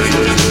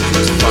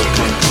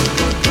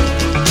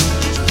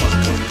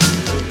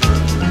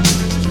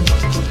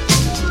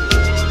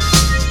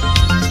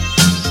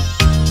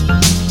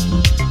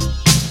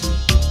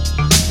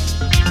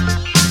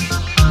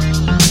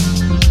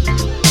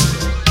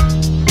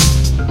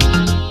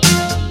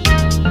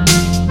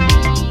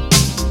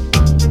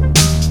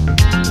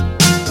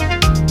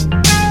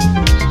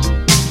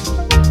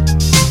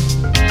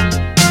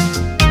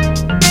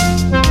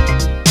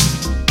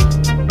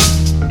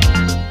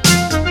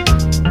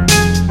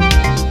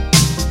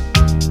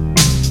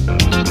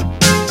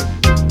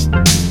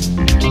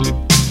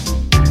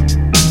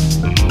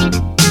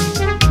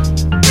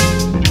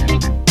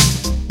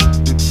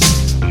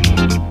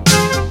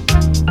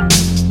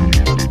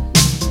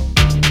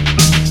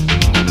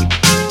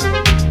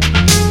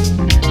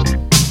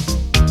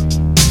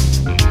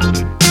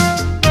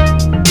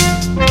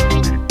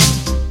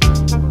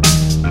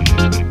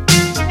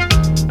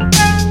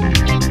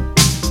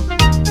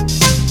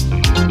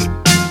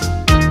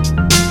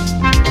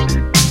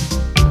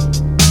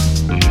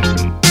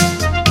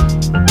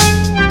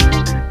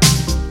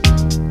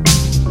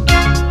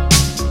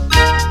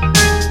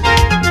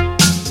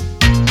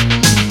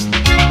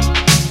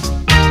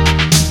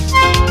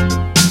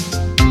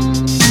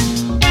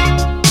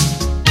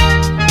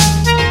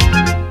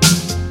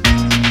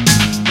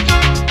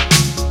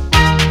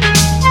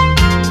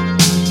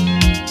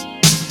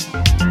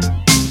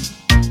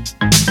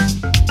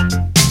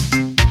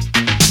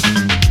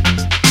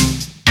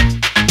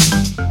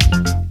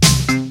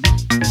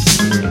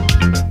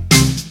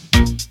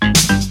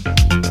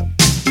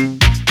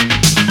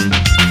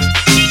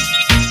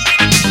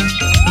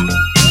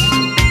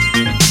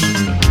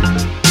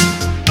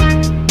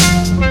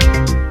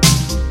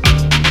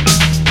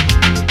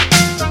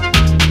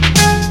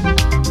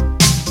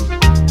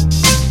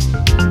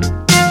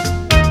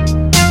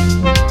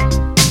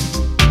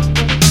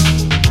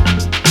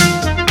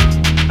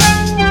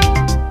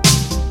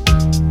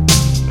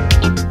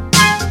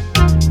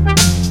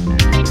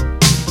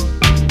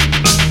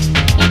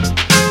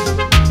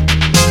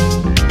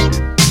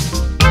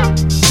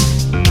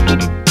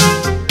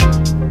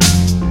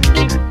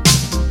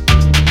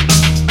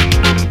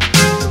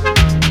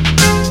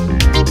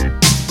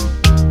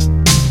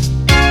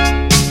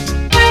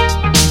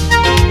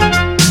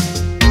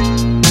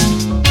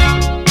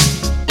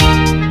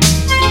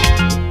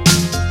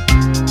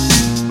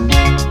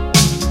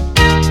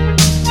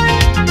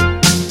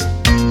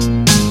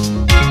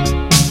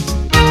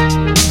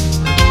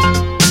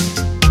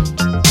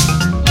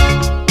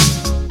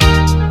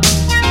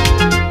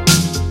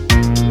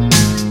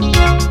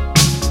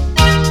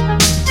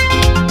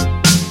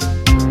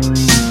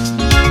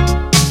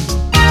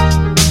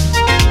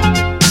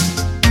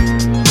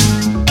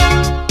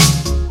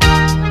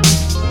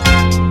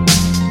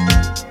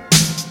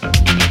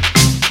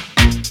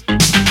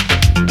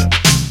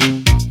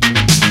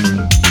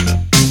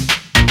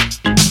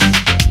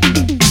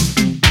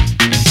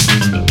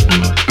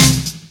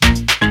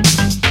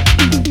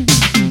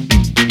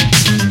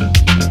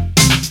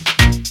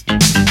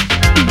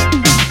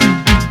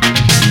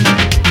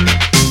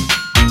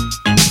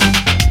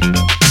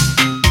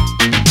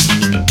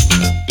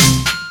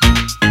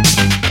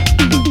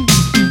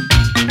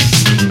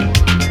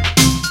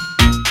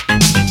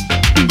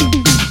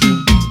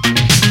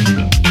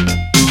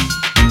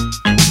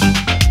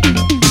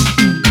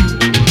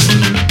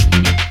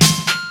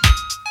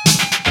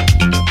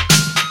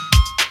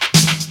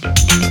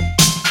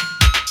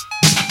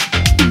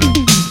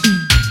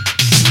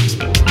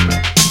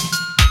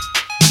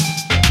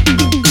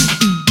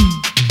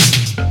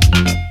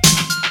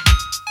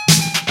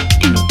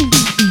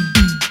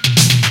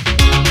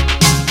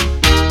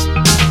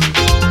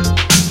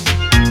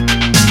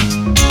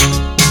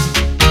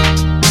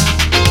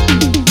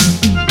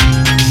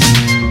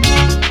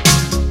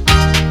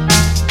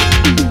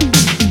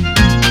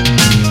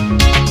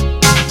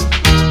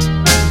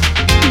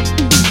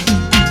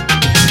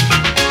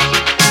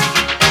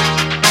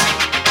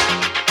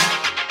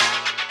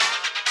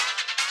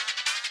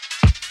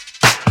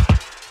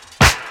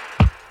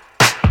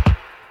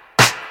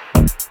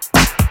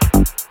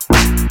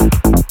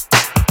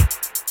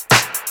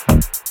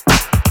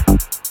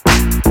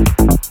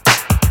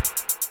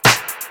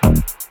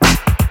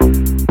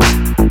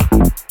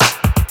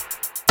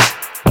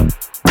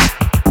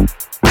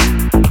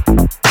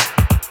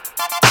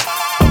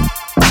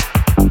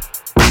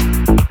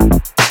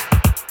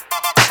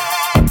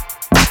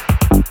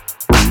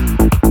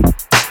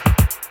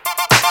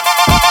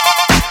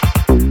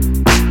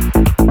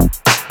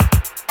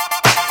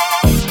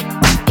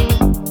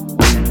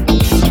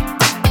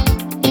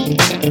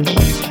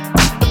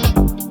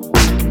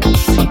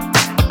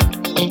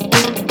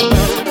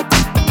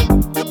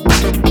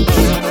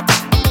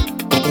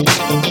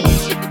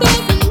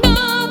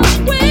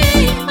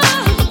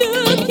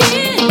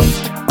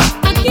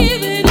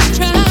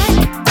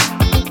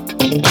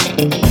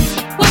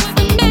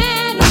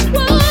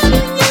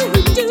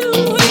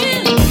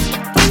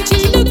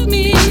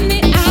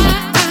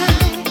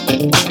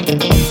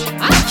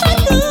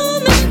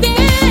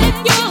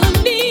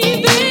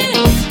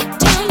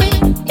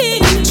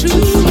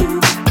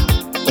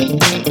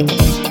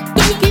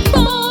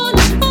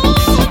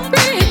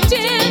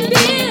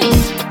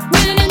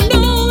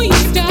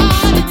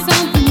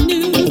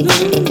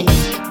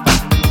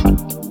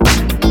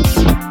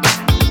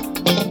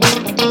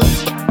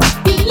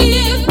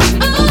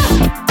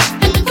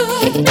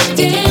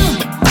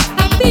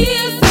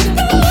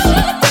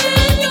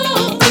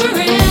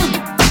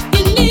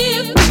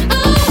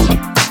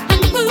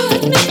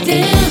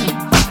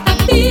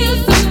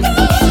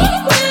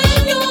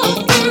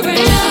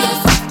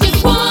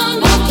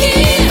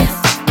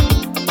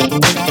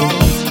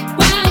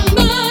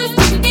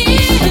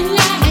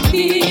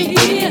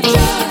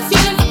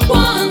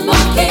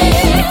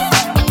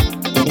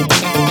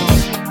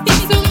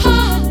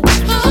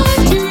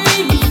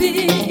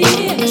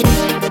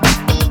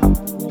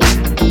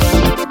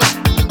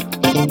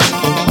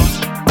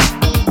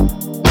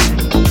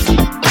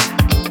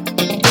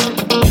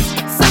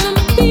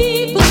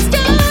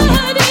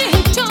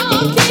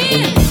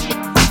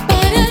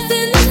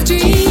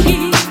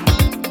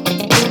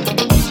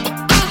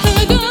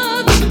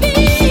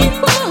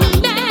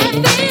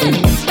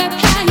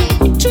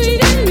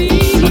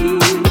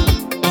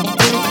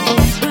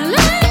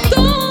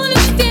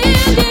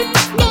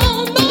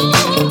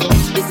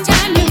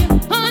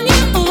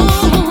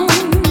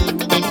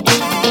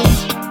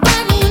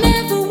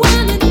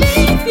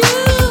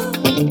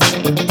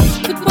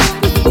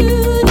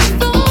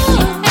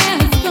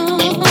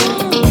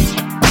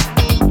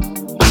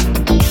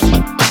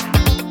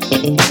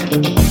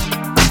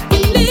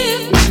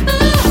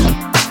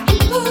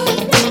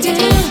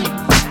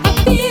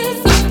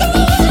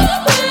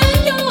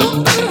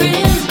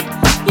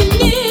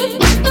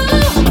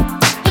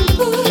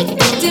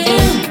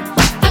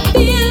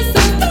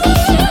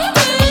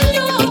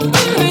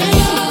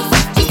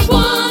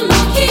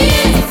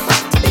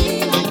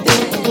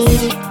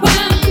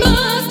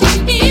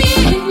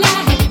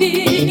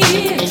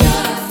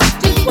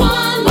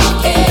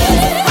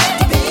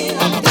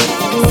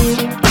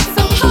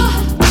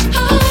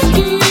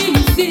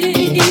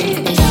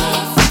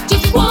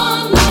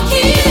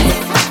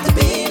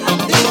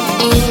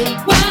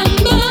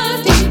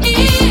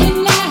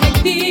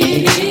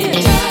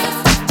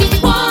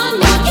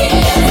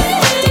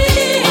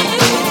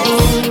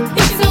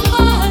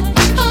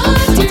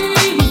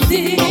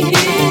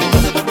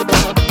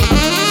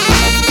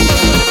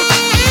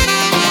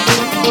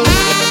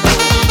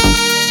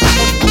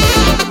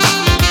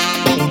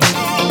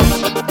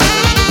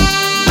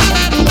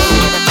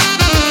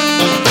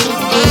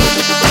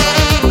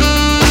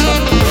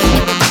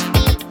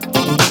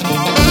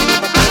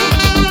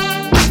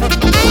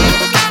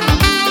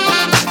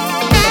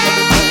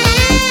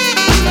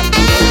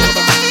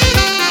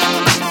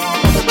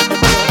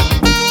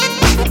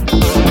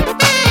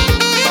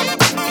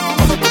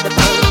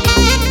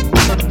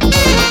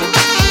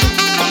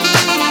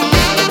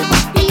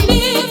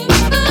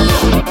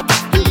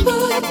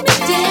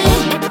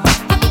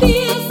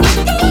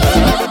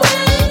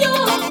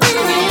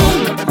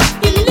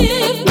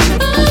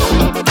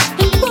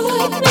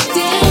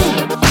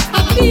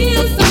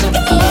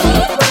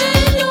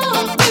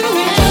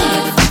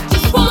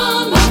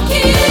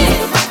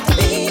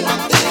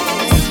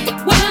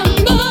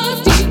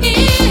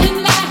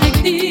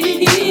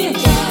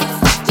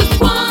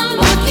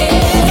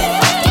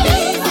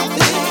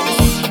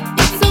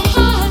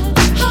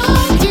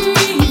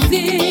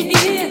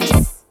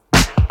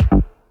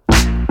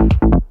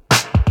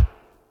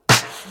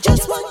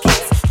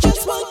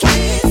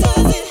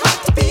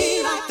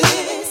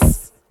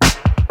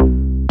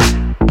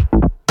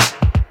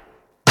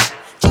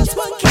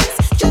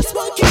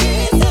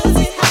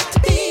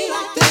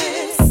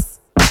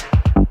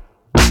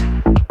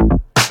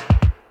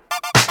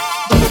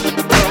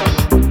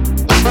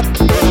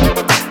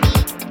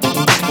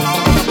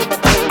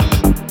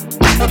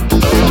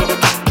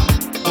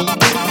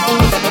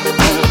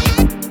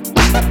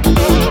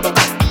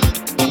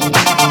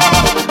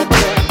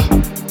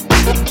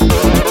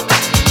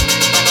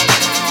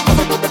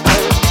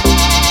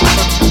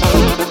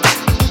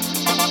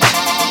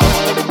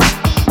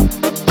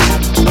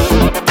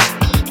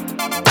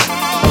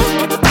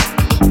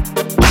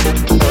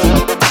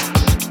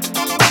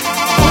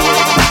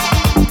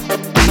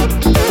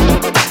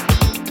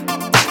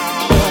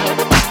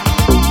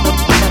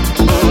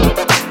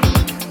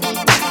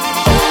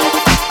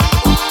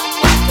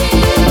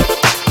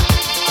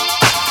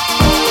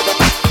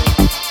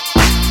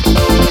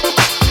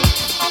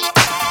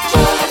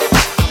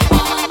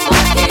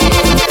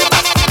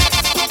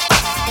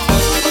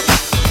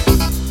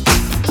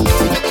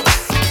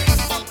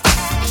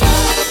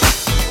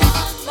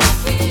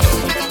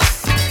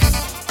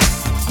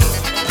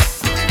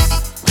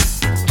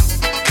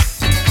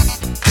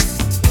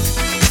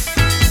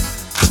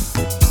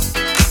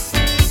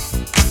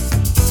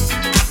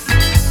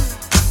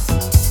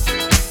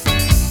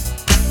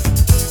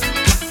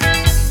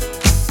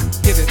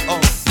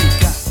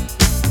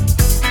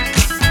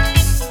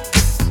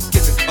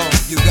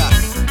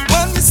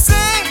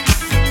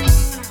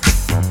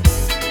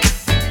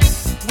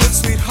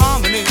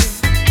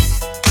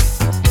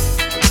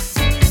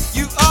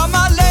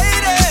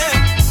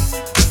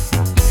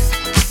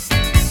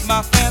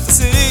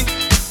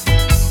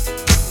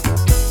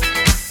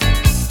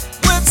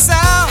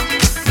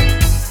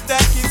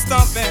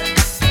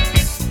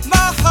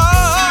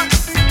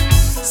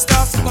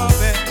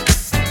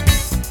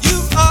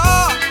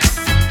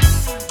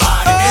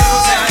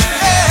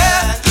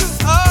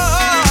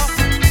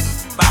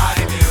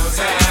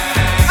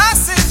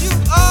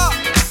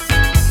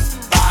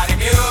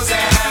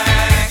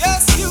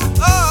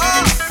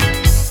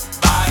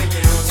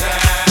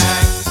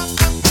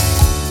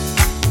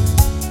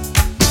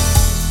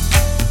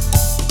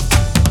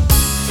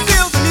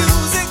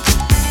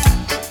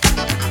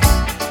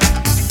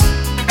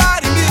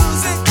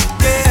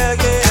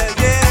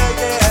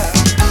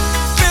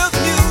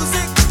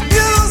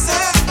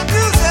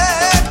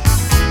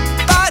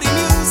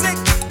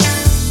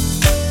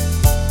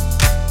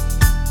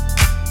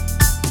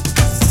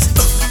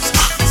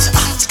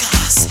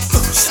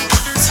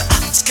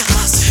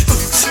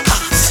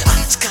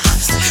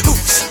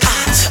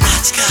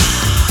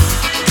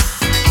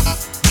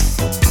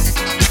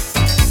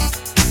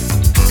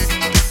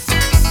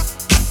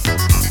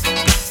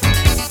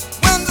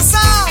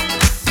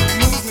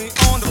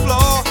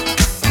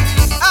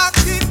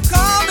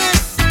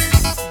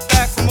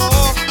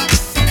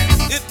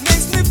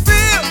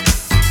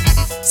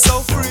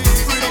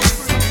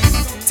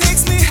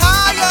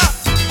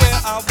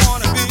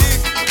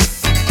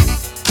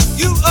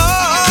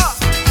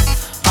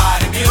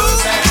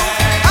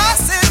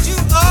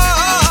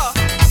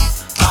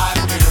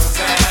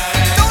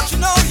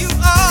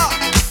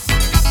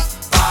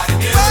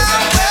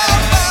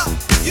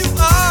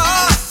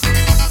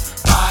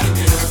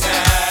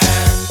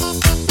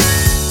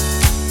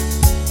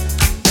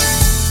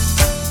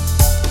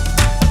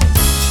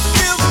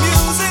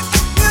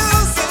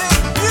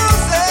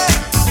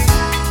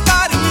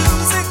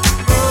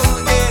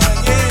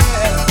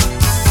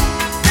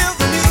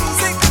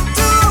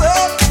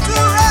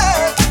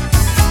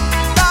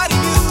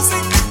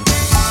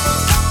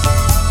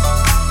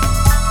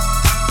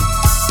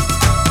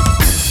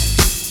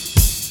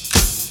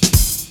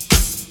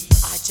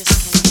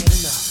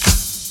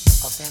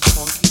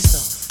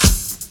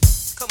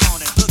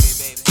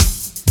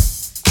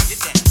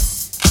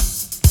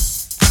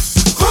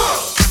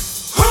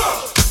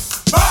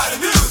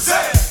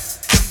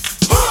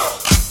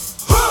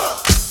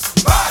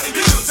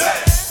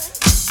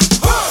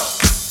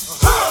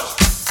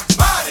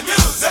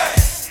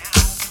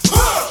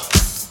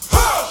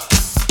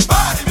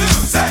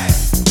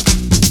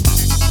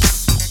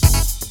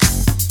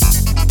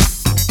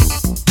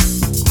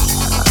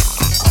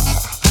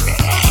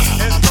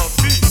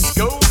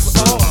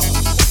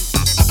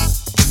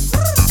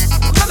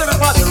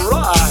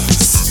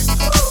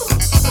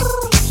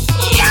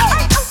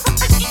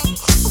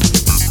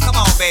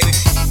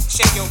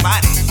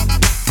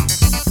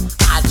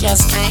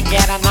 just can't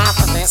get enough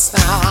of this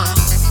stuff.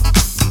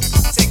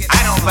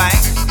 I don't bite.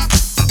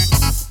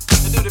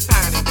 Do the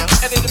poundy do.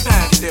 I did the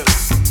poundy do.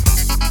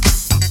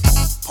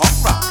 Punk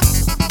rock.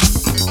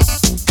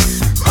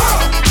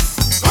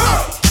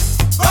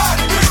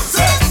 Body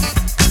music.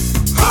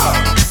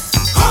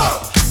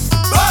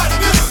 Body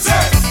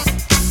music.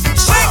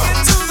 Shake it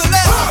to the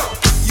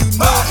left. You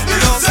know it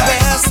goes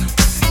best.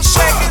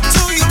 Shake it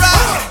to your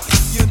right.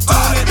 You're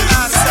doing it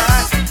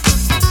outside.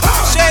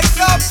 Shake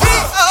your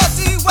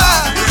P-O-D-Y.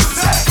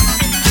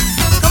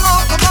 Come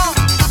on, come on.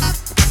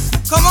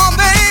 Come on,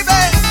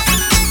 baby.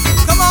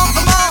 Come on,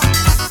 come on.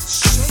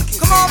 Shake it.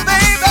 Come on,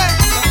 baby.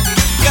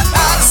 You're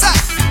out of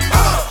sight.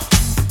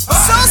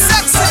 So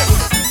sexy,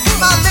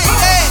 my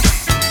lady.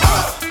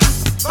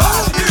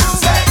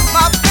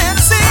 My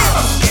fantasy.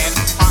 Get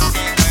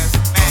funky with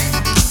me.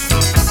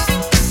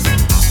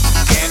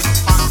 Get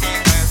funky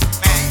with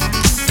me.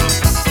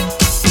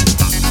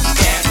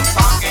 Get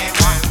funky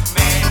with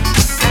me.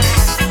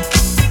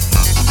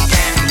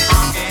 Get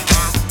funky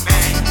with me.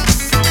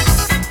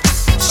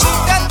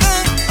 Shoot that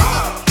thing.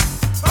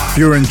 If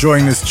you're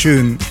enjoying this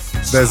tune,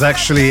 there's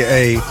actually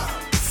a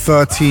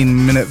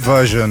 13-minute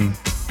version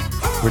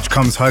which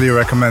comes highly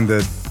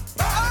recommended.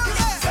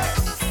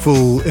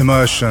 Full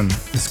immersion.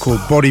 It's called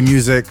Body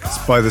Music. It's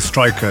by the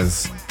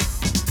Strikers.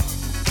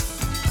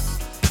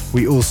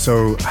 We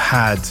also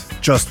had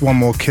Just One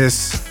More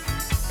Kiss.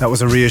 That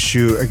was a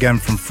reissue again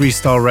from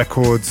Freestyle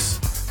Records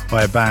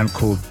by a band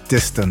called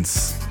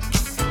Distance.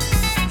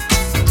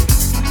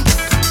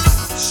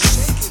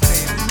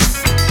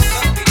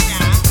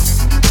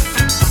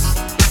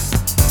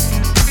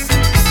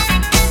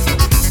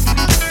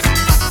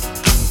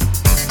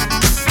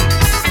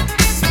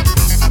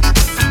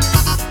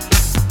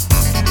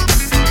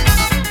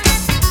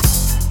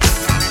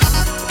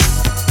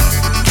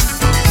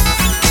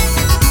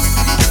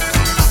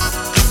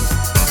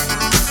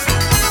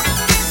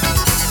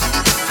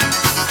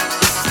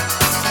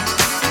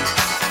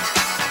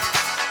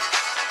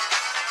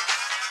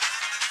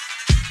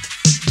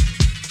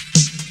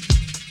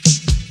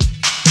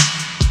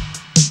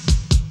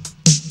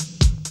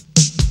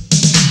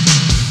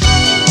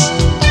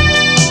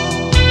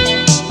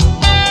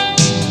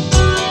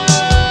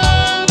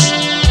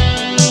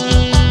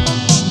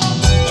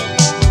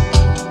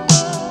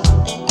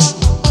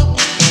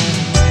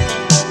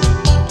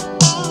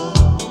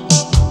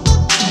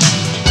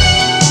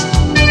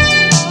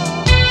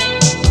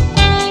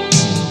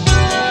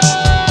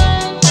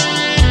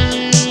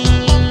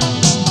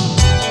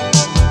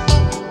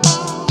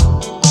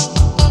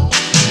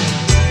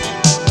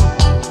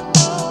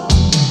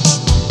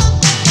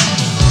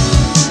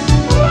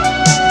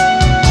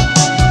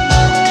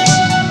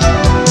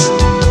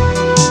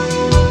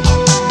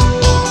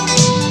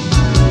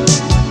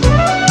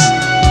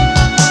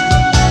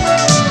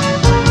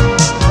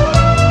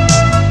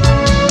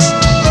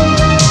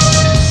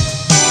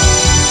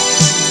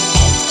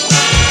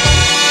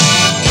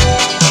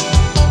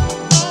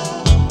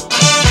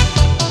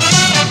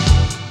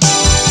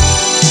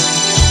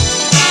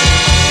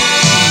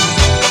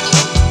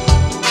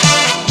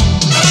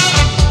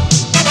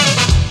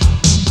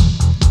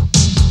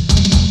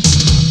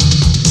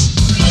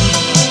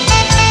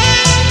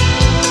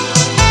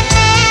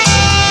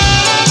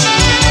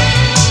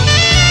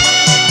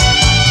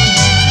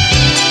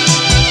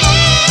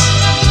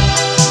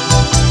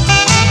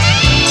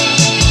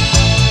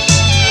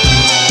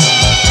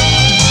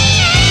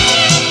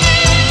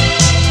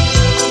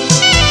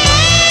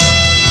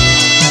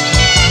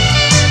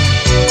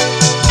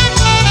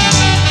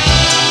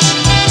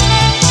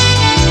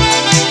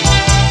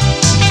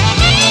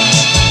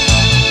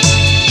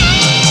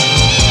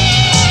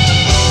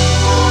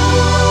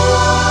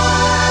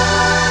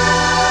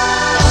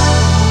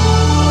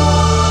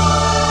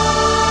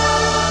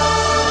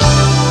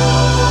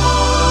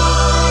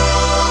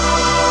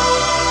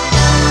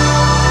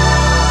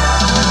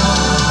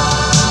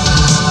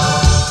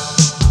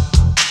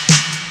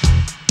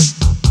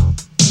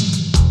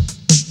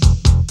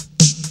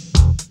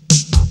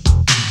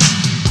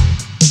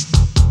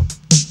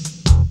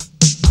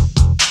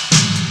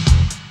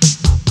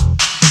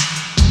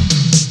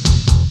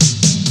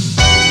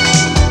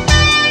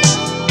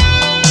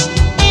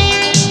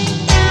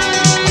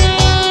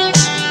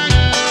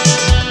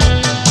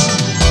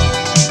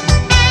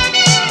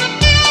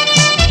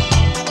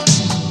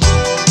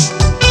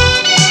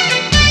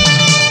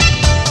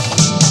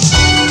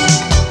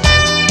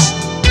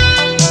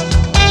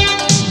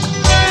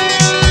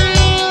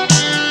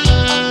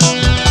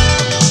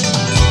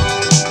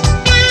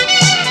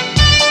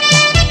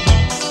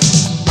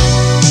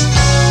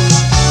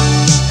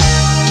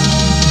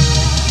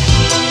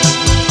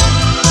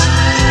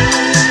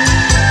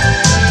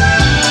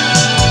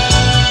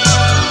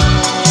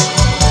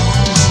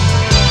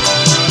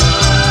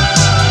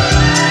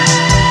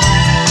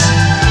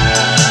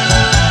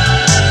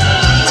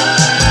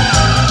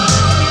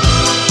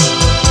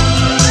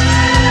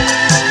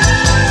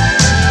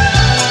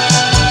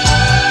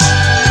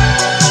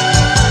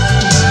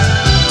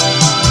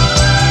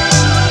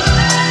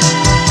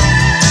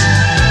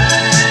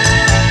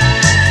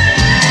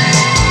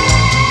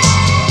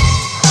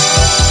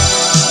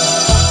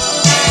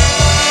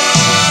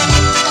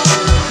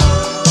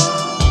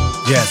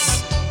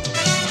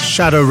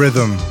 Shadow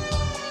Rhythm.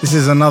 This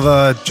is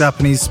another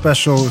Japanese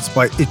special. It's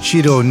by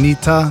Ichiro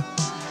Nita,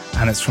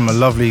 and it's from a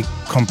lovely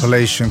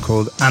compilation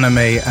called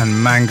Anime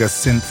and Manga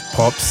Synth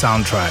Pop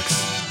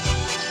Soundtracks.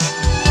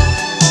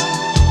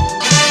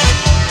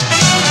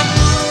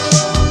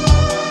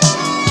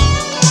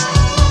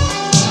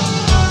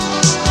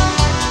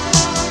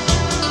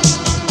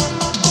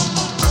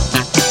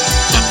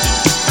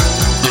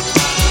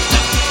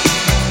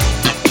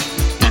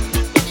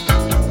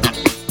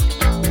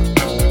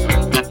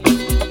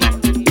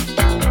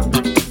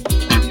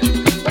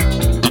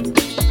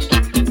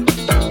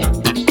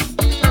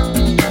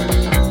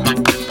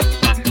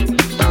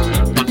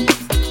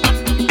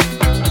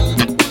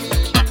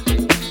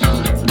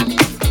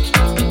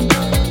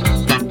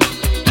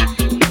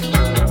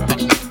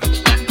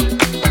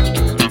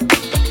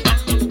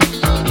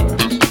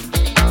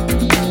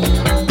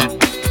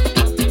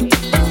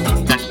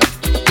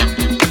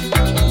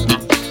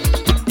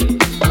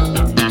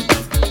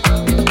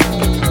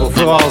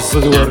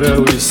 الصدوى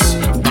الراويس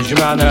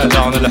جمعنا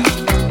دعنا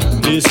الحق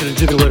بيس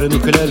الجدوى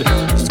نكلال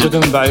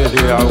تقدم بعيد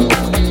يعوق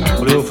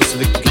ولوف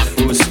سلك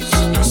الفوس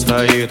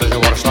سفاية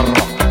جوار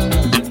شرق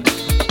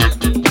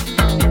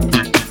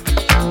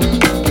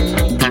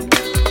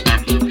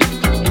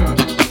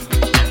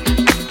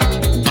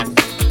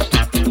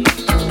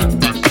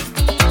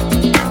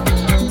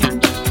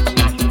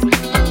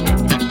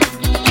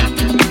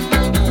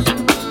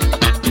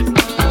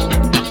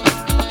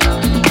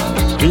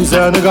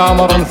ميزان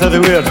قمر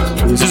ثذوير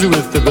يزوز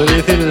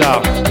تبريث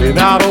اللعب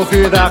بمعروف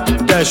ذاك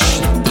داش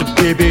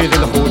تبي بيد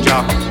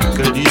الخوجة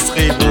كردي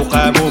سخيب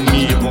وقام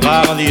أمي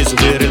مغاغلي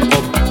زوير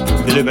القب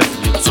بلبث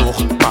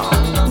يتسوخ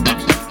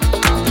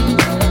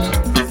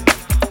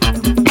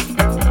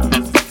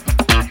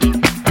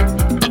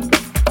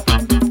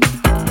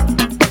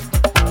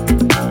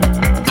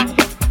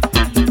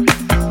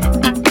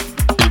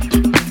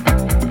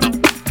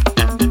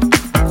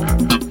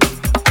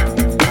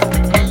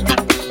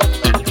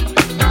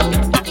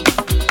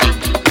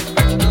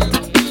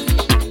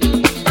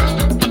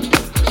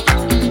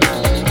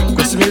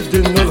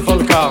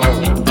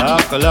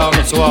قلام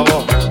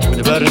سواوا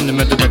ودبرن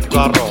مدمك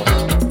قارو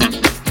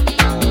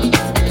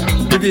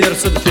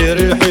بيرسد في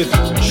ريحيث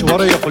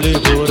شوار يقلي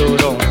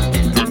بورولو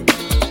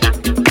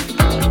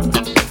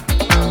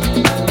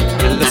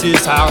اللي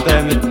سيسعى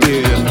قدام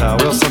الدين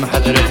ويصن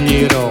حضرت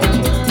نيرو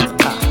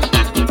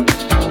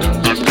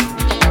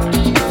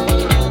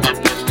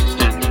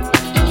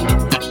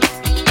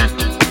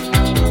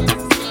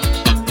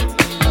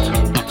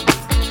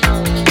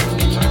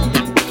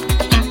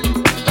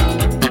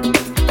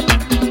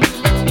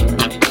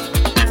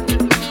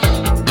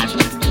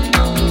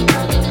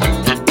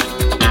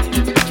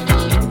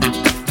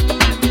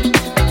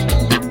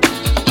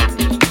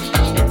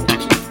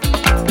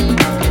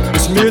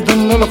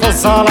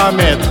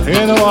الظلامات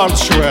هنا وارد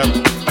شوال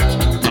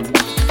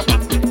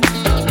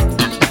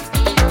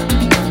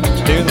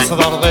دين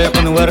صدر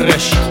ضيق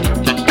نورش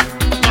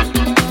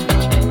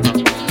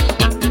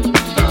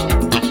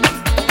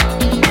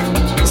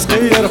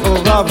صغير في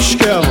الضاب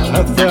الشكال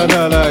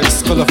هالثانى لا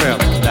يسقل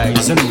فيض لا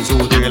يزن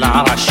زودي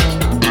العرش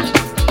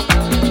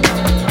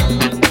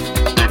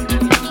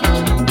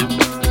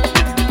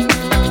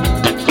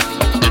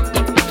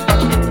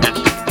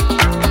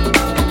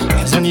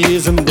حسن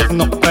يزم دف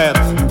نقاط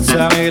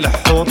سامي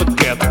لحوط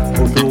القيط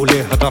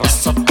وذولي هدر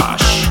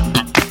 16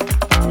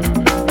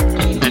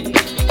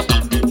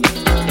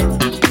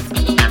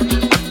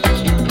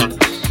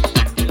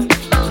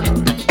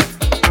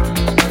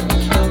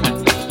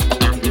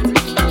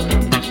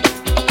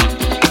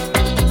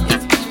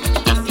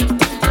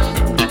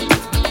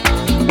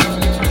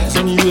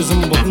 حسن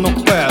يزم دف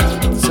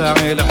نقاط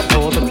سامي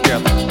لحوط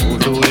القيط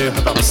وذولي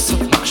هدر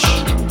 16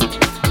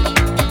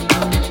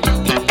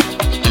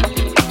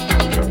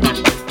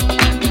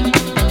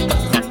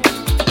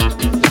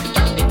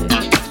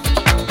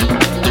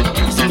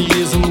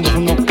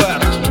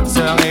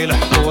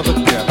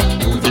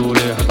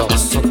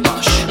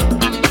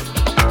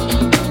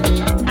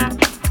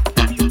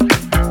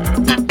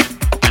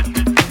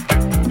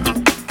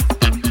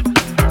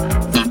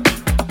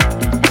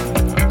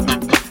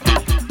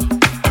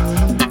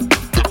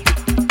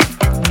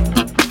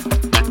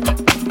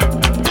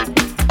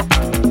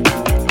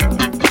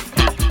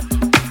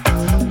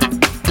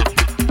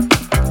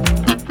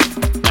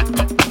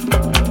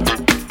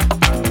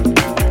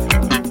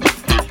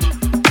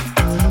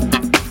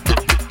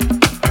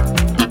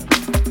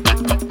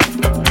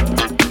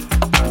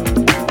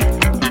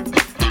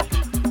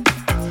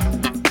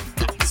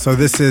 So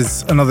this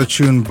is another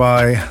tune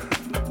by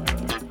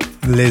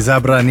Les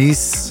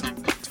Abranis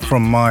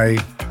from my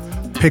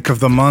pick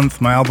of the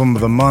month, my album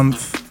of the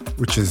month,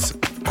 which is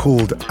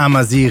called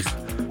Amazigh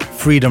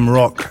Freedom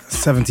Rock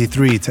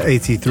 73 to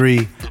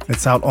 83.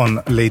 It's out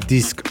on Les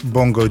Disques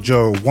Bongo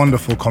Joe,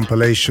 wonderful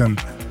compilation.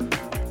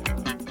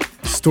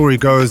 Story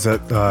goes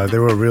that they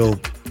were a real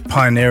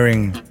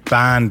pioneering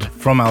band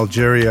from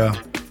Algeria.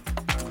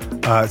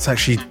 It's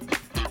actually,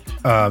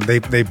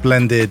 they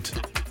blended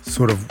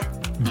sort of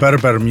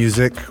Berber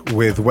music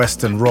with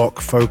Western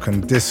rock, folk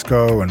and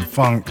disco and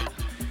funk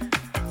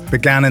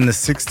began in the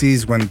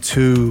 60s when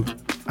two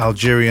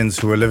Algerians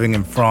who were living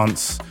in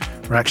France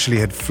or actually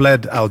had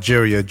fled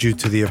Algeria due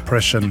to the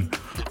oppression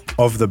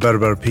of the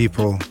Berber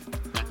people.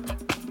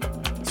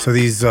 So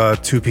these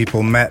two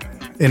people met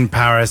in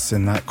Paris,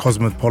 in that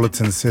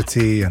cosmopolitan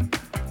city,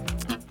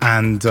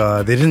 and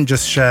they didn't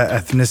just share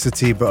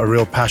ethnicity but a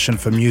real passion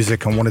for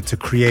music and wanted to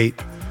create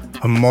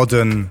a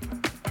modern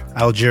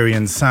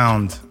Algerian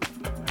sound.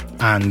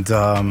 And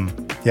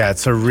yeah,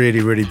 it's a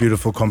really, really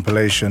beautiful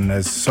compilation.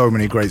 There's so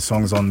many great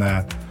songs on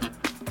there.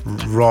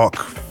 Rock,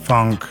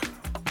 funk,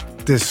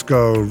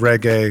 disco,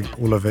 reggae,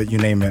 all of it, you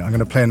name it. I'm going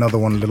to play another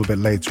one a little bit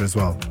later as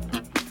well.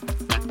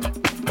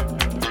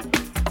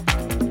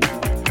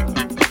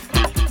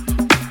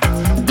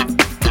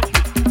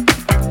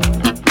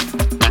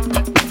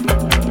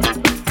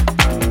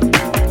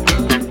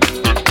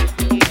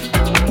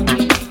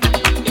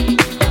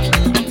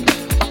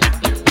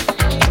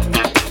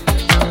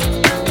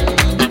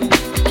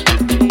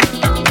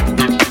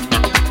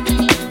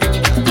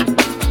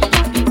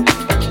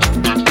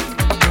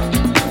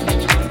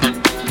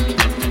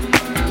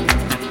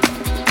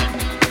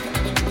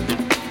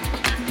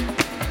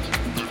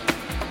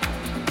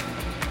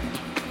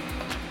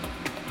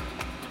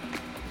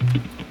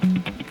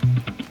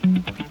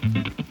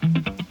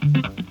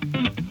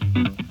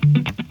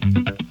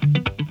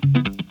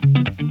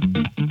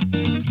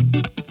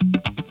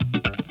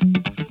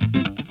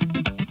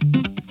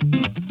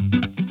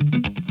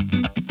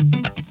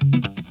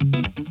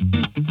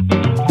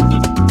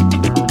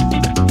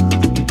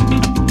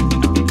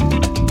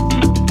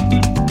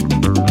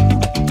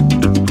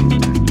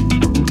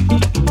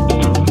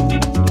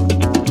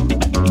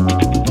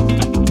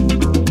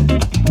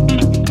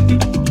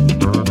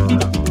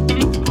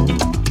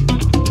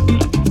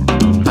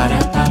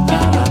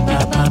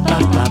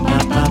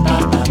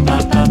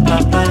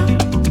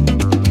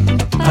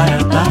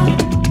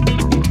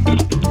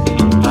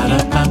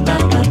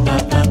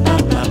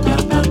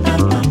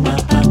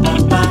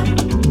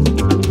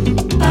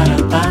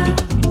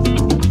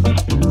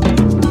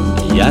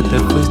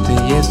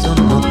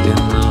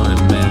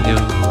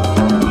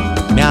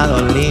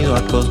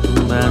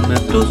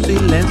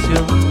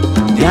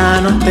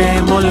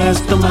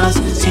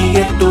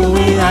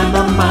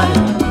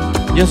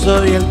 Yo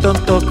soy el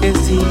tonto que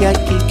sigue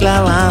aquí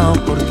clavado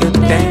porque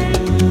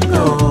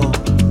tengo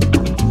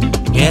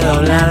miedo a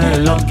hablar de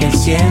lo que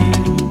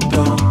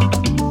siento.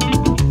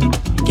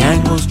 Qué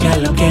angustia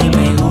lo que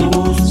me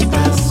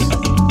gustas.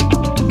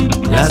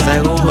 Las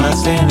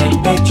agujas en el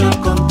pecho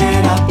con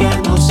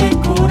terapia no se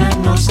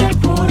curan, no se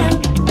curan.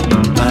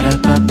 Para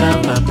pa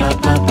pa pa pa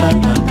pa pa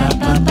pa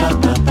pa pa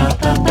pa pa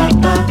pa pa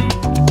pa.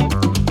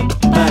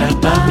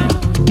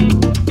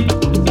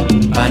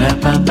 Para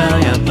pa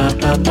ya pa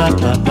pa pa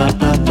pa pa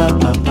pa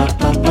pa pa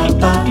pa pa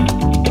pa.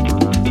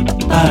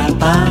 Para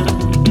pa.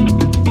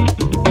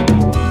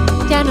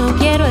 Ya no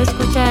quiero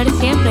escuchar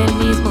siempre el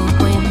mismo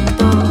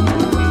cuento.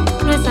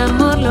 No es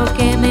amor lo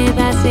que me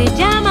da, se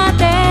llama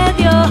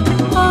tedio.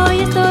 Hoy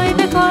estoy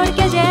mejor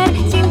que ayer,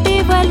 sin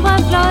ti vuelvo a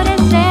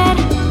florecer.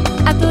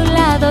 A tu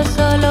lado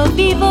solo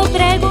vivo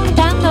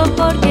preguntando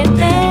por qué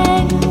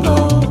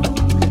tengo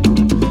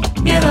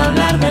miedo a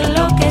hablar de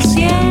lo que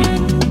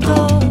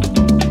siento.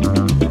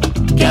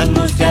 Qué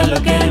angustia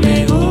lo que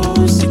me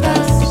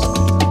gustas.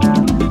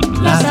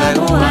 Las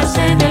agujas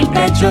en el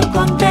pecho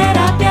con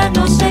terapia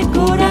no se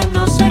curan,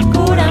 no se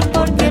curan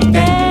porque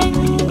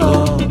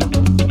tengo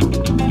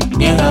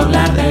miedo a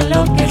hablar de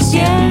lo que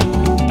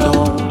siento.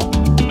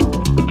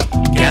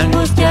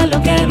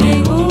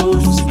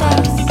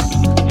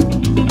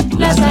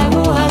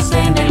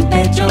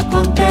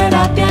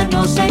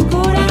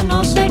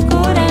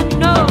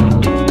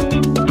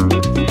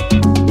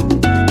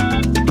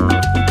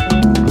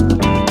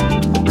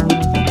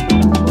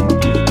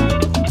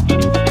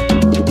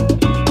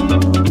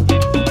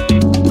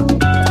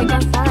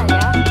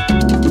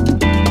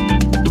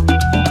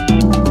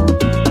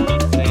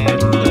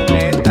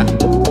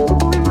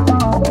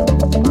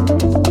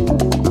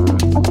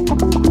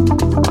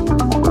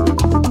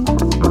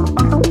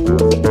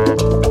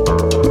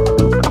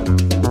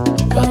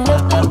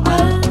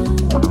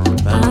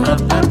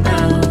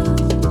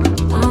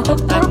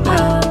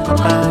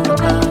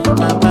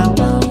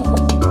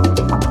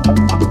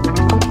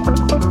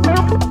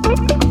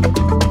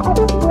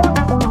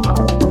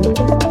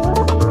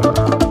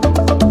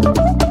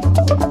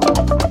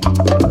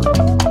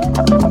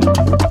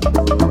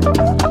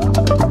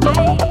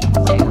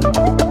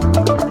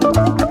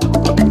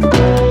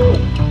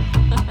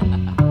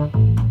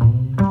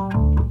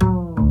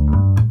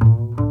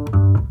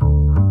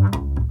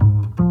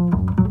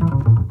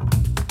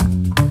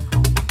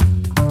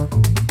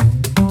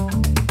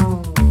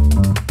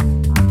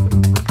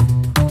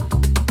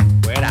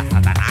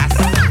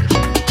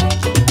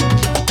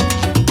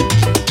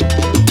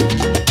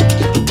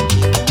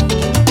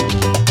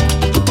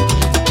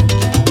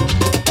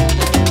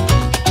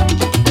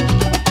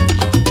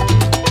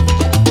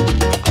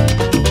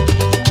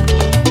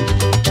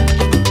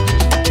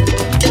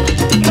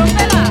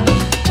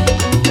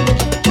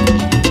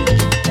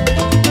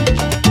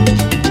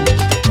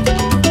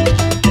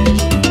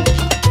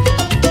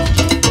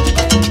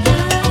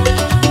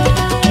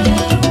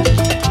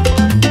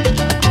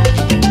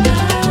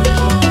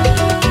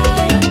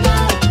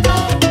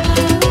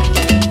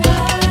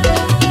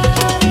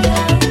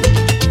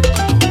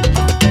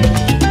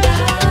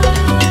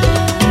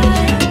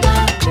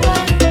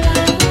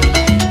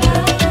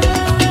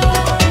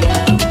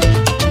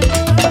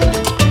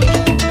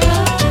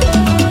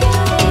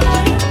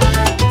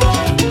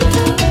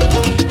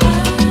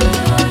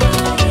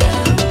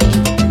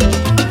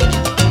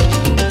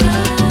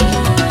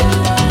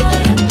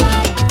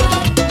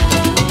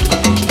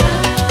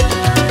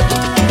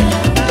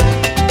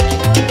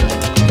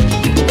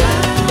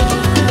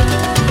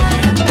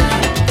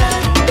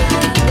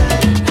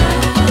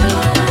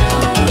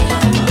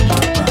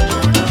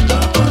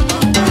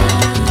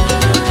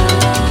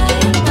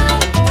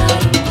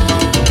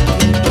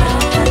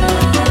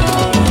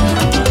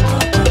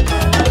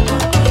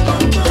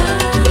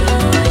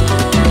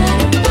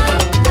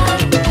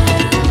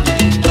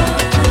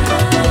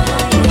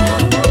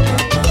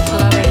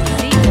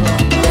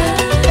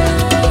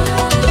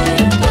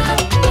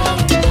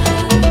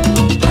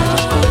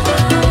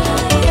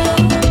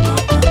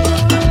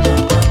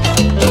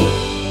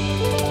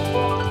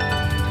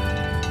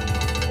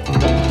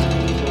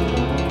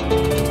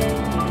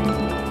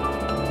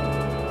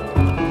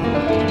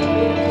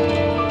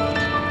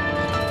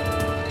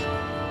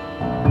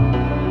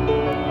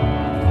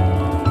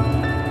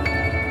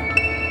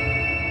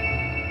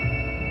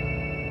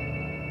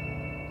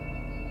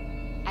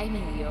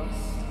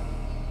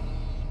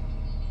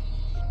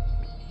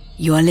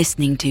 You are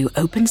listening to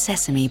Open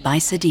Sesame by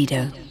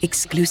Sadeedo,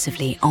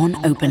 exclusively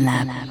on Open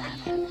Lab.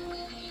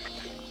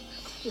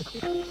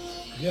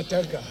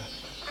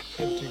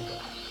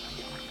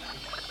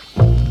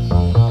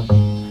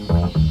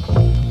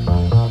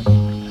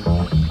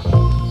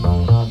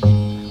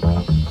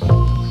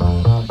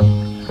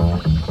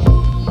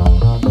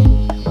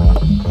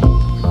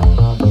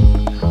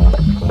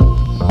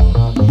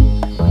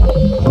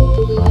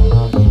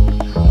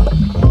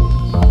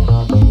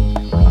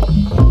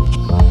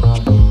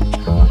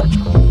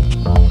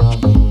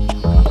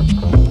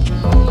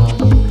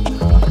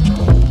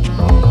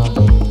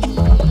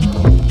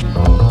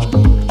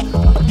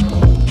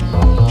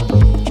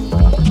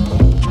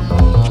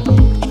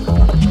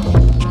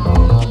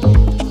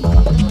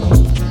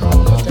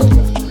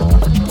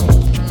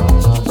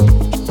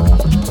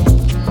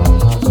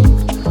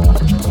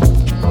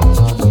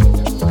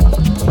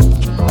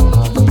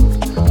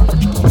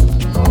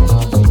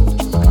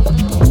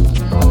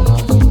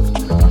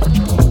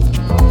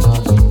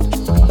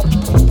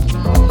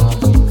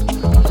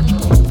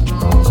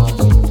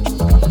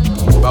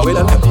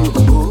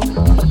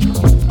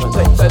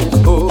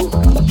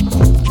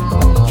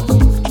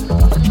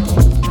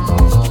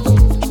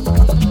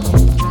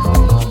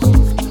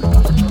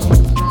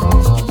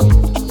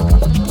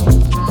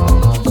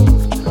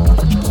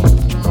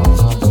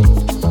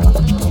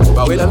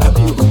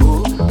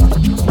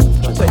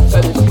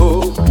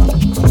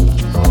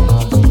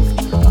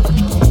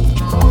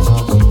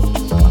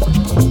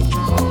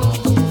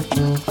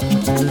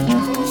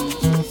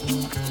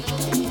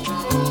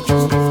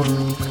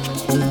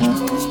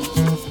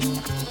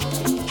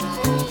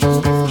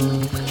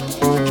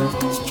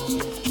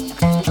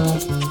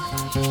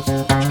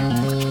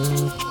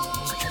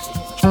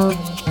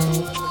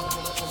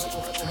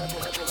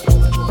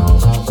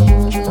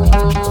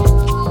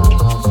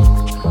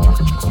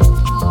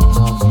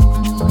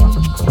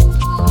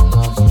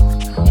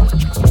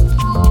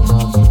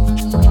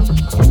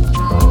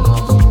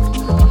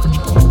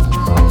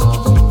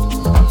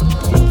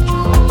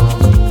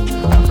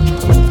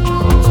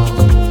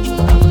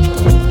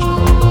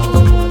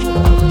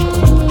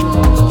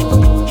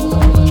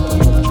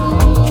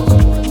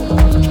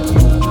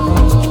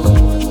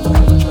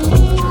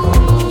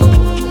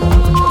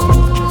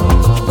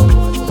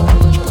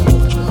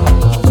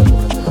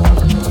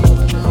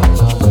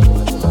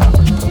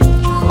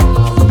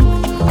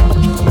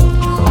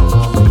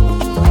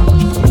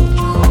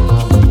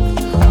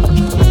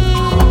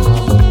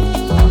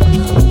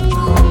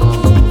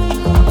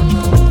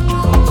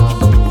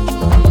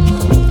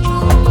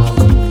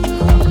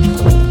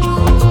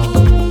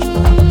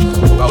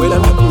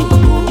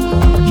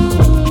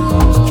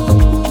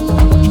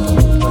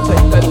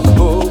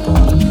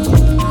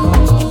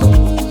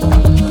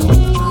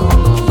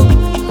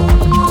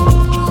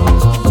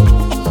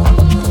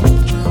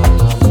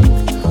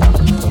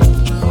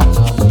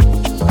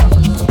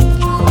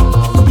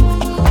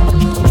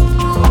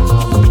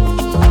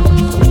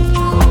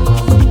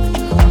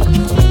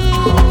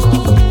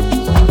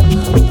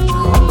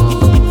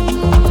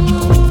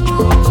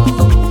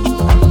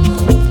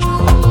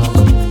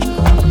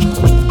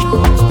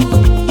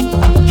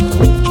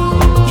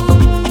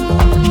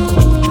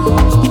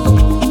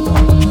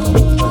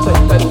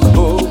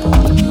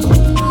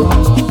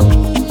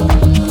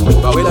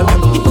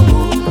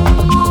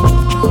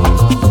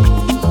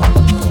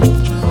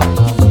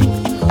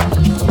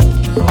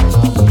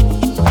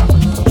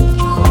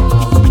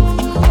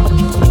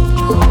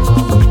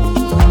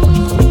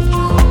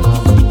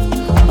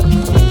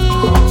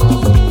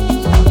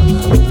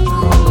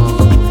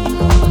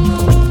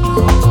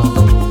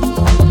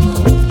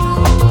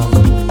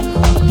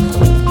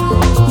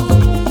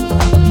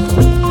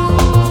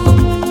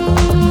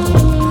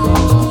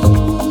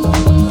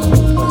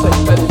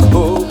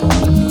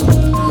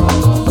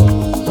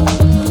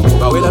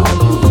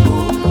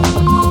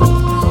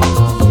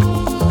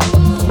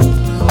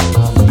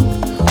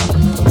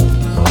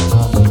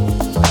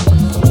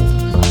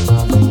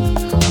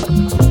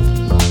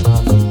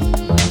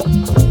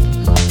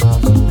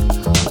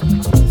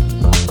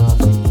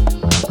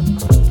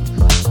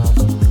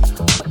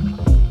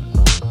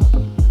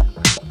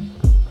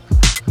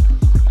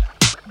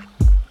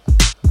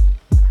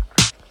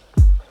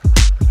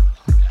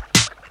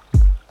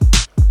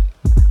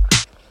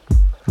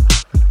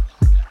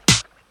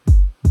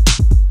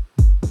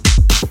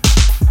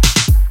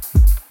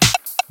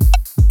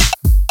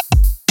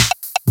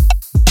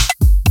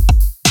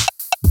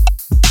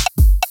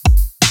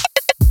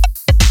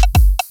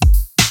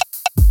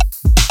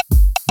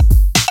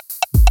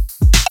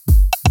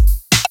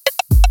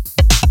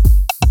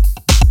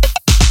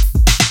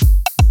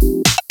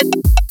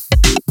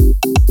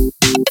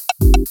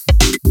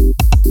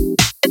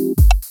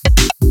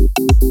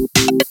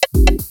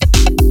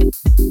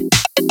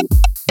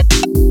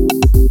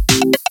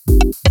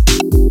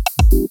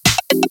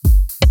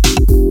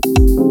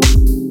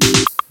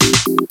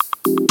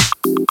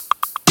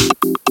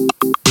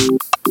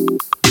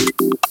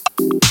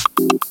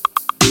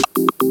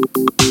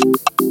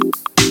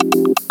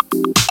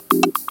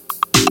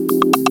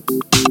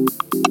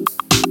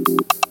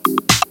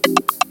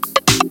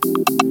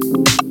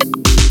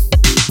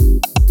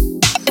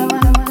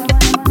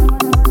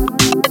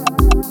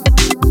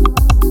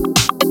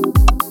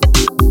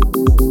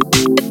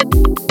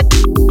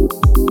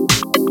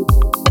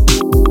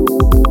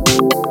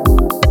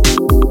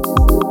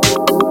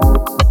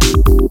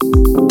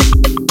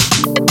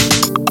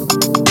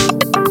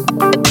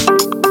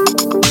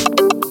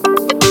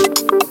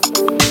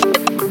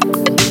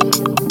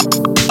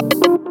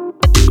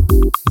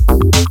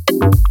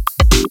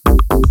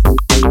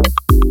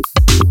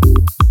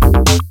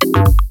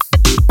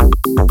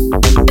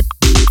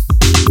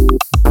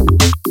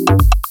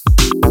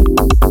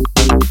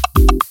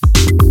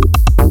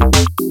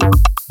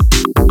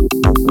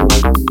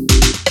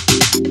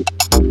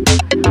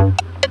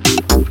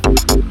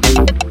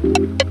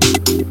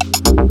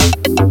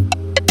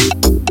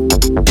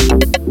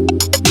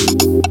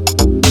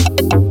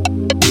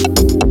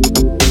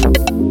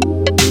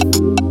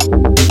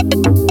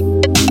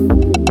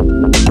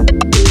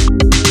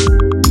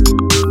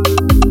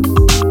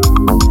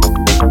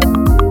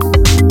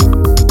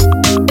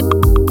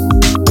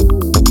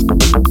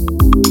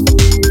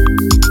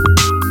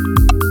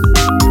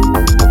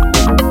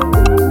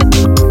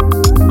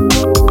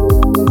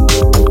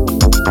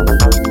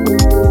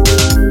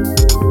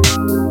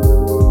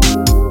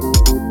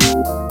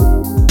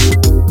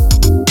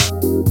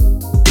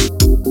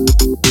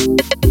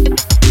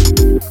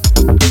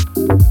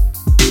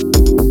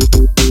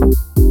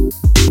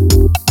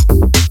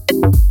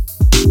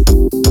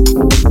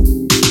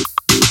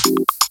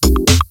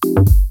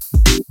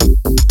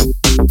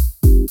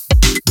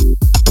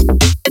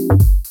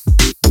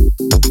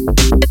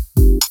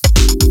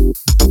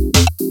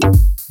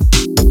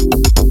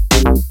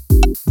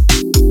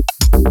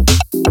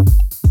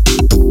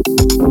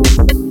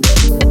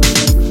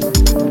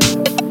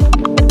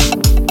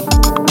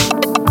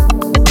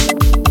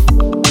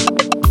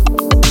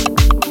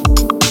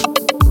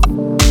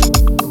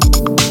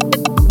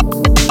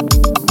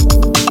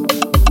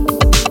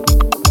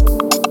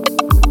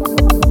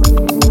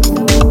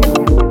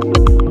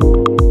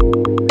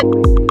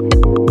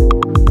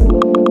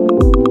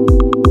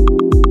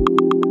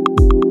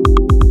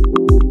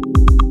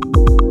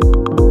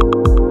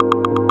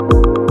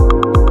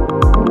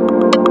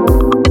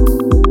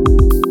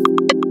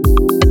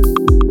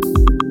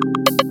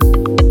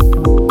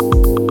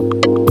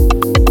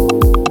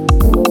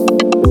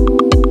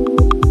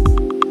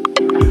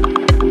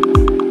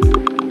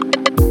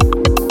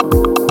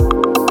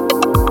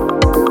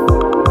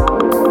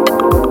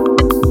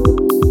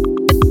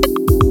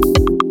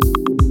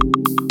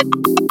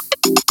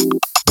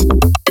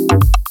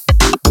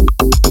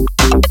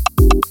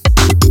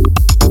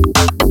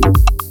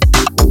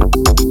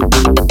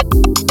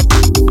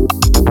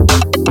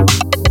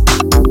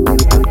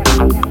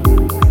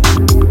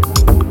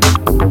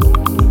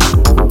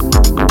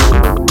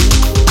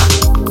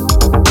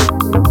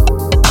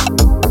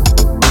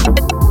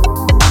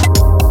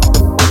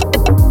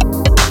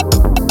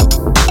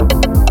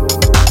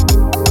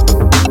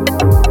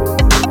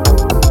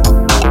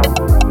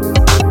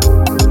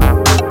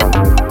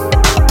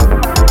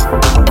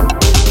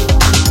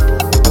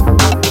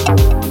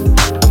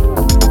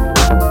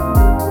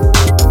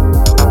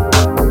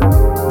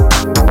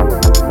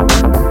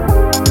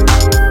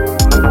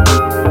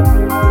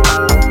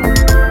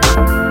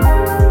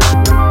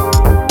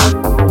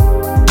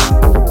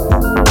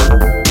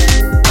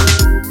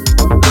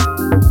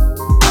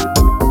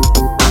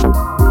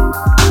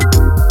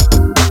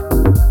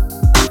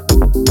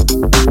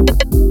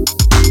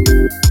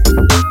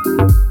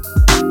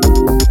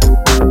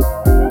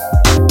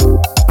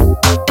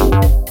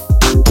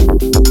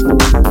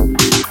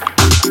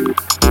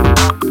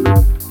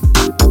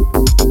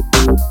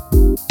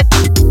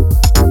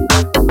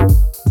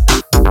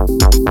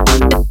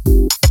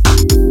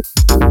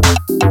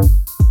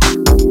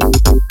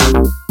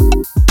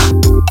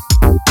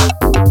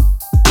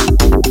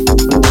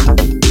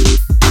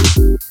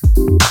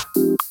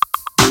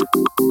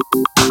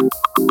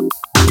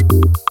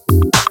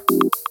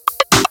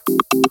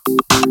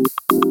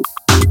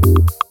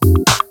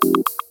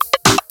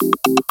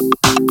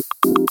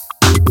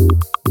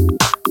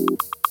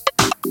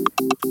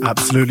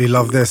 Absolutely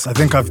love this. I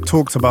think I've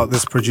talked about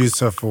this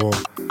producer for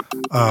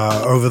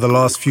over the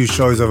last few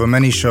shows, over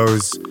many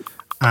shows,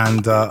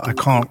 and I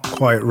can't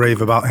quite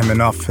rave about him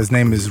enough. His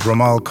name is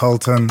Ramal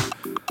Carlton.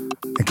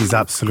 I think he's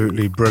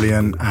absolutely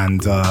brilliant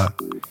and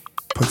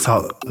puts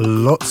out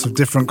lots of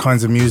different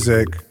kinds of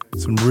music,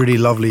 some really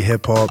lovely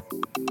hip-hop,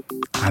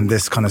 and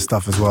this kind of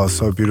stuff as well.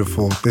 So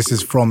beautiful. This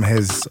is from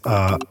his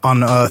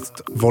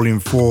Unearthed Volume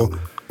 4.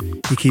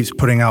 He keeps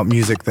putting out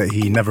music that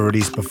he never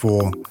released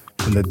before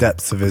from the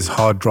depths of his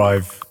hard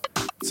drive.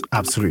 It's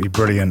absolutely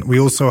brilliant.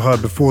 We also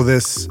heard before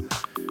this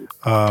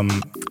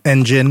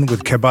Engine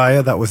with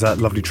Kebaya. That was that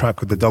lovely track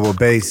with the double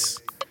bass.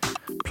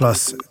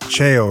 Plus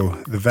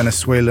Cheo, the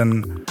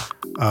Venezuelan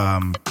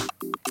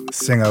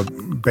singer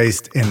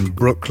based in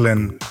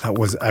Brooklyn. That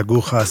was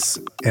Agujas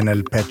en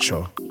el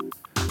Pecho.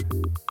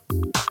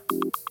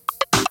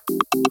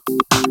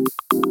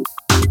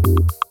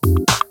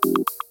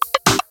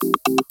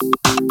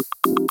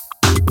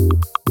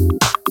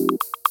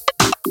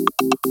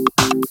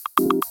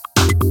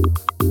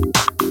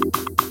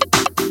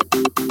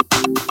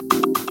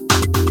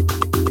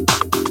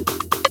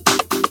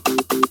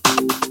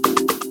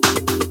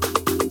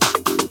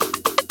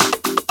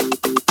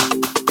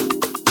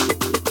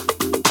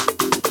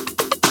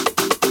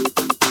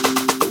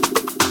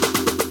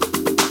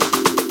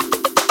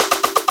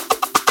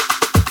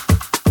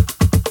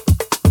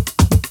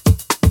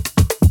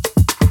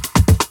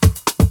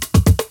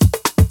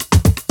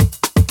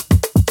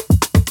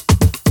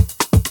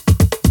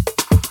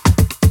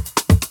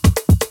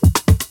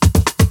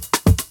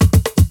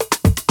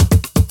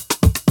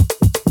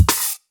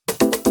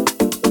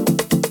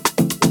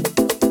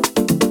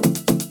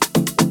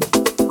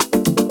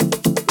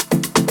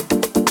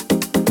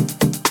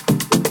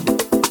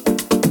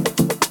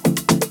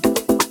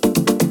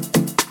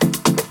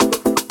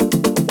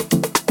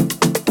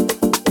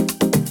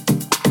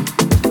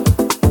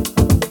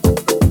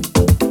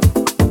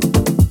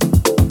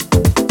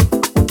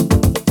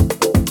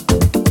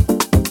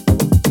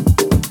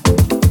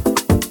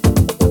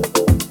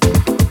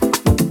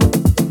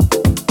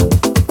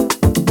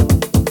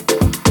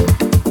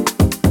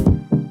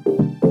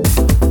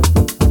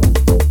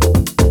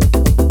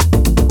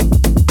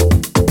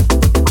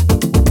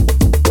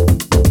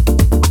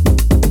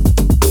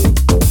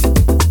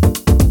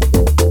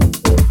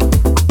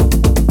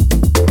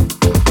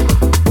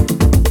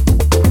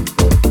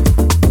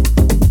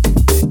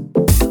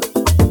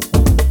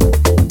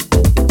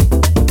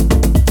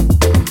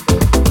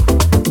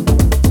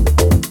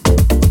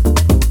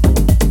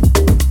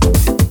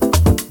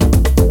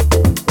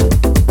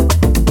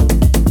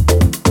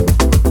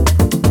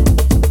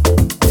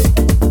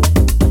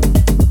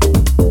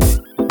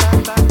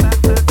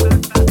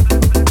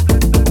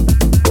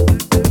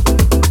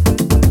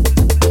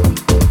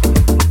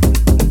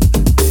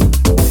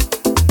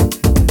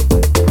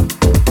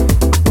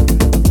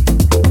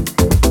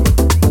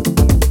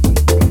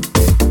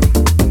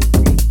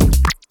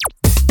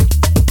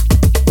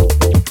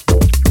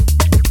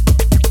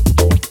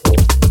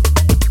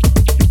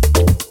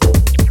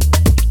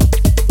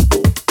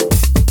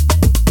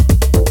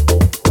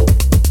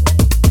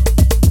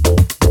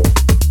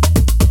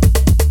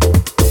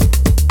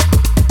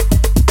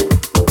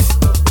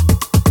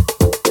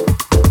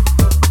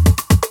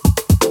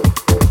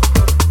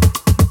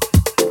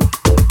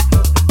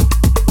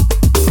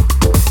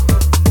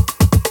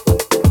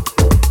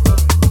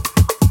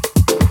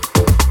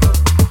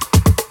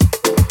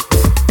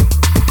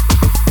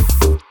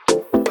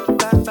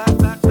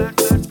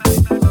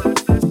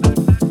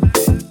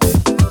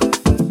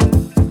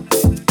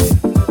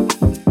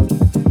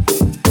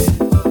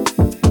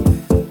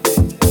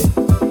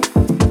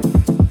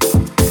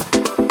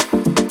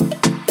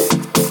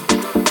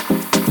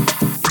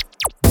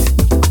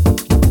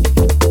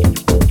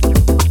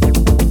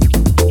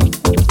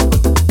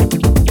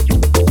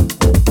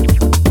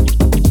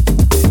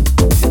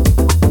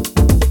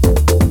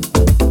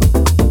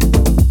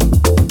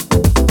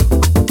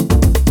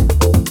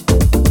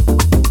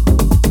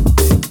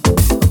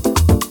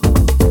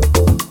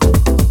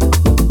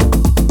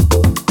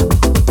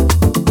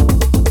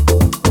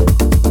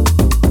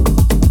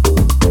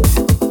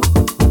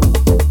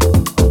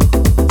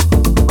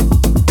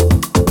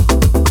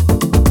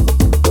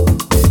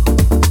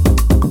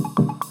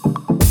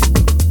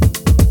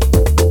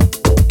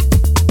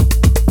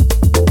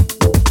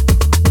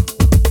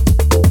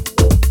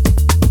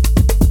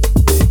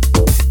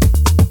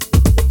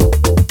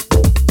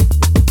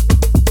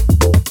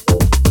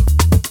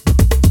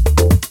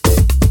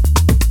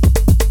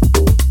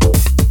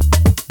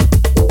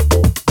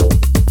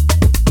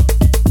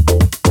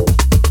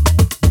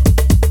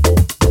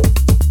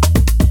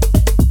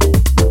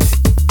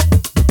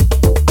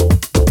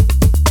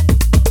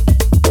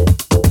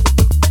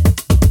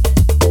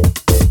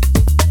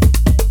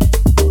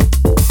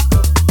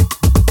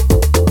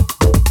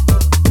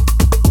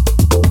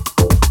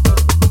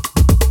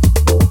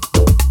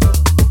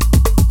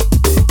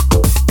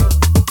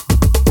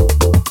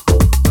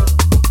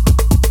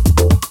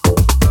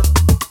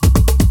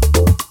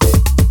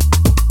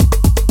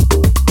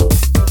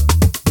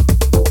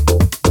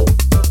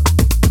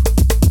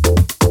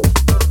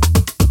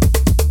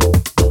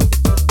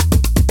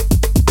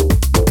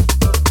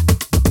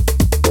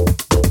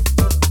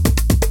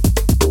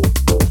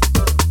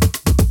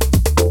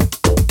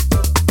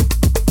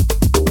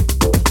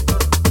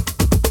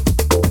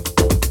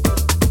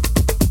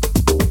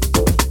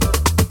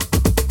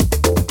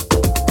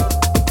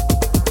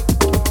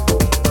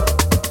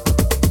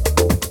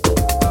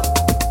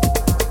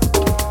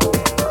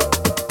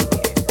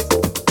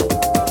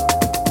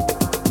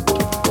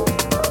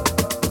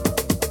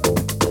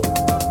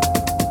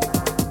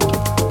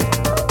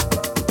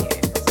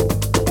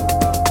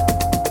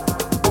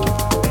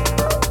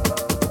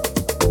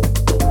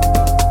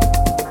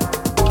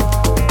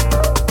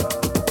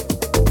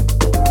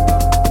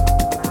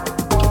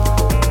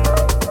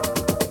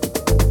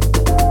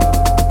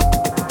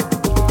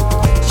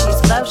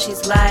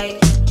 she's light.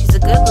 She's a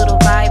good little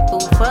vibe,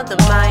 food for the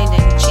mind,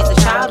 and she's a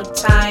child of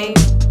time.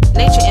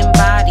 Nature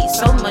embodies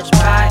so much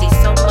body,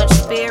 so much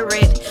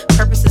spirit.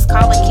 Purpose is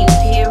calling, can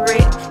you hear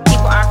it?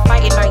 People are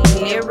fighting, are you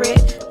near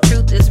it?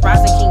 Truth is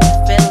rising, can you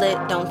feel it?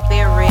 Don't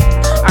fear it.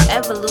 Our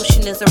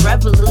evolution is a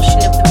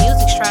revolution. If the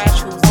music's trash,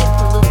 who's it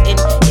polluting?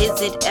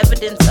 Is it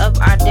evidence of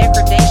our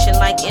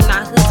degradation? Like in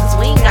our hoods, 'cause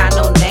we ain't got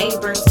no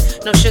neighbors.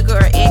 No sugar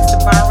or eggs to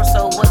borrow,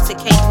 so what's a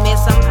cake miss?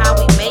 Somehow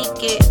we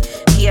make it.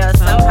 Yeah,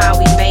 somehow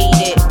we made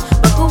it.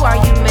 But who are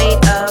you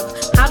made of?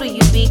 How do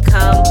you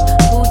become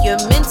who you're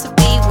meant to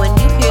be when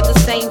you hear the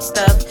same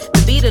stuff?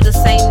 The beat of the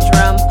same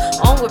drum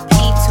on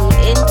repeat. Tune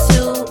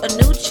into a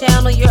new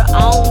channel, your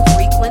own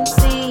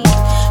frequency.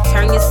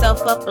 Turn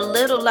yourself up a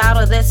little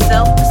louder, that's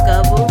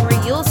self-discovery.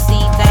 You'll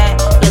see that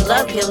you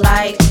love your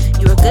life.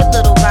 You're a good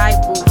little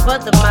vibe, food for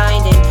the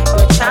mind, and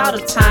you're a child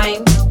of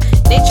time.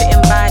 Nature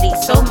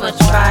embodies so much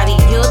body.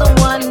 You're the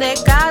one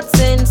that God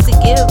sends to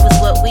give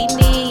us what we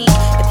need.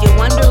 If you're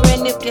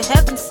wondering if you're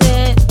heaven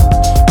sent,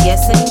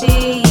 yes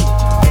indeed.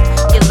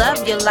 You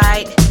love your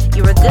light.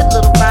 You're a good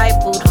little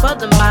vibe, food for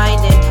the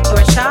mind, and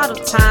you're a child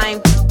of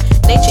time.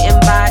 Nature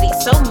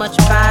embodies so much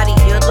body.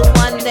 You're the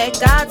one that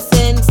God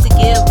sends to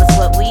give us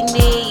what we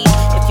need.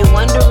 If you're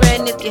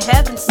wondering if you're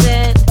heaven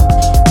sent,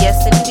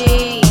 yes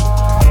indeed.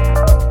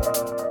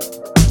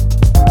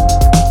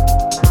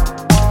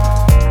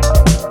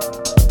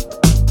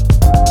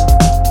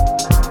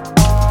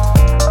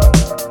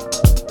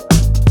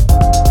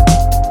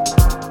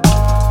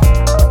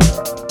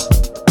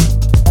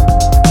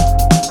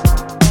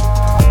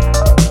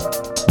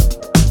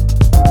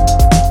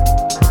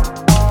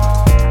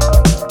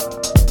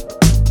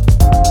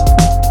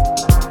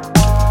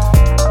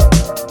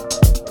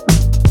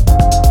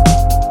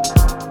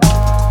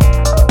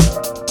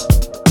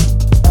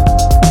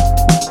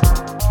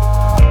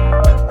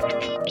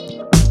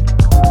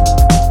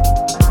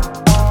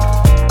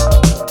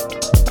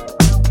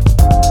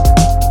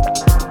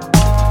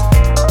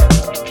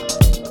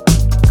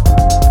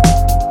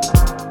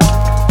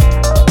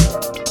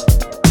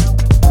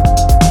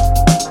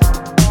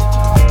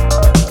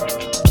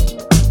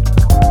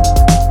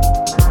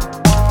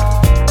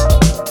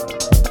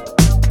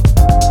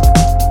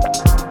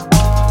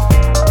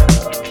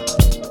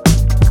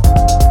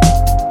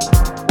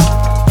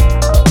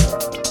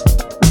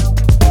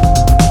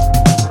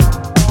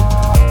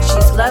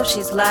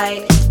 She's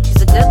light.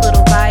 She's a good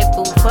little vibe,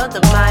 food for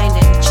the mind,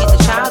 and she's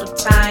a child of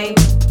time.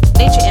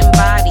 Nature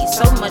embodies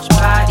so much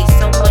body,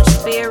 so much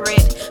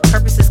spirit.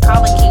 Purpose is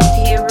calling, can you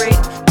hear it?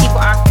 People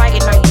are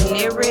fighting, are you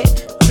near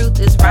it? Truth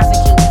is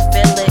rising, can you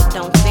feel it?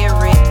 Don't fear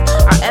it.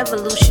 Our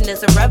evolution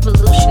is a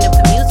revolution. If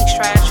the music's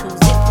trash, who's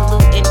it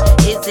polluting?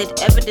 Is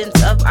it evidence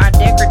of our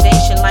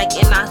degradation? Like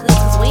in our hoods,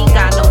 'cause we ain't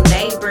got no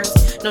neighbors.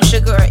 No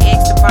sugar or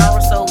eggs to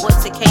borrow, so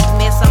what's a cake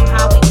miss?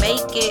 Somehow we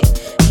make it.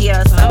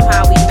 Yeah,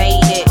 somehow we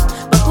made it.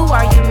 Who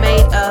are you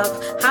made of?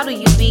 How do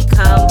you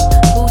become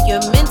who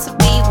you're meant to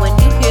be when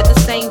you hear the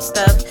same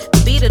stuff?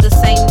 The beat of the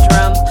same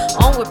drum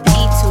on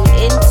repeat. Tune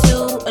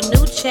into a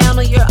new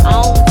channel, your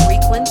own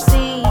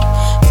frequency.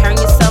 Turn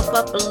yourself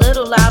up a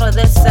little louder,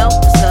 that's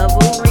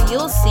self-discovery.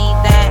 You'll see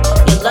that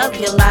you love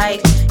your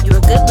life. You're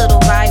a good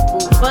little vibe,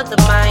 food for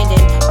the mind,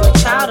 and you're a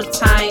child of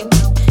time.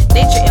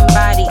 Nature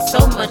embodies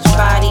so much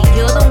body.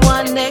 You're the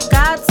one that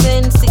God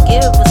sends to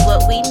give us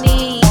what we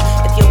need.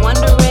 If you're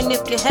wondering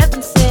if you're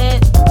heaven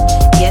sent,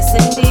 yes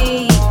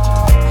indeed.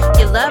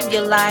 You love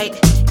your light.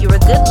 You're a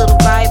good little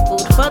vibe,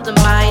 food for the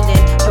mind,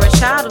 and you're a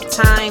child of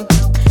time.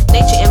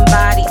 Nature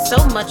embodies so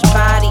much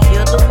body.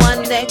 You're the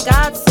one that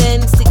God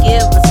sends to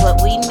give us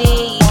what we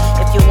need.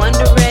 If you're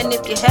wondering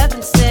if you're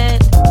heaven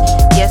sent,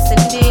 yes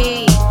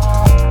indeed.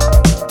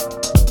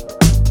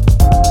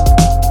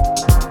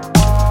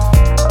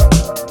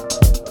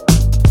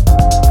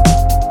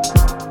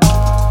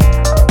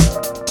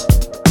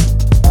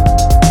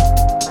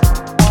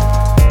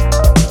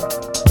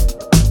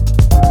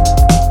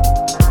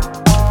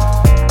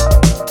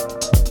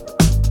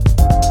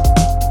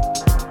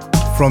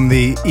 From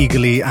the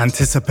eagerly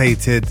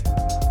anticipated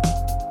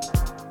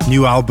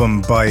new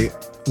album by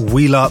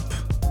Wheel Up,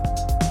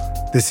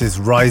 this is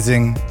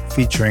Rising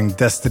featuring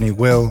Destiny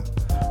Will.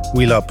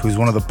 Wheel Up, who's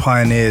one of the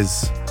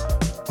pioneers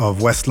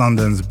of West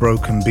London's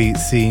broken beat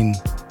scene,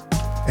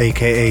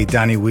 aka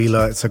Danny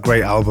Wheeler. It's a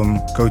great album,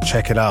 go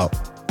check it out.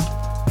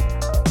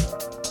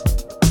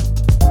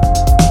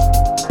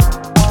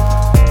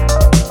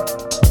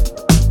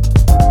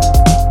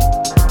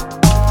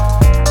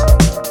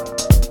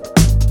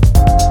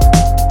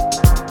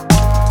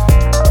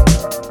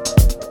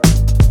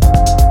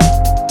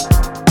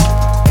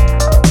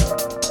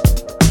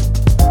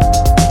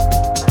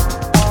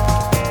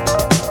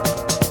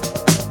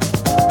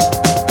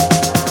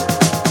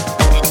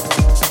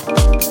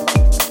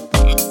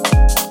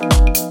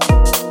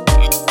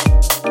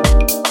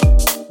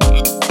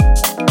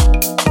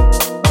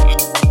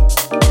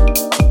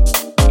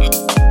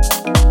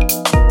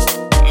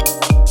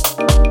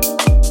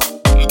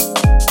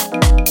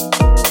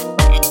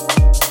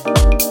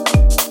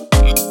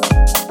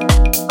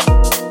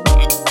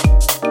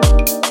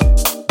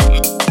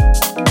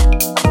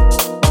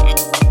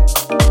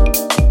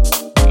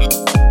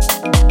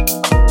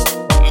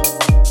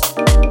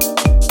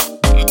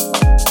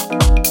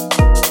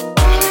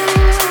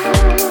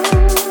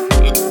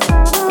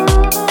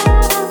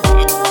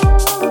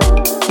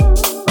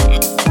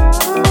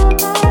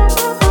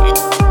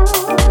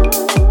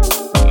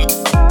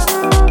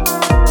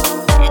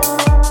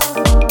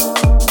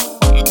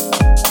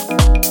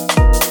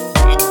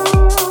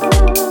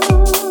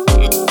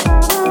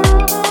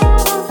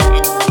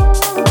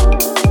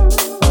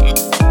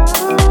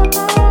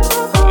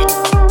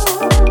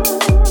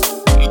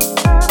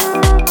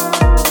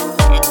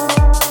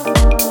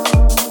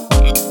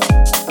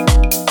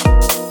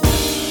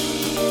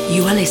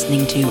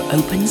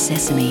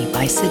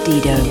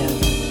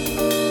 Sadeedo.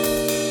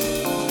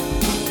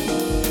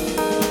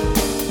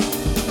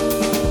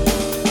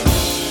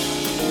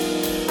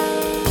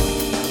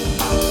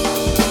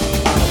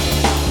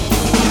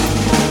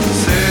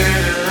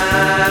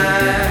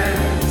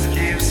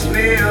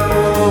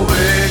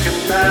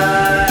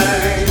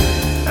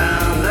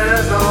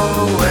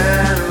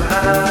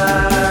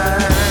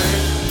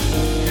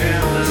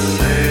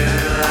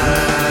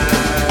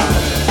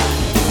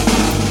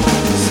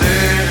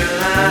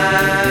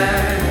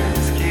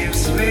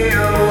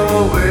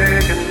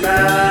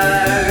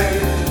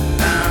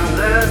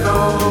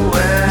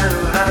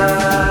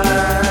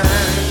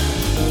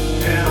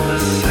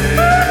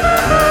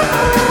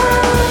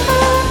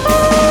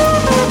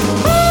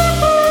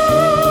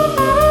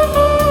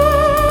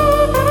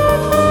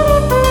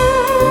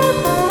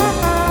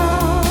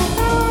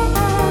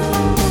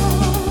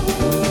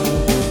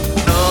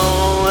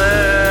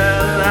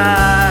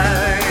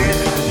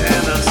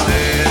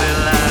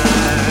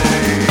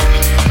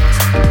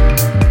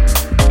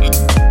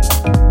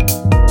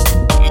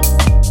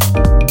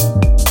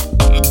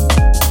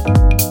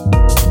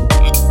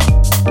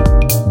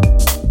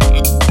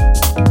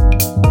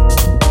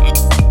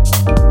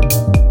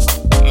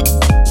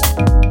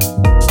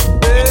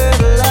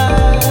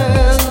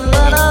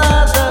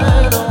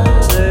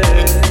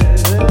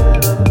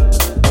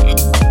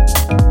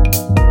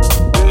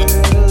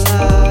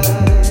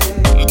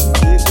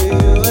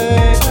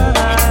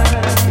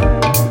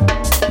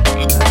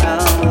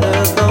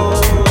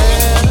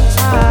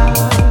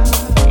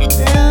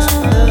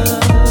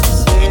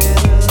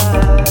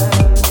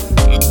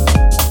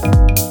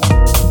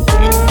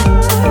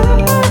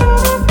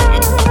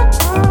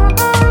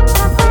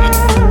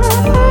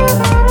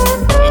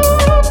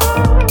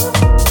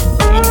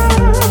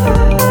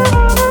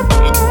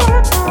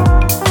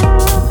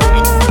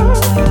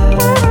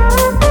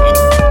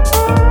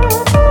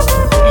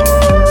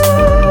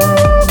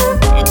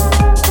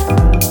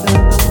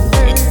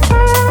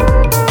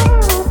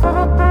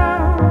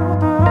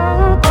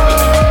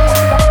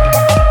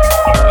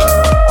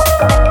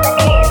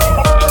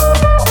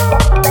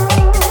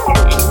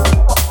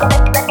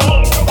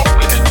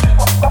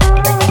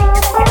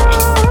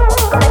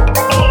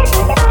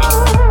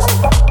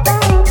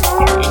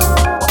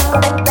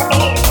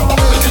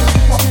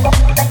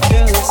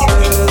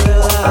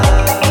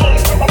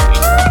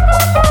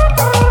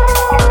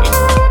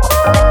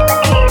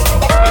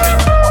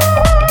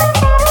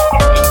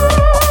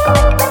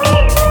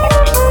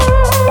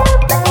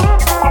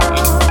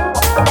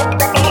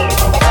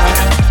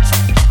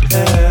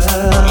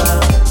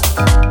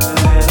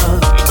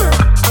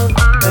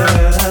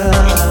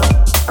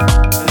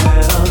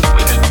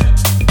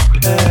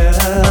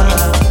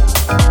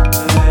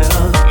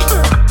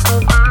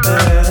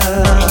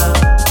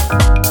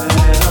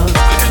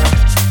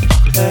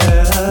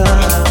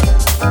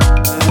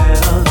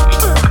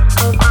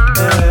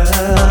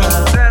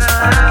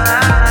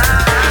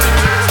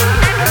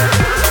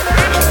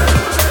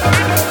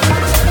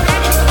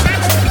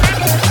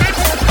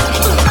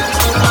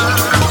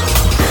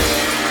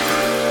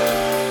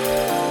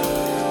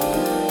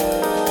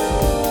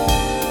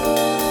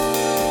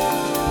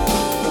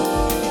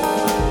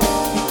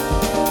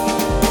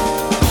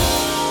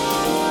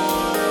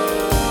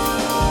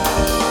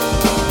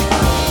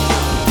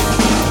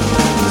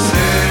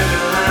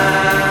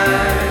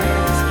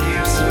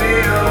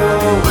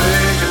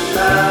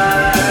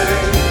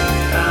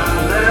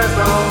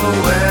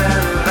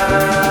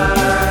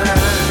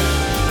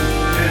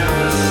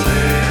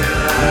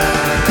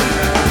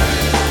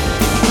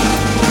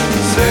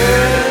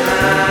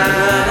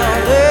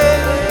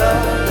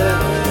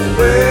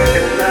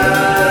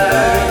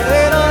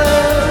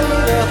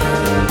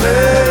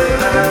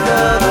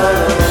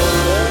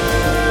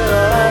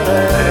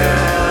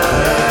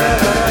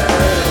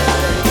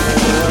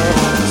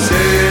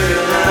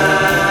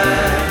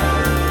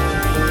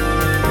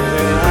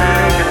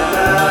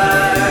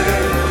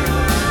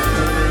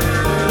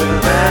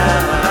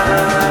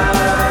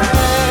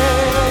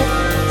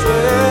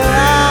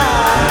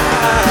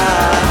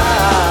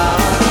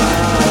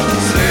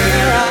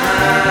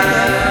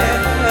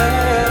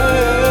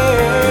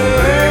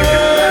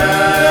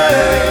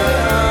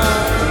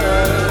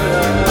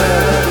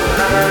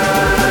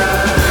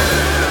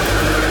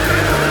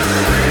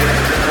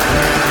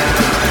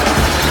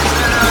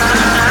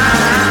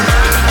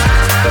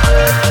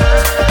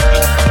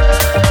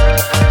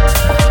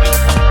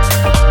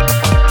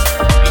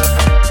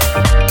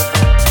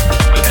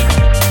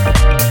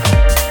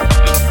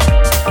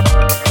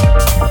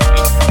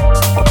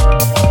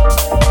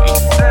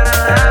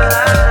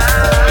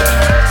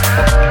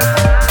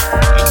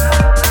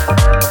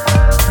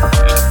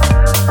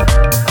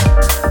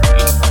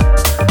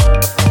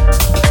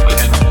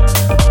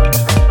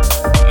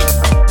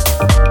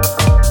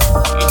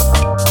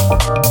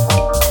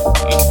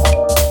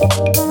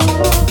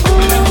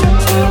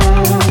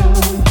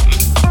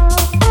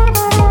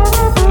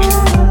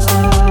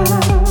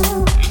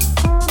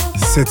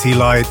 City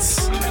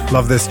Lights.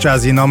 Love this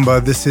jazzy number.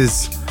 This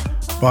is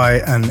by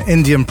an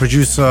Indian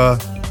producer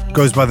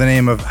goes by the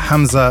name of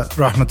Hamza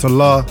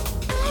Rahmatullah,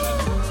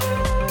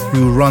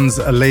 who runs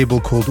a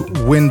label called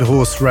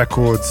Windhorse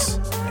Records.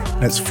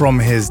 And it's from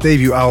his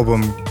debut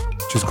album,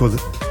 which is called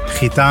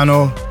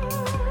Gitano,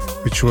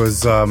 which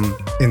was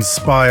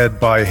inspired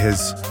by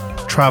his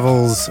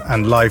travels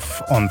and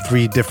life on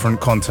 3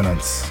 different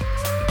continents.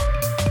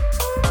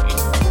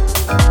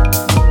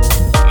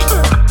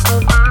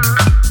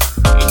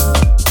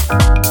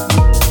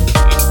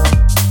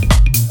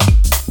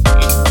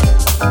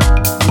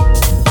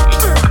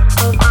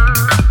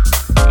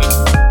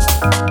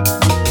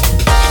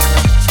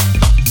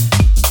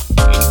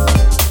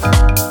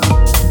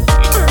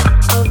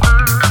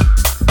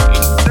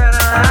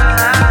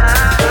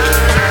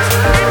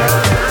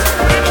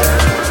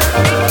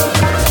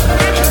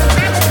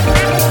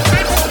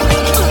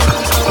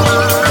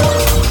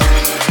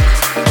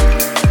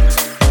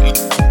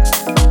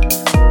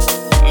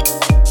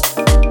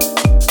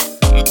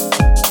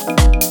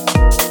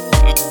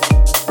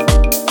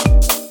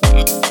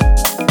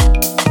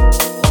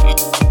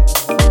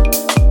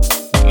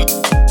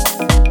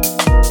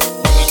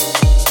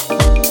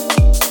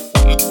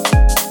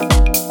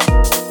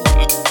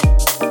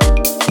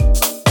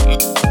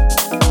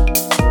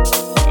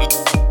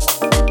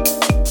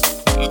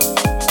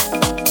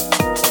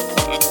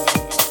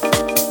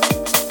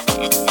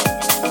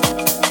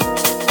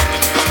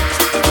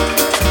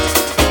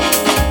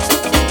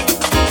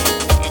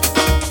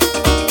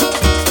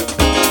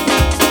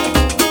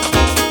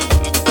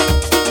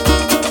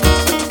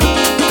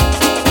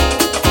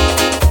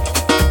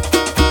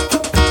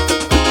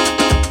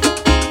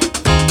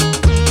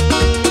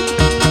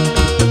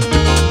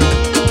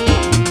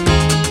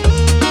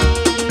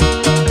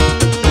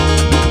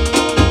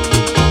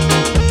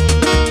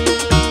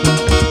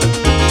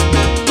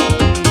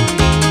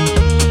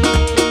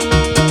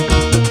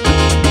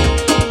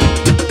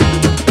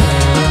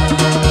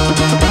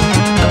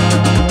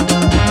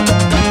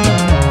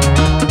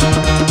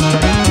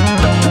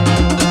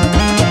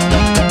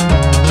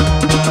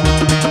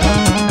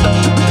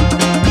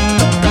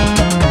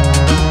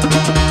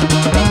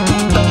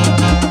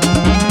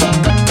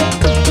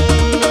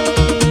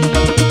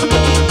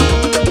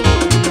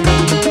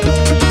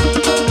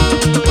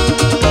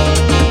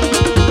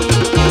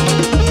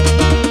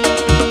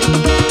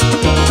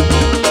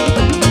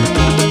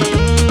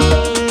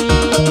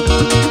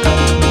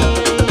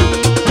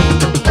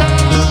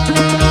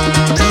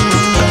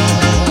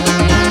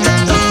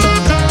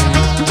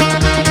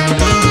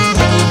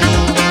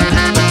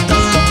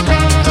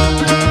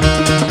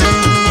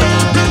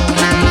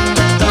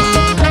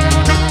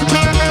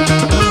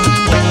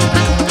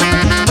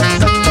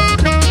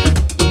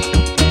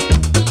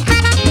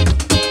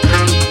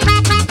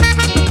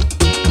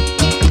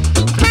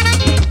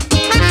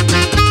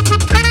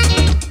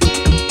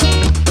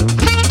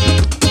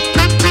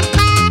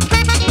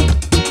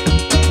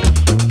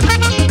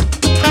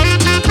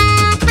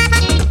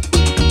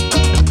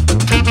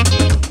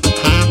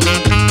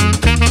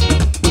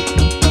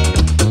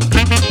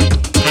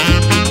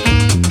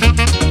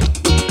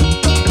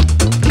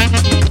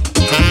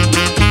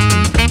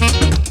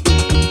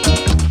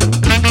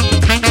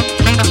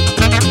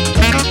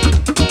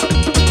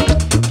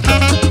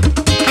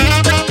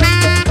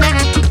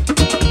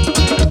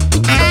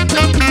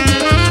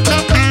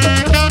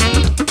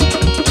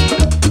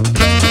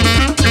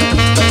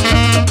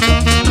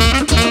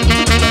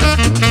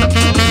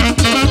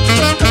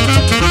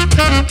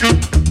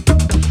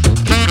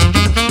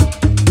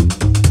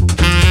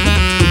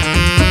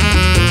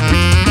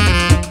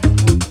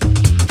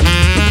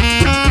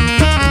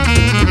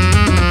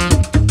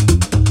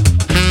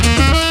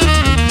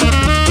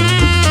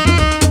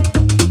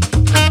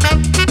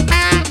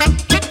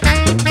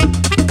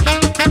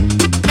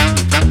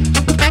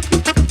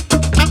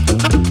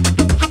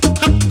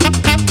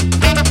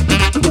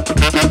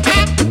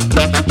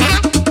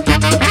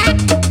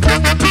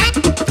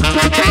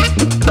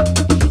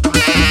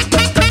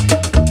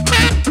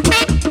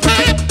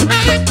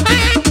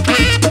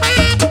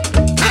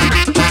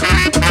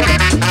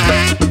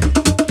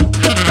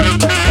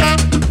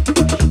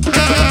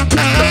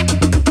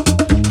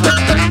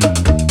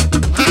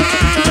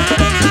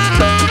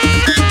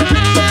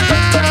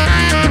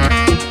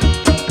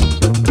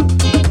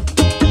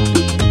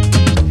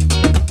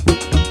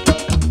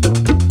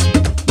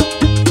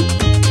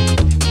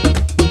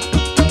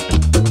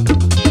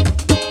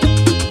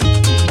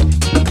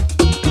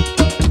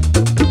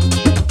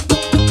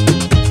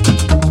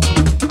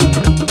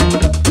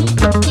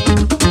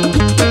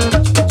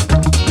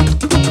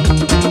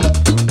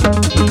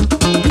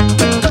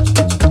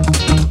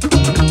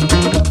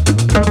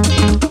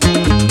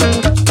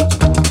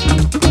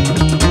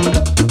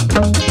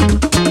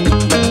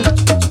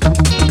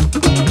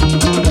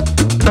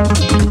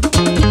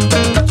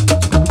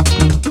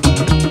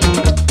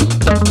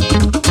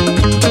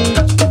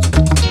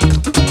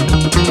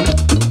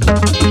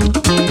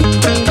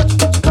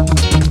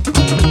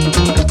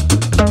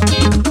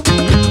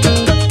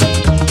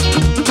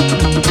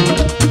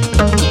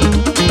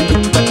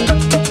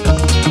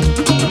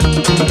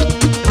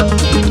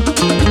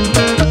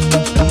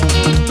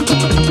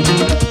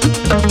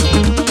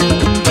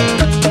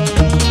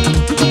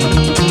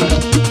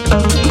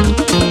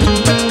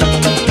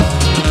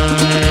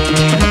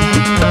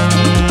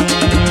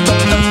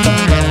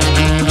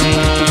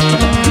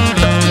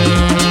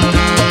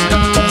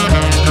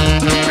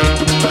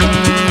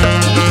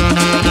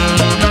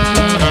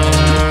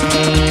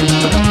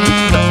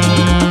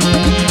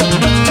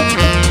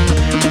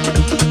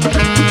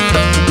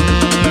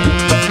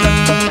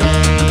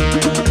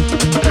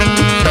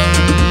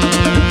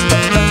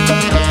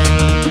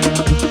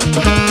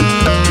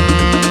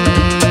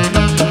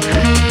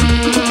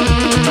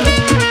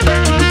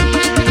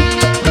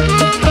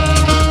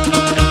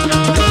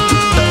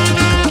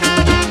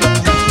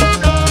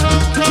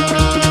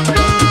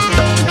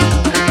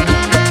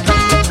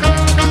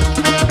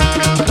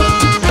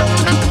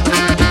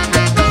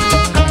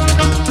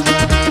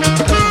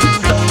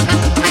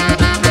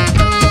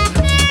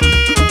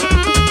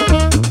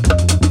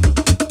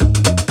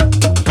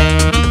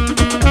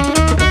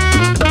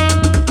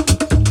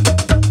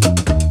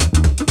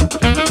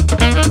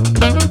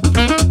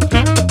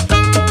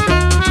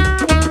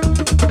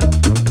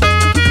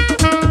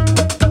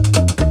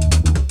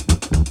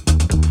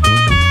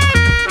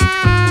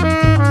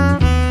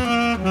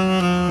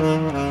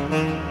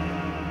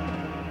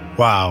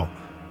 Wow.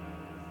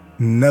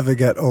 Never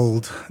get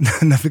old.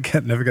 never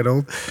get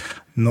old.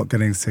 Not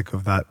getting sick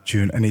of that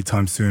tune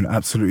anytime soon.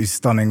 Absolutely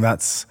stunning.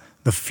 That's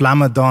the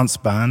Flammer Dance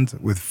Band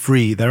with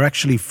Free. They're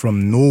actually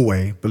from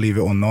Norway, believe it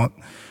or not.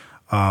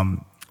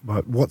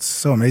 But what's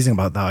so amazing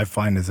about that, I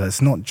find, is that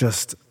it's not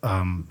just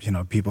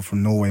people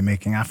from Norway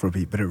making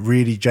Afrobeat, but it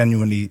really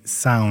genuinely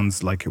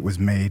sounds like it was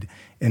made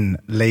in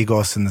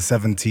Lagos in the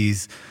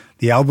 70s.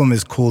 The album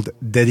is called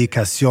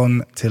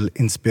Dedicación til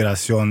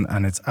Inspiración,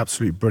 and it's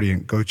absolutely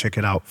brilliant. Go check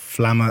it out.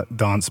 Flammer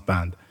Dance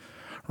Band.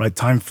 Right,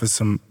 time for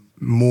some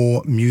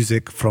more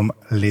music from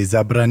Les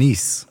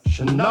Abranis.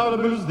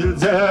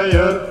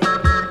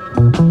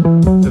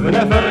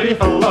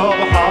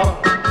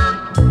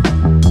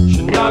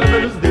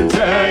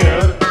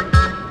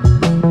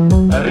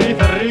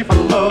 الريف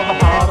الله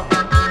بحر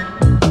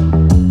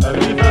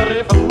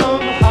الريف الله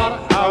بحر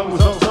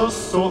عاوز اغصص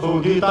الصوت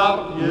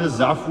وجيتار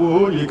يزعف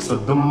ويكسر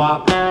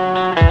الدمار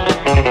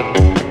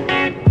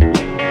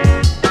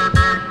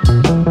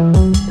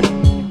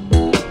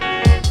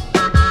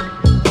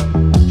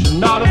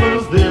شنار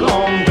بلوز دي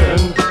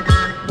لندن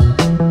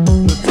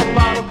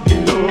نتصلع في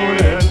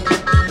اللولن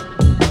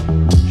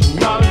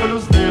شنار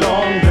بلوز دي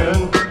لندن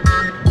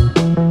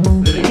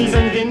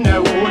للميزان دينا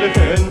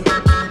ولفن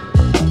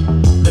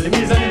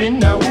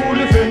لنا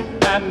ولفن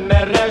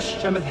أما الراش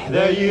شمت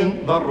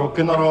حداين ضروك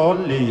نرول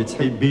اللي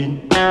يتحبين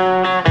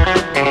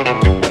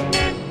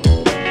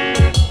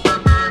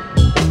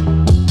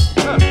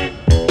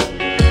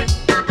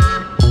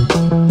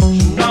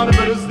شنان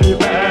برز لي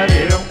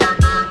بالي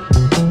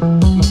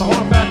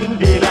مصغور فاتن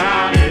دي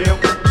لعلي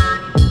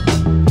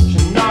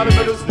شنان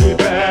برز لي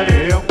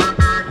بالي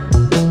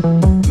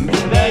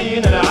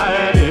محداين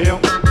العالي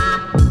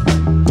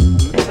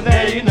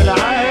محداين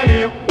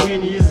العالي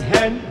وين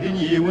يزهن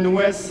دنيا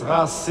ونواس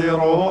غاسي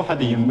روح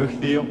هذه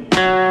مكثيو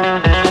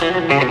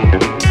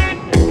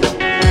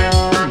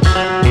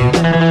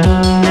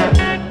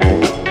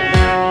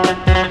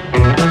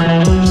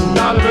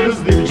شنا البرز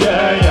دي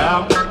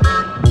بجاية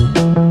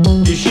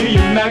يشي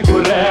يماك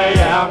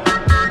ورايا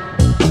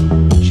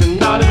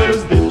شنا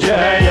البرز دي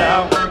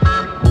بجاية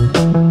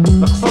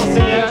بقصص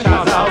يا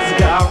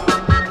شعزازقا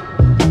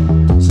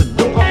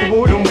صدوق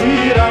قبول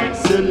وميرا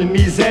سل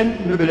الميزان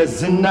مبلا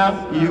الزنا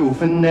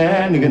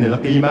يوفنان نقن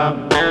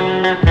القيمة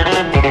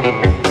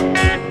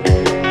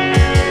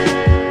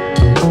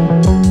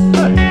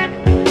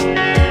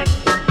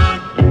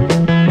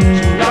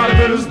شنا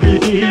البرز دي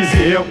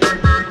تيزيو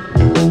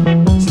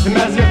ست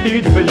مازيغ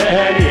تيد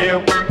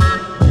فلانيو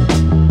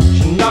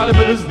شنا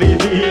البرز دي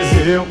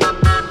تيزيو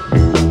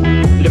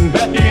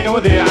لمباتين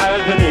وذي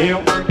عادنيو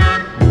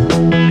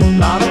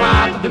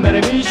الأربعة قد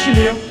مرميش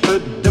ليو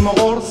قدم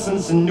غرس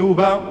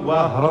نسنوبة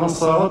وهران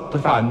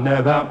صطف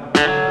عنابة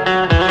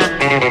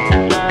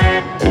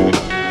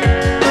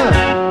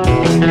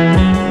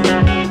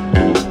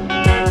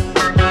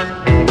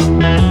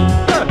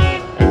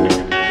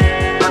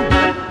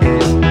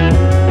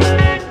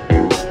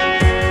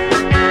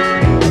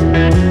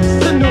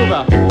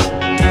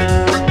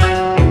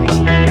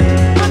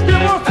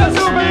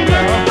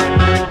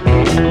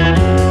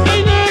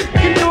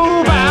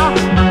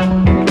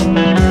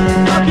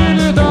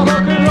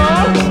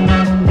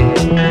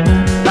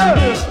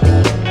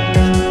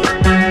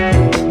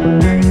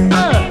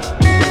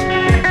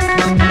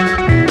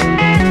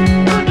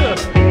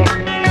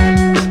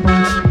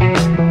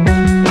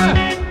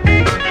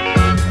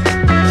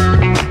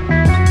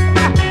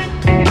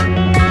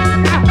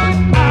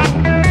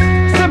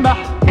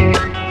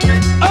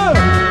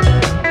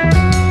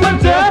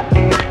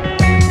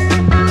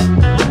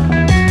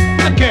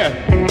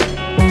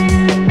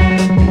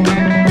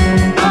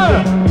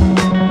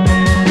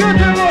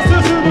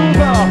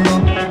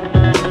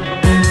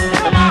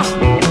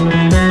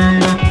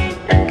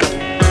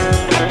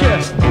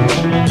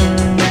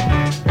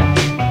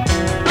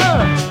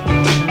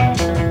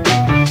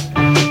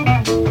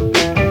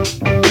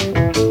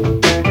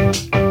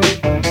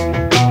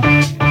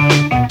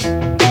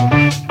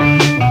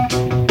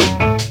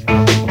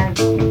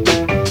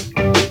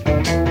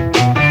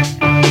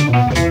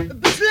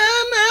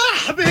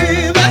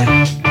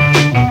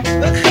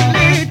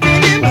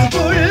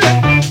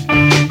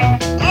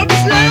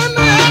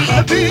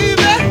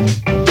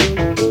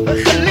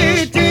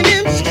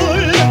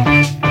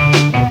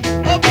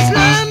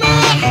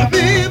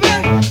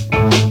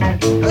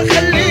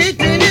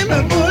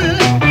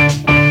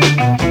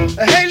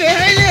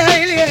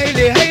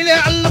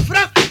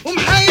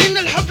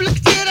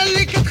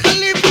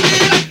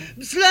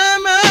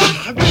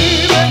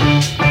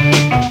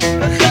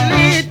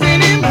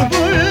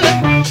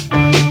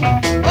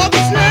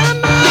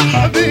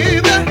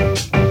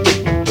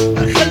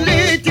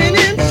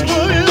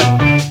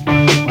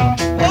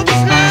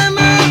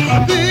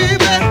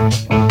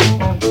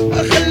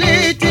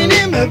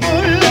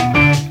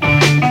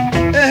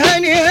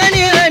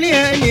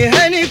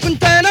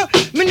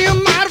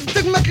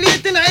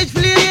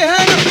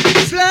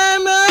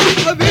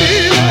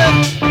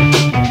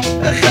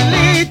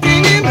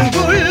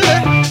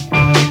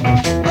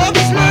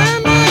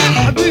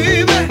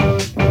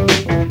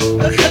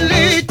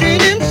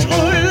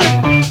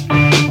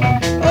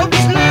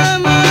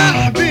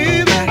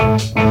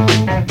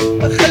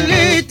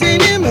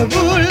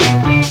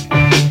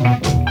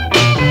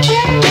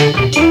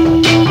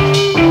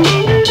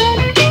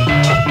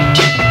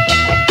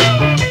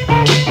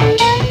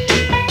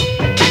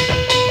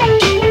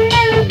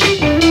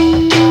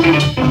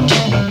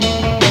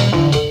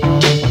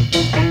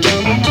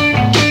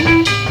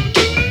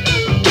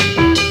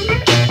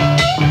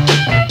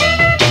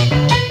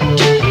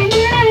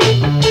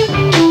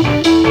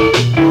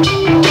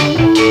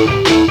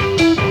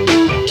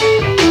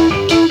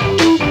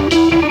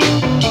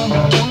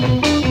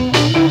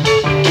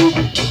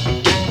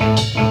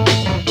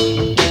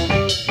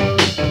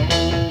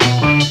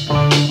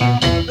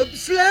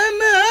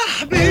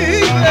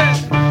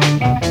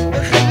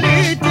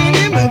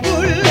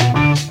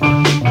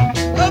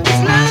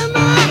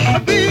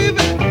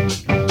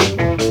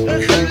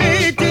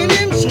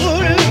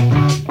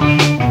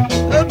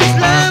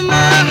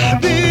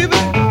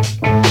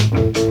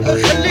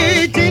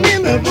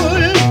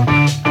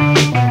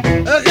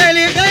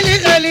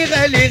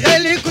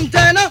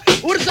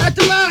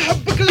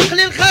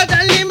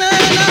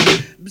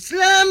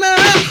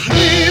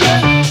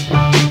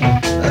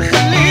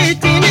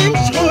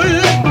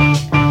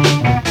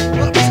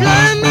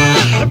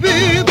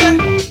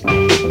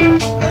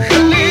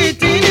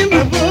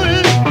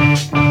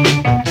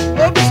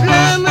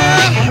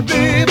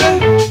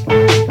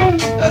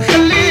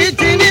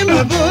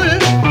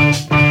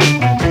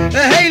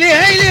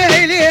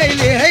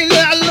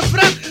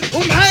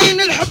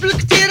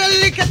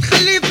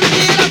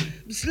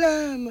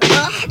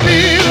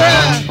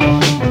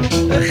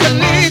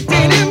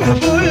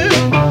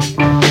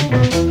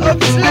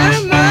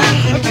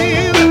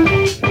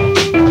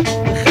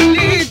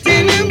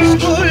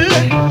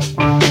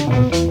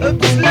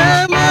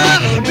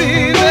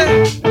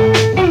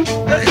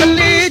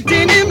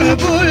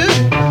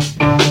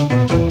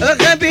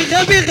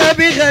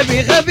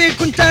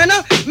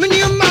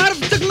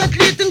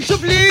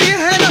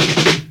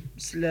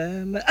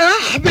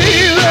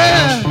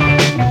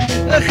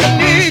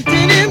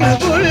خليتني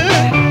مهبول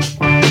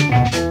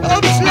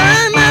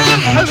بسلامة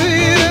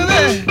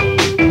حبيبي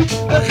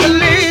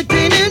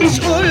خليتني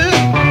مشغول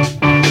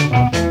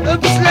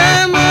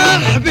بسلامة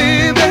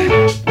حبيبي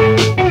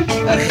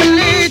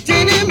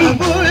خليتني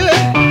مهبول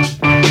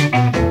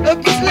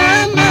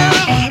بسلامة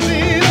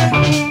حبيبي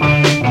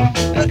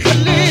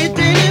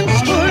خليتني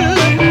مشغول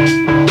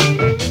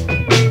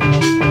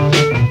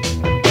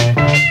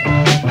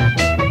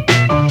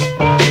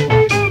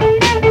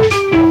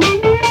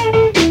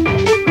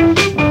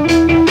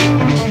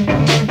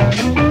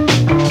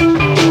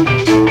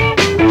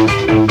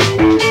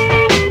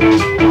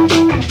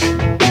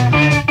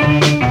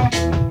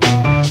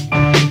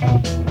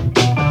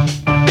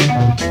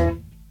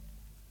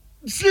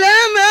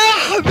بسلامة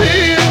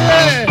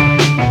حبيبي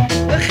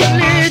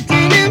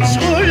خليتني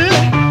مشغول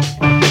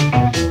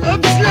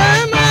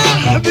بسلامة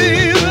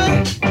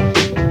حبيبي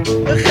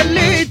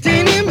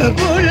خليتني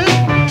مهبول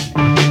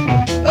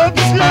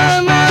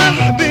بسلامة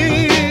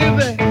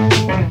حبيبي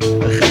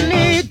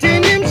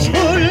خليتني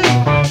مشغول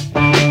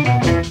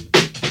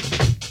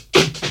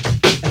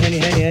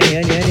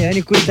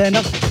هاني كنت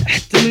انا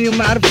حتى من يوم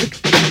ما عرفتك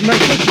ما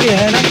كنت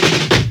فيها انا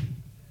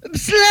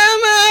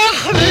بسلامة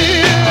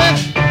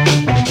حبيبي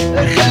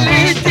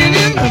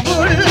خليتني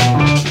مهبول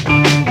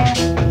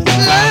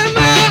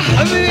بسلامة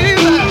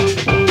حبيبي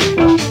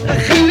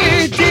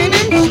خليتني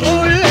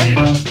مشغول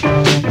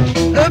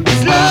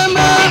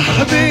بسلامة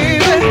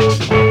حبيبي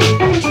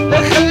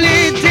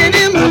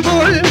خليتني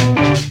مهبول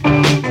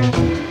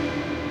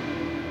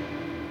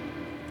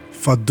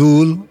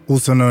Fadul,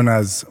 also known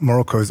as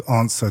Morocco's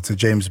answer to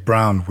James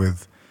Brown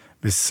with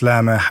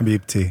Bislama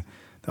Habibti.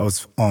 That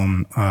was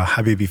on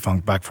Habibi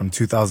Funk back from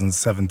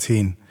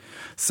 2017.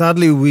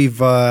 Sadly, we've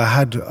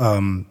heard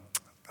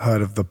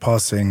of the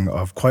passing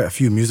of quite a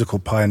few musical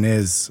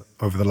pioneers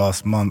over the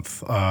last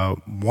month.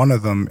 One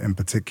of them in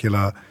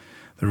particular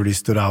that really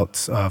stood out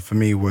for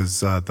me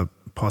was the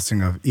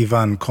passing of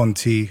Ivan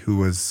Conti, who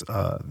was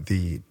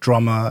the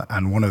drummer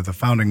and one of the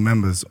founding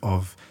members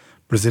of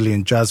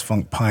Brazilian jazz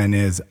funk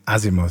pioneers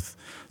Azimuth.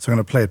 So I'm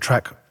going to play a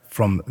track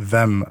from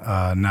them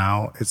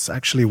now. It's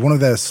actually one of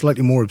their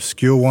slightly more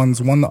obscure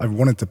ones, one that I've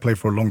wanted to play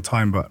for a long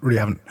time, but really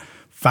haven't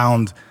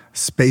found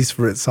space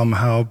for it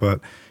somehow. But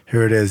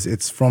here it is.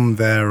 It's from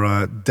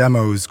their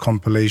Demos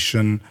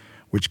compilation,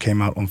 which came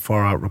out on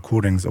Far Out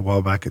Recordings a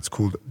while back. It's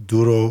called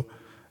Duro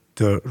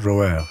de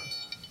Roer.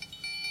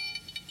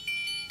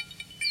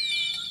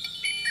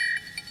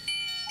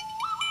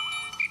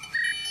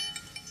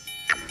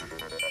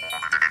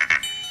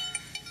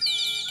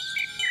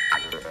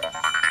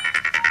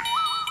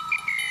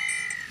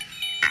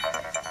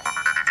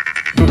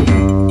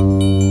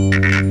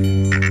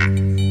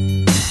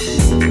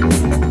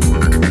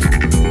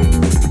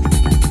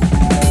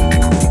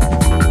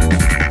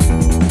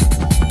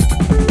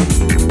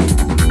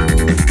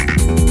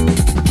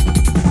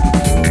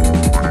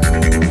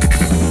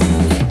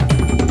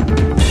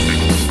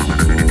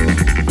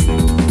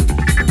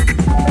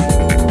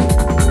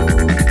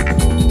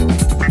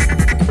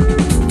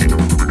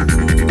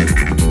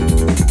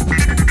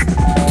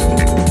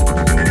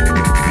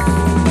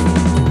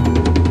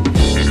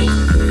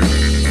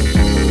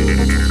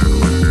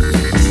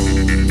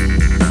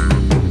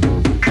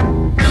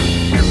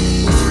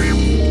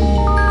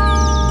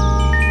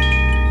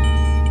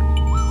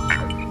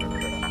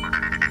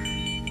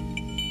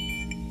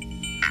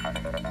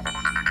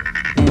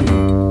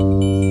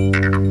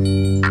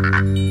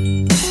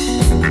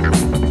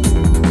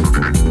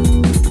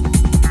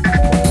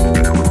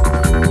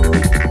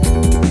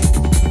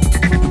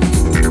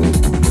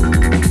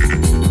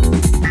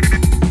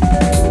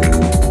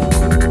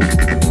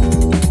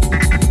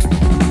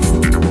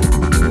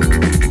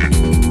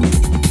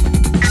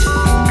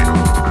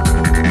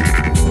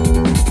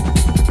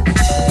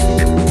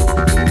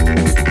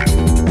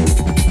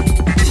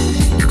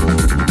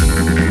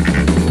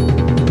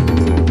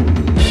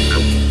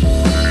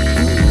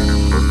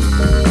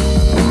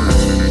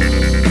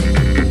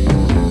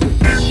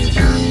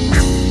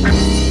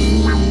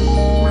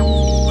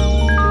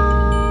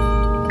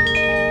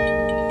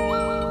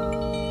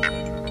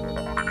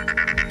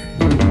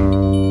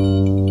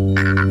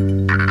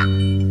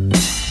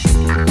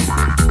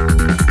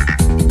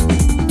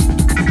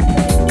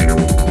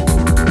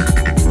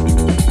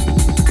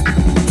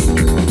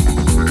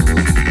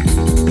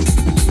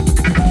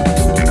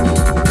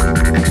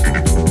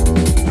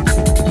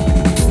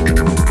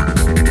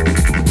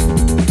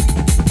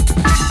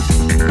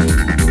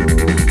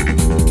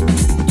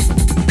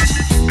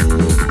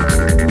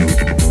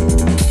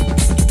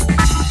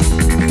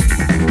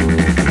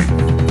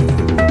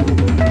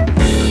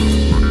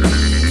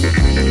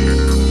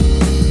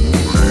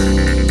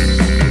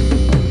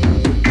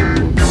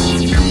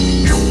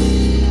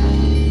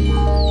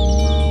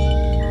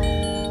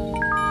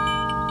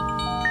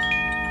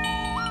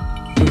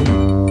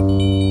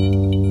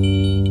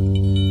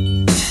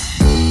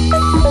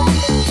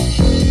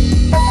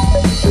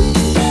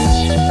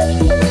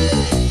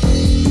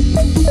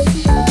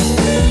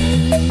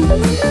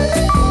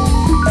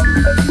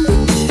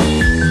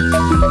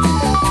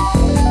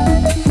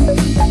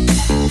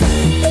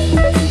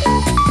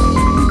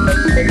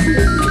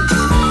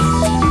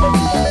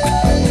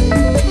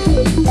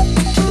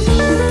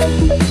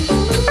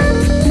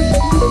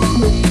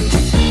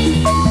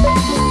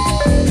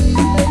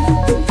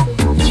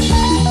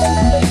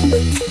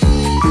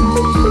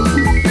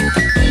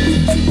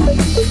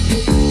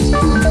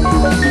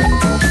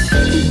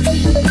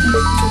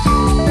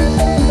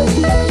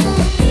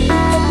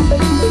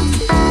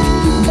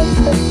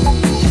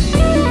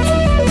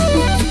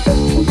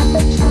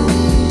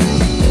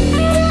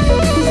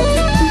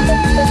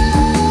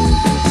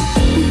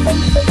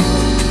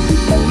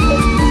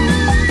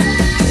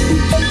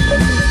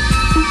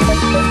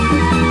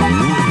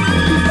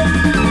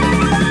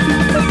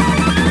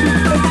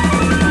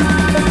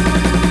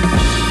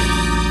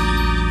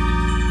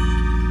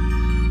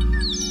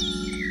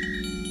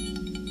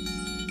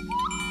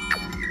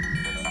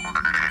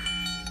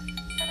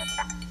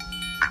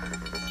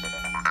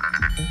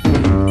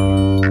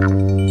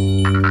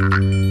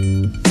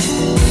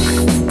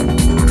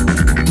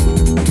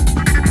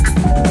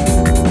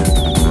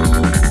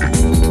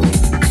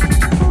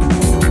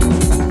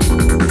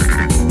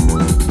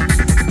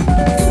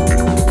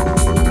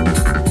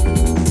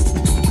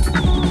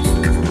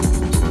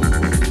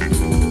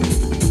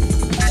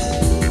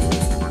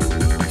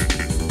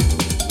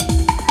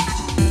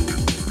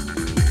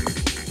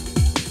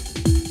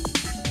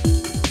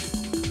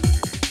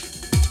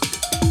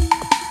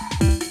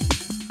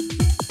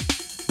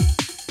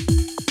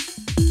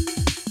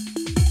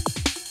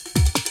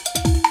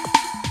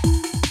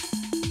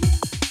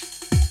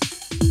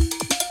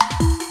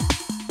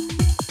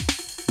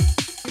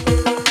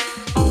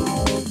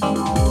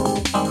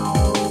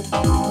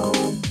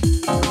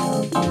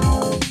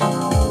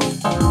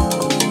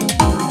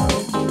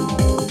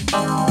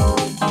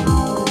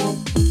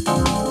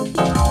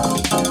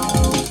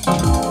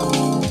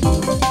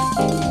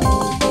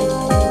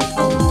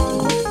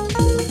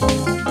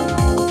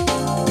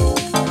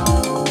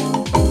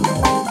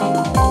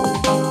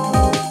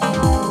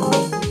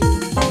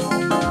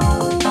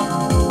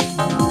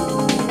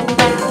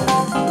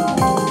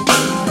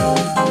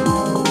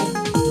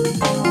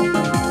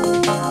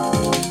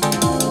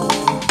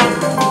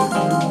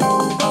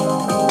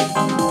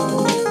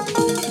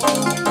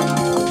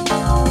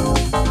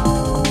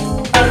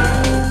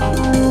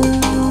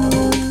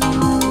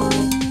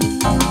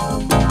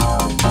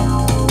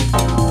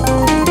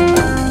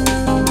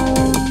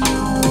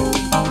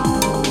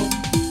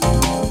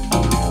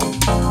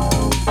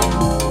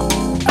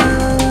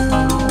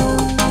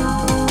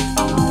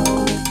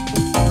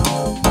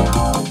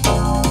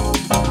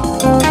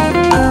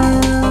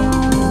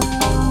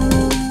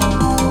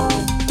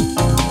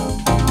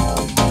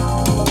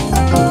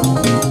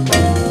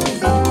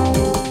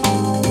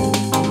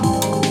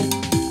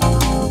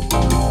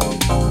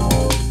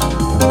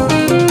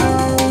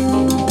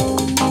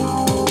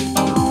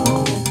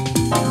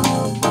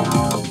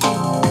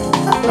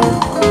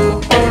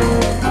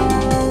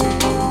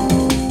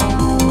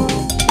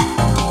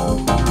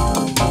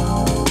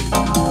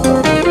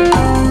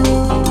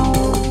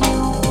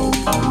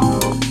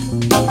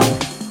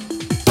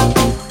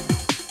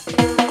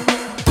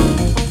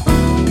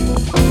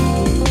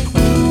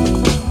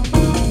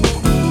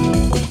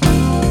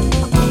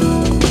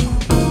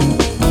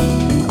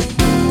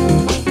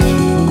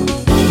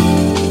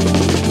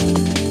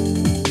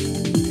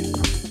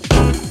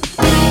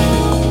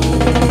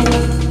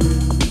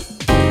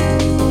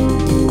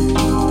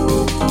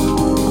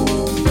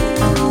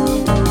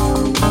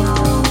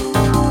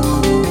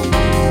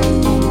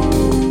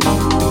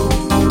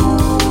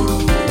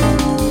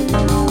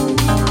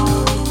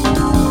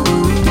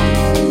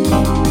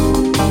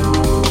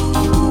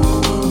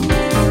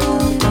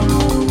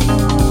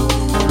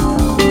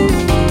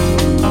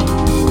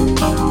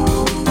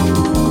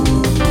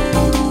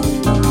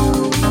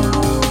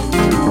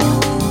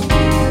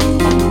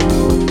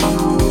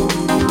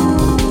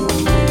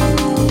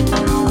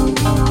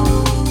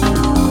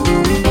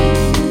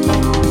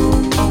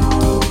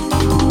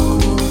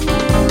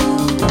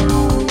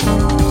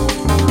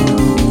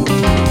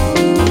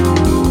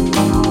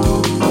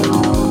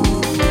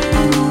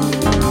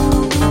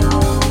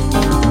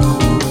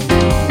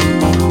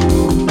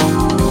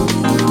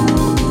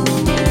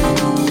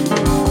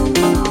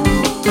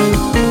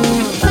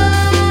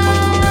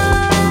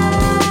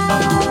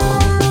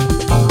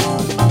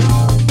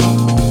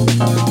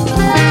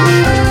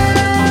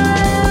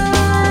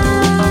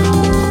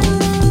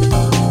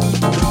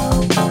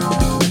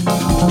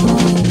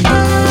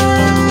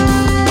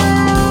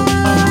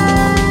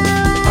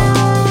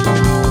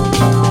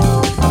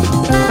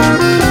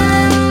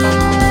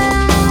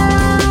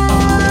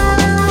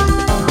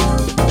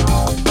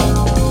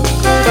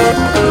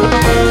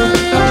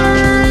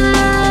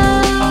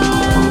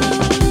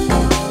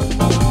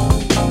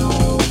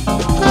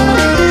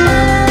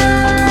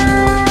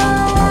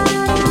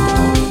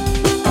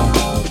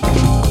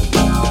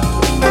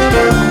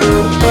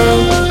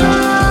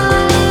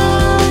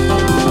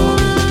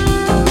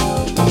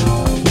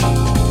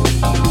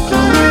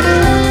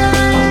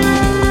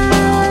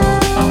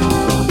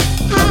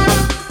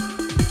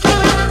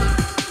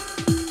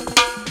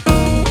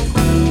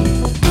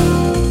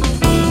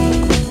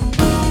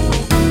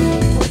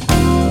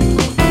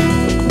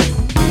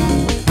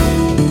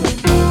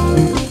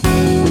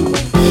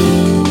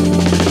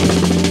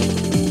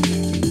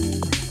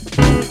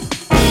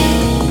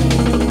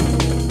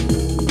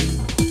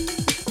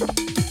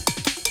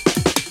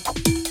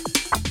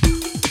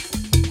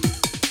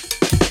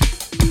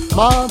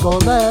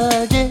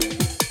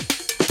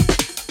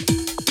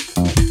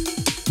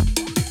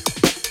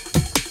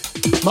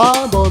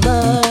 Mambo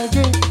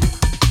magic.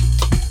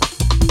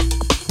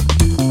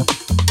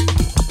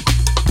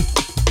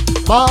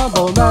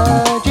 Mambo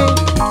magic.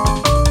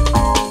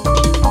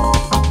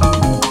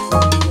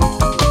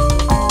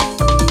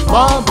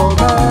 Mambo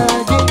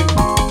magic.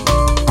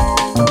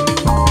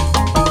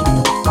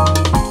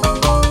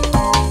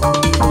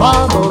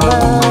 Mambo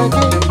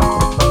magic.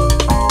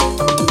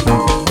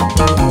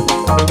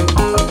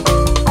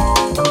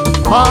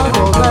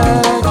 Mambo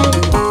magic.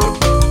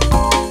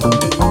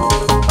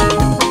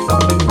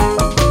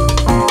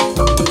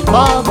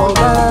 Mambo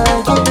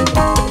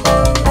magic.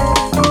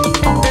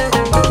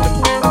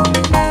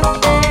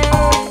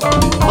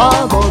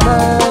 Mambo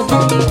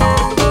magic.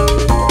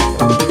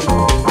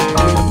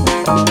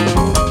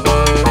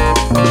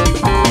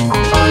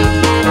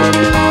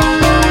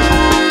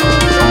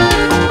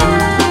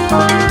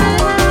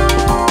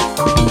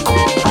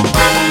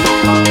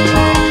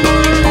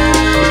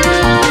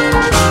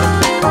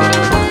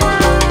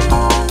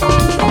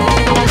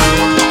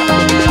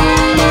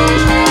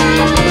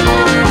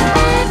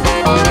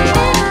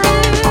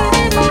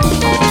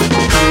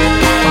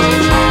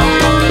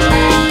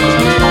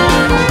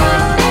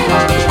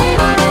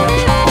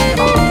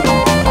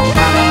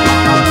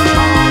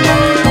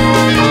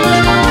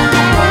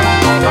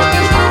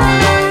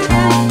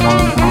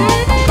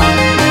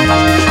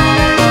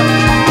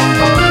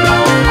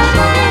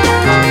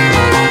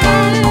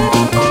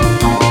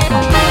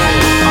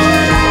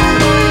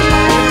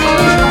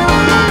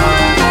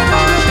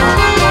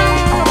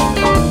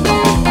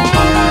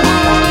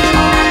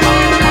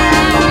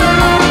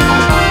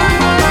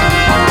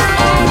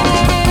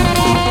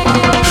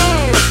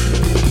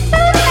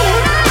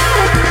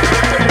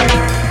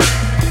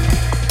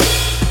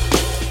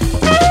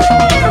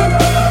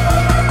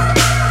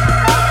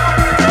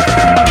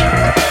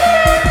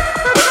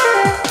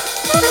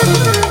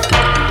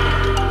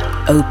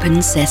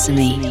 Open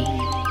Sesame.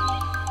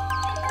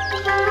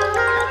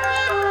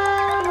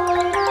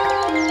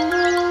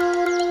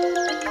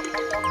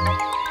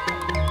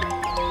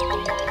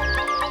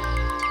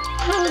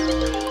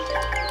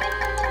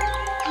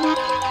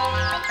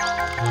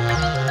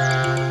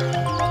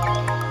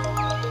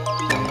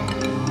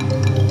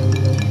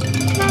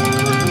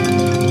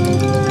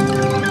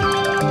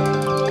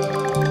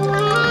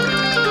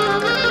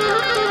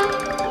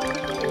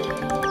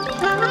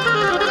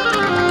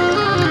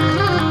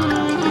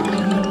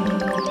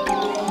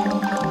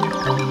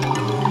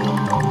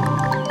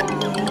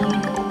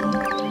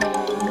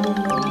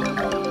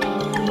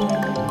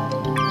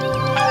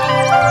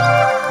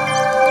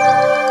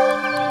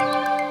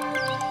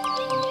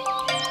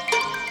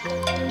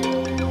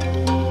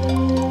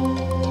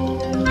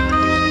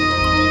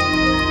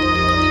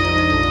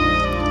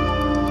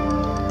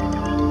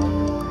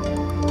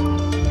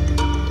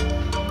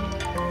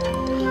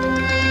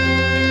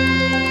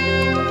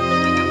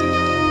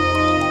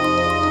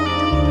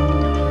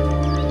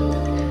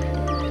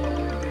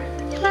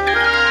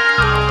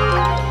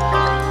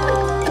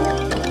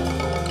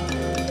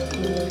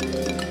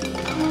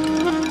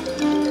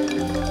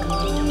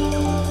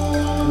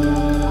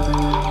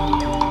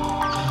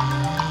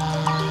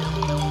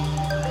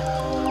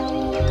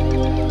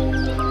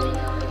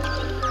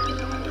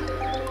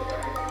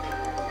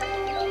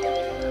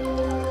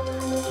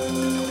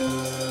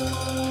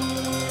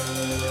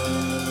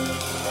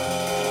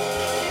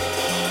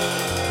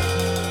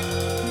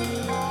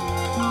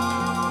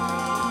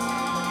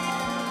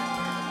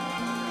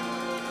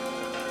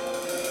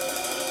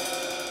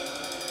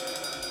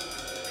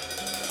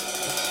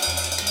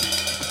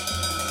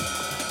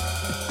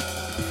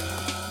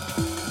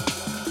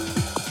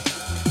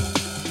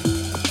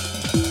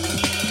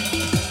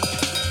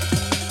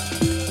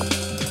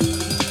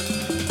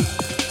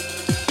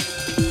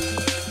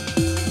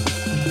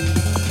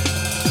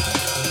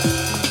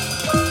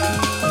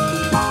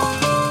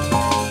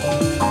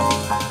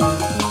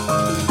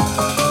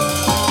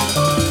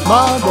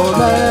 Mambo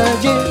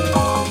magic.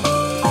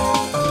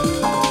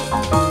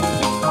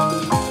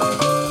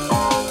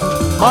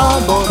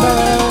 Mambo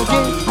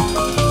magic.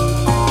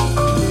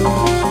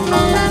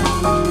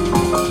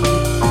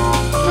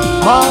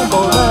 Mambo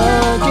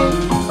magic.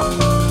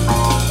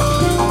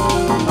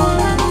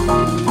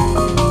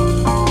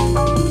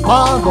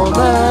 Mambo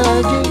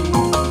magic.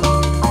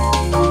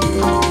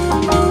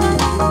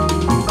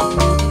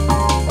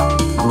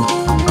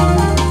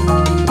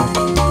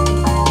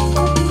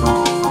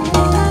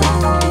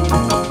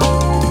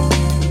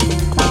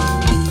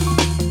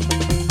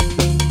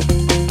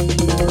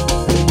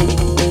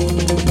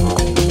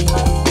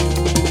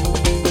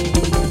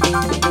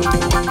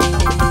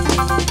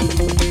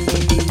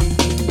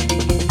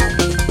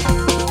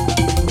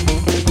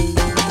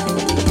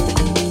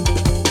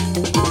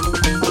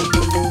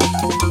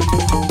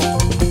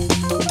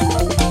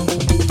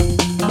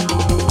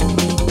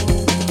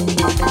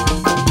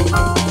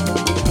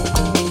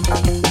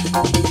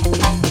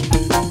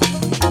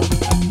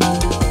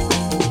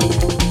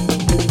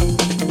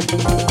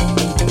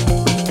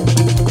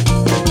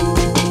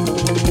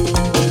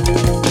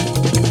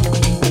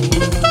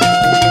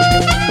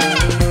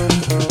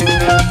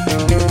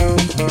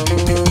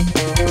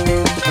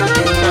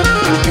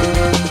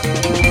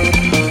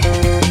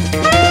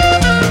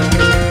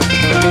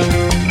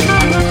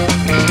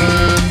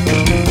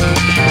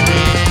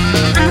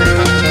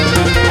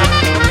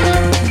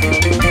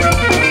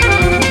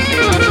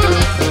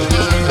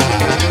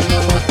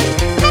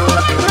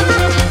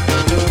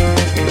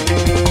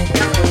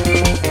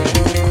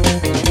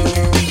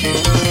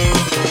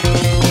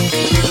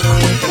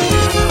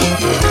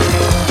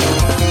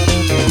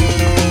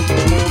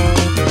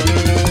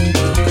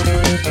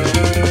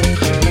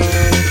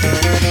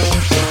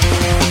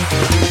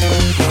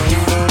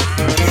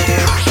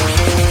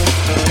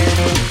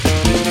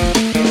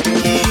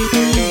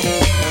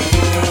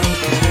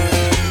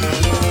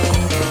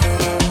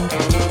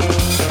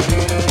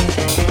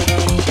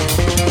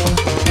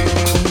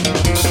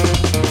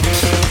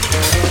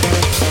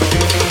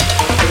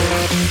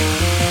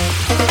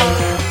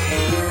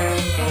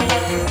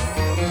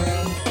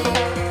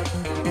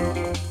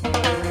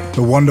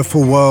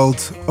 wonderful world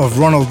of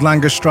Ronald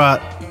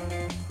Langerstraat.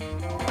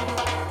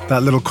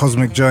 That little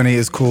cosmic journey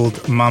is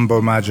called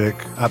Mambo Magic.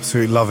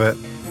 Absolutely love it.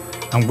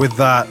 And with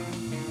that,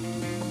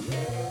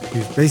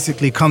 we've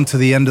basically come to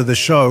the end of the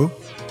show.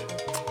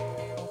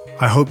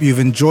 I hope you've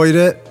enjoyed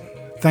it.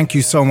 Thank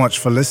you so much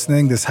for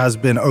listening. This has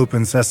been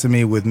Open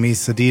Sesame with me,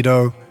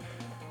 Sadeedo.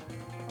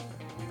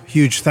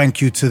 Huge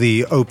thank you to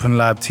the Open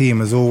Lab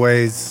team as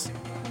always.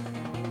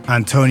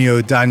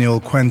 Antonio, Daniel,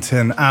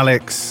 Quentin,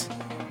 Alex,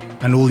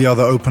 and all the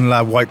other Open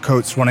Lab white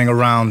coats running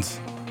around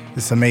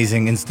this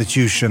amazing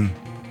institution.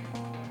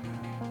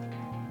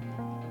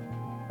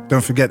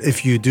 Don't forget,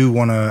 if you do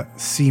want to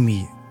see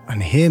me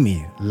and hear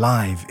me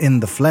live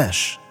in the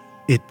flesh,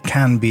 it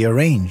can be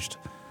arranged.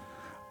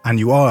 And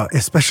you are,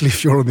 especially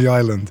if you're on the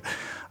island.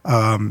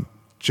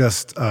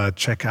 Just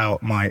check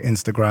out my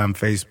Instagram,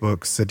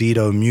 Facebook,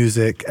 Sadeedo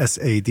Music,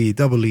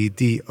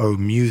 SADEEDO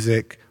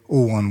Music,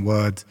 all one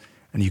word,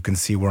 and you can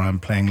see where I'm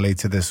playing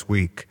later this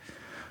week.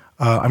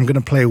 I'm going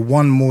to play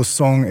one more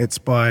song. It's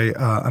by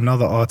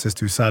another artist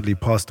who sadly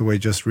passed away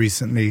just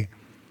recently,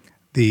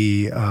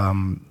 the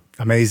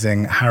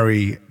amazing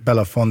Harry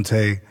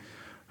Belafonte,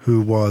 who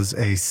was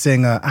a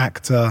singer,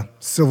 actor,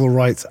 civil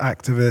rights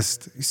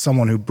activist,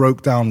 someone who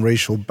broke down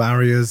racial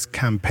barriers,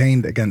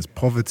 campaigned against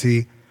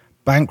poverty,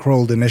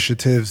 bankrolled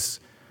initiatives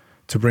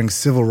to bring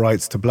civil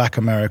rights to Black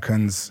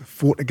Americans,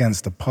 fought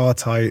against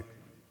apartheid,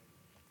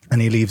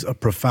 and he leaves a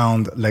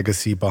profound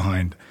legacy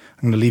behind.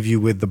 I'm going to leave you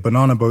with the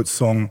Banana Boat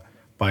song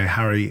by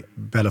Harry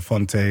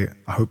Belafonte.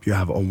 I hope you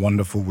have a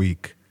wonderful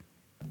week.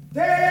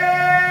 Daylight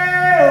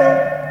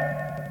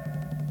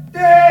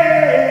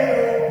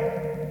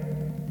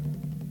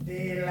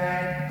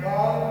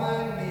come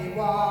and me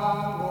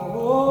want go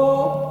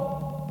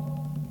home.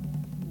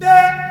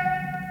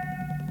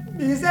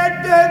 Me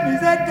said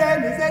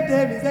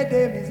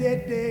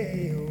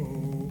day,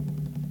 oh.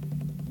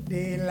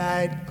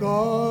 Daylight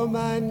come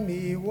and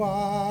me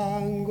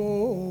want go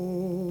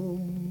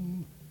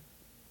home.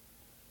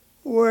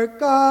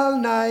 Work all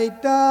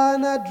night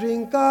and a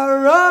drink a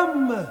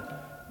rum.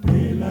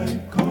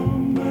 Daylight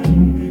come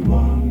and me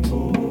want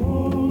go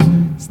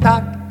home.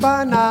 Stack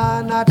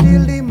banana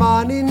till the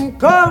morning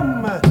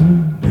come.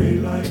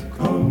 Daylight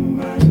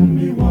come and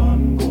me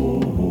want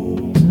go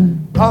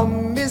home.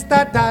 Come,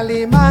 Mr.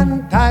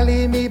 Tallyman,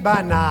 tally me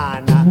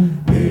banana.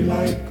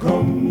 Daylight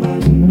come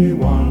and me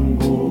want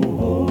go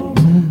home.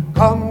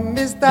 Come,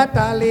 Mr.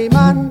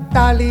 Tallyman,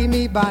 tally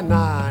me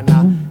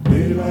banana.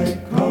 Daylight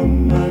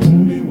come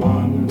and me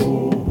want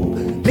go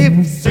home.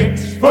 Live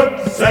 6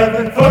 foot,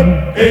 7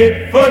 foot,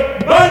 8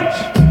 foot bunch.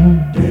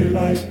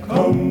 Daylight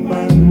come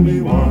and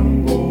me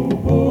want go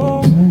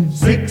home.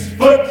 6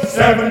 foot,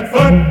 7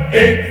 foot,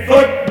 8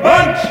 foot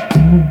bunch.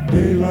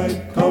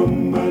 Daylight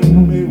come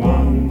and me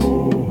want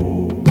go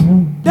home.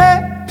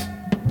 Day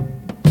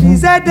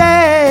is a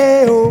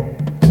day, oh.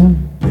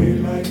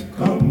 Daylight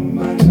come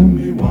and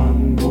me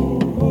want go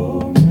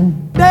home.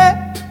 Day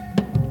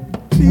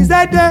is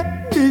a day,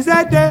 is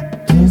a day,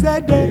 is a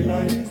day.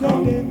 Daylight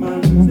come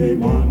and me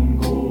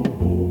want go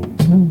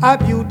home. A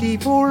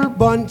beautiful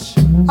bunch,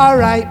 a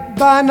ripe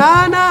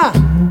banana.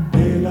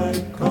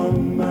 Daylight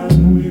come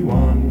and we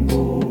want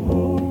go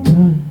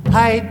home.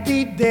 Hide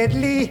the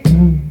deadly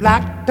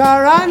black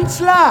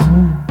tarantula.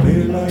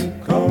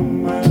 Daylight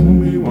come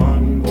and we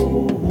want go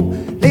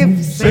home.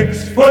 Live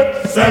 6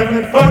 foot,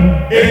 7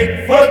 foot,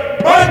 8 foot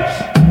bunch.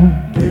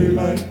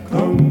 Daylight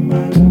come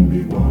and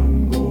we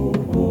want go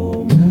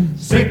home.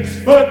 6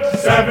 foot,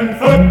 7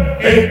 foot,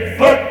 8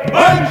 foot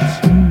bunch.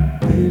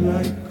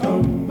 Daylight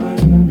come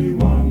and we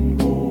want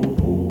go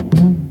home.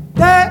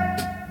 Day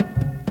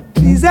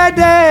is a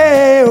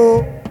day,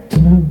 oh.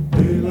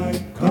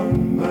 Daylight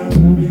come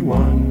and we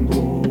want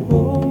go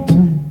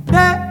home.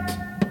 Day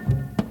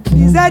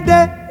is a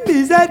day,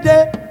 is a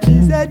day,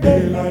 is a day.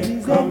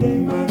 Daylight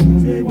come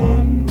and we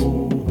want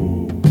go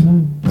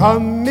home.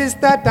 Come,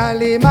 Mr.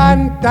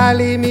 Tallyman,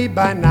 tally me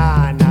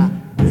banana.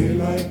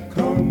 Daylight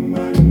come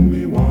and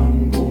we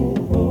want go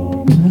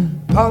home.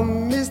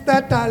 Come,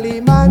 Mr.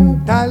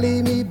 Tallyman,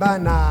 tally me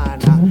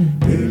banana.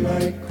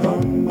 Daylight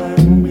come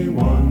and we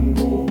want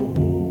go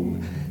home.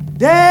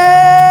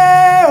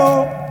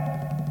 Day-o,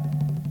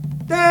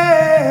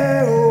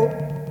 day-o.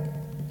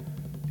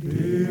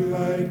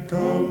 Daylight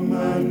come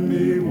and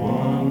me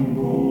want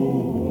go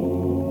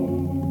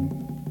home.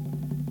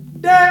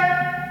 Day,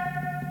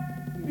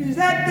 is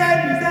a day,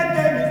 is a day.